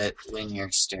into a linear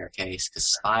staircase,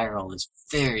 because spiral is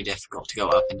very difficult to go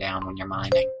up and down when you're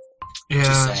mining. Yeah,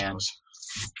 Just I saying.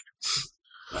 suppose.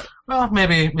 Well,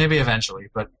 maybe eventually,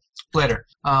 but later.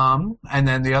 And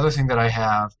then the other thing that I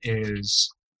have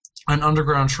is an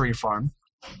underground tree farm.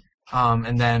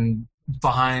 And then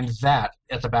behind that,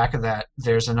 at the back of that,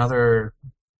 there's another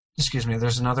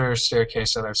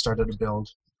staircase that I've started to build.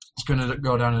 It's going to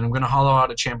go down, and I'm going to hollow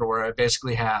out a chamber where I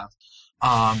basically have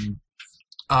an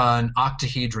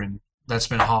octahedron that's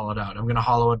been hollowed out. I'm going to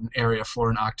hollow out an area for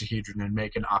an octahedron and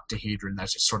make an octahedron that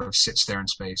just sort of sits there in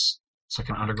space. It's like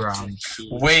an underground.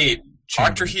 Wait,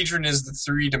 chamber. octahedron is the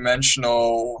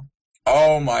 3-dimensional.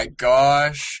 Oh my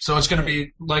gosh! So it's going to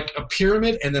be like a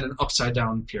pyramid and then an upside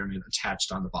down pyramid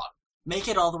attached on the bottom. Make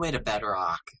it all the way to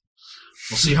bedrock.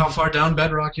 We'll see how far down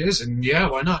bedrock is, and yeah,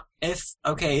 why not?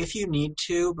 If you need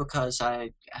to, because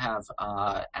I have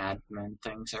admin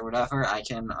things or whatever, I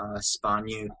can spawn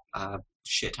you a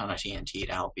shit ton of TNT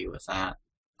to help you with that.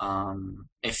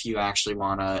 If you actually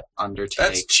want to undertake...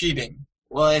 That's cheating.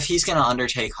 Well, if he's going to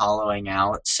undertake hollowing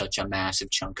out such a massive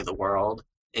chunk of the world,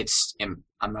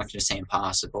 I'm not going to say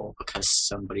impossible, because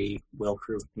somebody will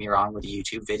prove me wrong with a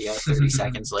YouTube video 30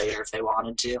 seconds later if they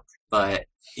wanted to. But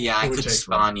yeah, I could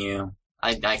spawn you.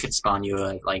 I could spawn you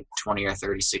like 20 or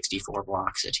 30 64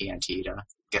 blocks of TNT to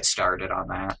get started on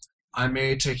that. I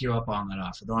may take you up on that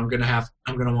offer, though. I'm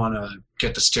gonna want to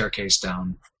get the staircase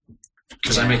down,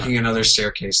 because I'm making another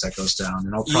staircase that goes down,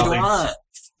 and I'll probably.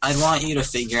 I'd want you to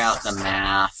figure out the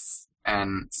math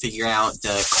and figure out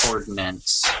the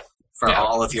coordinates for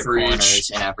all of your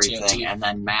corners and everything, TNT. And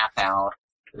then map out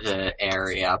the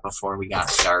area before we got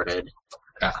started.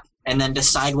 Yeah. And then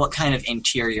decide what kind of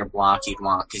interior block you'd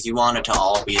want, because you want it to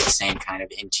all be the same kind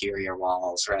of interior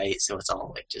walls, right? So it's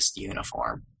all like just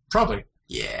uniform. Probably.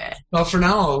 Yeah. Well, for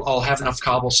now, I'll have enough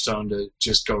cobblestone to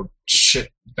just go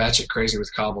batshit crazy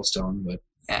with cobblestone, but...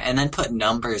 Yeah, and then put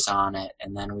numbers on it,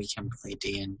 and then we can play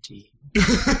D&D.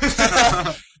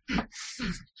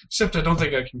 Except I don't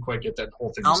think I can quite get that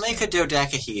whole thing. I'll make a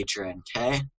dodecahedron,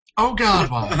 okay? Oh, God,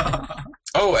 wow.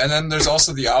 Oh, and then there's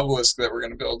also the obelisk that we're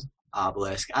going to build.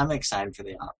 Obelisk. I'm excited for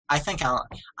the obelisk. I think I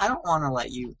don't want to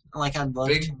let you... Like, I'd love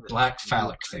Big to... black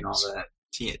phallic things. All that,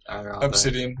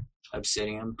 Obsidian.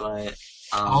 Obsidian, but...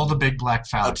 all the big black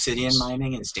phallic Obsidian things.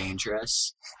 Mining is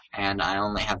dangerous, and I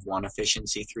only have one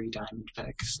efficiency 3 diamond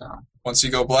pick, so... Once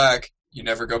you go black, you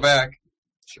never go back.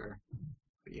 Sure.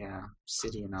 But yeah,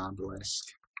 Obsidian Obelisk.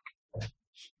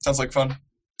 Sounds like fun.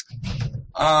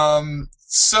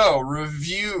 So,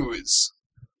 reviews.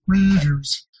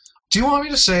 Do you want me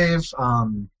to save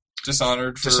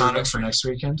Dishonored for next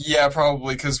weekend? Yeah,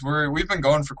 probably, because we've been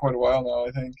going for quite a while now,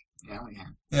 I think.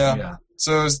 Yeah.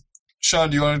 So,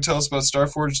 Sean, do you want to tell us about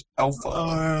Starforge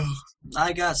Alpha?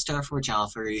 I got Starforge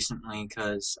Alpha recently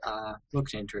because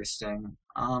looked interesting.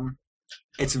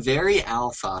 It's very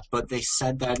alpha, but they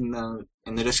said that in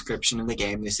the description of the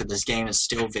game. They said this game is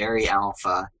still very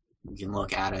alpha. You can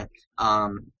look at it.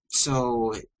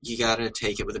 So you gotta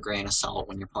take it with a grain of salt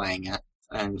when you're playing it.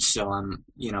 And so I'm,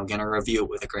 gonna review it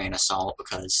with a grain of salt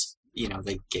because,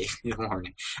 they gave me a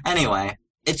warning. Anyway,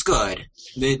 it's good.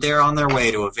 They're on their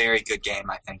way to a very good game,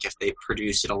 I think, if they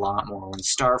produce it a lot more. When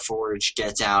Starforge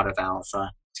gets out of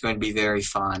alpha, it's going to be very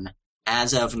fun.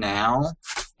 As of now,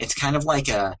 it's kind of like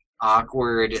a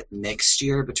awkward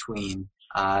mixture between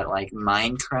like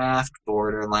Minecraft,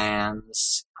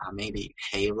 Borderlands, maybe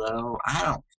Halo.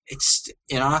 It's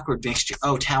an awkward mixture.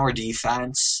 Oh, tower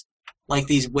defense. Like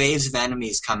these waves of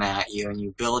enemies come at you and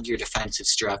you build your defensive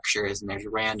structures and there's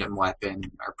random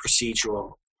weapon or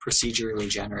procedurally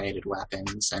generated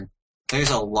weapons, and there's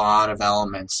a lot of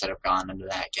elements that have gone into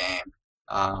that game.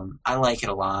 I like it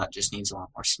a lot, just needs a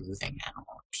lot more smoothing out.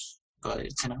 But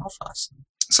it's an alpha.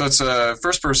 So it's a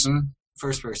first-person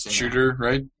shooter, yeah.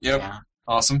 Right? Yep. Yeah.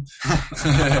 Awesome.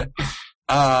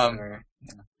 Sure.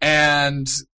 And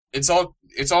it's all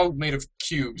made of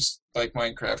cubes, like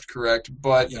Minecraft, correct?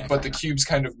 But the cubes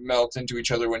kind of melt into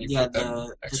each other when you put them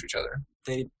next to each other.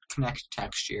 They connect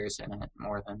textures in it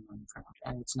more than Minecraft.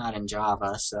 And it's not in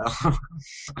Java, so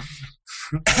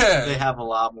they have a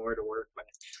lot more to work with.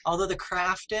 Although the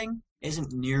crafting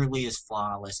isn't nearly as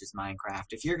flawless as Minecraft.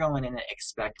 If you're going in it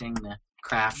expecting to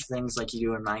craft things like you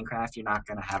do in Minecraft, you're not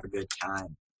going to have a good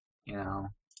time,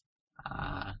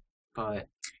 but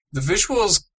the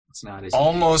visuals it's not as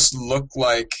almost look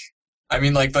like,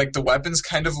 like the weapons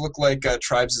kind of look like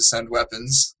Tribes Ascend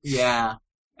weapons. Yeah.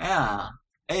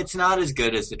 It's not as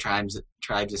good as the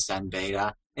Tribes Ascend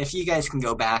beta. If you guys can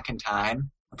go back in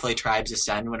time and play Tribes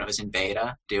Ascend when it was in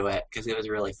beta, do it, because it was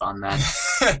really fun then.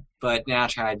 But now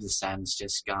Tribes Ascend's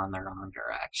just gone the wrong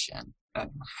direction.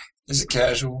 Is it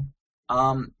casual?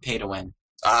 Pay to win.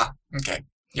 Ah, okay.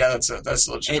 Yeah, that's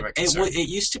a legitimate concern. It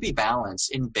used to be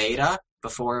balanced. In beta,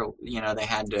 before, they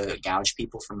had to gouge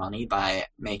people for money by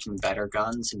making better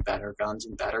guns and better guns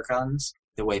and better guns,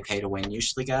 the way pay to win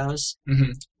usually goes.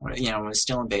 Mm-hmm. When it was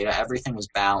still in beta, everything was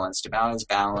balanced. About as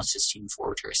balanced as Team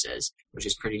Fortress is, which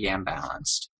is pretty damn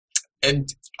balanced. And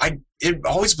it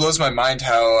always blows my mind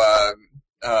how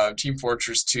Team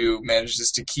Fortress 2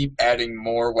 manages to keep adding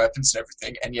more weapons and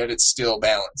everything, and yet it's still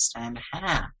balanced. And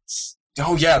hats.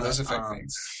 Oh yeah, those affect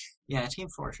things. Yeah, Team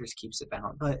Fortress keeps it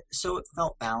balanced, but so it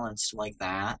felt balanced like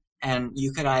that. And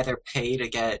you could either pay to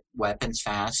get weapons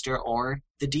faster, or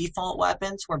the default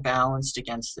weapons were balanced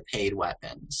against the paid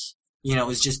weapons. It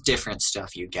was just different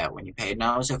stuff you get when you paid, and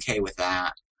I was okay with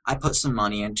that. I put some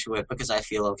money into it because I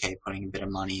feel okay putting a bit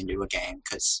of money into a game,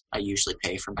 because I usually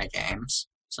pay for my games.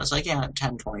 So it's like, yeah,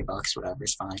 $10, $20,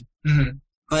 whatever's fine. Mm-hmm.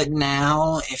 But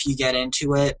now, if you get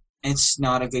into it, it's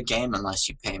not a good game unless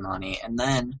you pay money. And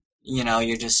then,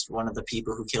 you're just one of the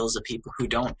people who kills the people who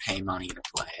don't pay money to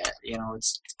play it.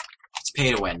 It's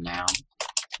pay to win now.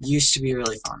 It used to be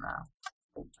really fun now.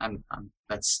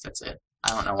 That's it. I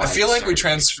don't know why. I feel like we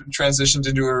transitioned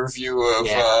into a review of.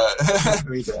 Yeah,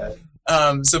 we did.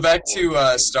 So back to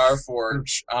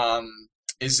Starforge.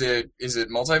 Is it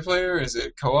multiplayer? Is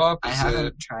it co-op? I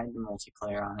haven't tried the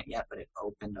multiplayer on it yet, but it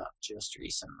opened up just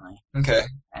recently. Okay.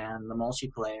 And the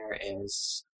multiplayer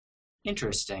is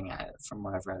interesting from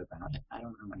what I've read about it. I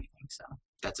don't know anything, so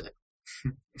that's it.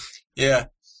 Yeah.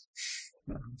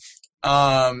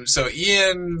 So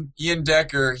Ian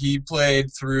Decker, he played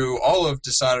through all of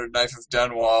Dishonored: Knife of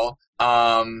Dunwall.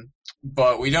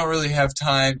 But we don't really have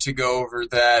time to go over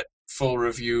that full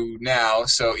review now,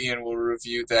 so Ian will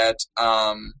review that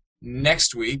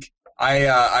next week.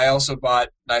 I also bought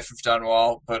Knife of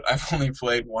Dunwall, but I've only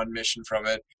played one mission from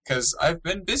it because I've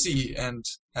been busy and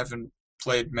haven't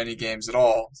played many games at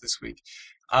all this week.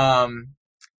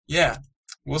 Yeah,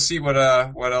 we'll see what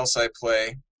else I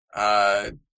play,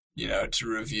 to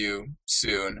review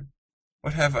soon.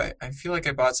 What have I? I feel like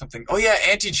I bought something. Oh yeah,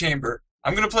 Antichamber.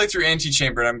 I'm going to play through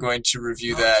Antichamber, and I'm going to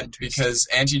review that because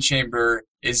Antichamber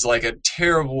is like a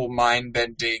terrible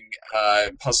mind-bending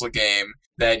puzzle game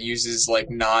that uses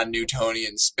like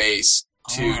non-Newtonian space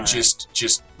to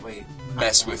just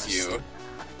mess with you.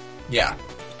 Yeah.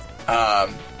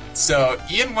 So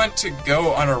Ian went to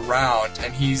go on a round,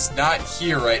 and he's not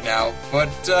here right now, but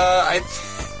I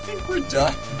think we're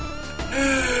done.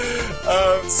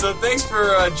 So thanks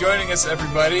for joining us,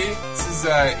 everybody. This is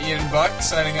Ian Buck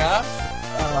signing off.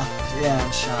 Yeah,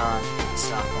 and Sean in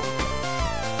Stockholm.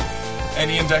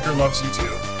 And Ian Decker loves you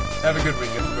too. Have a good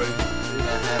week, everybody.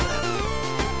 Yeah, have that.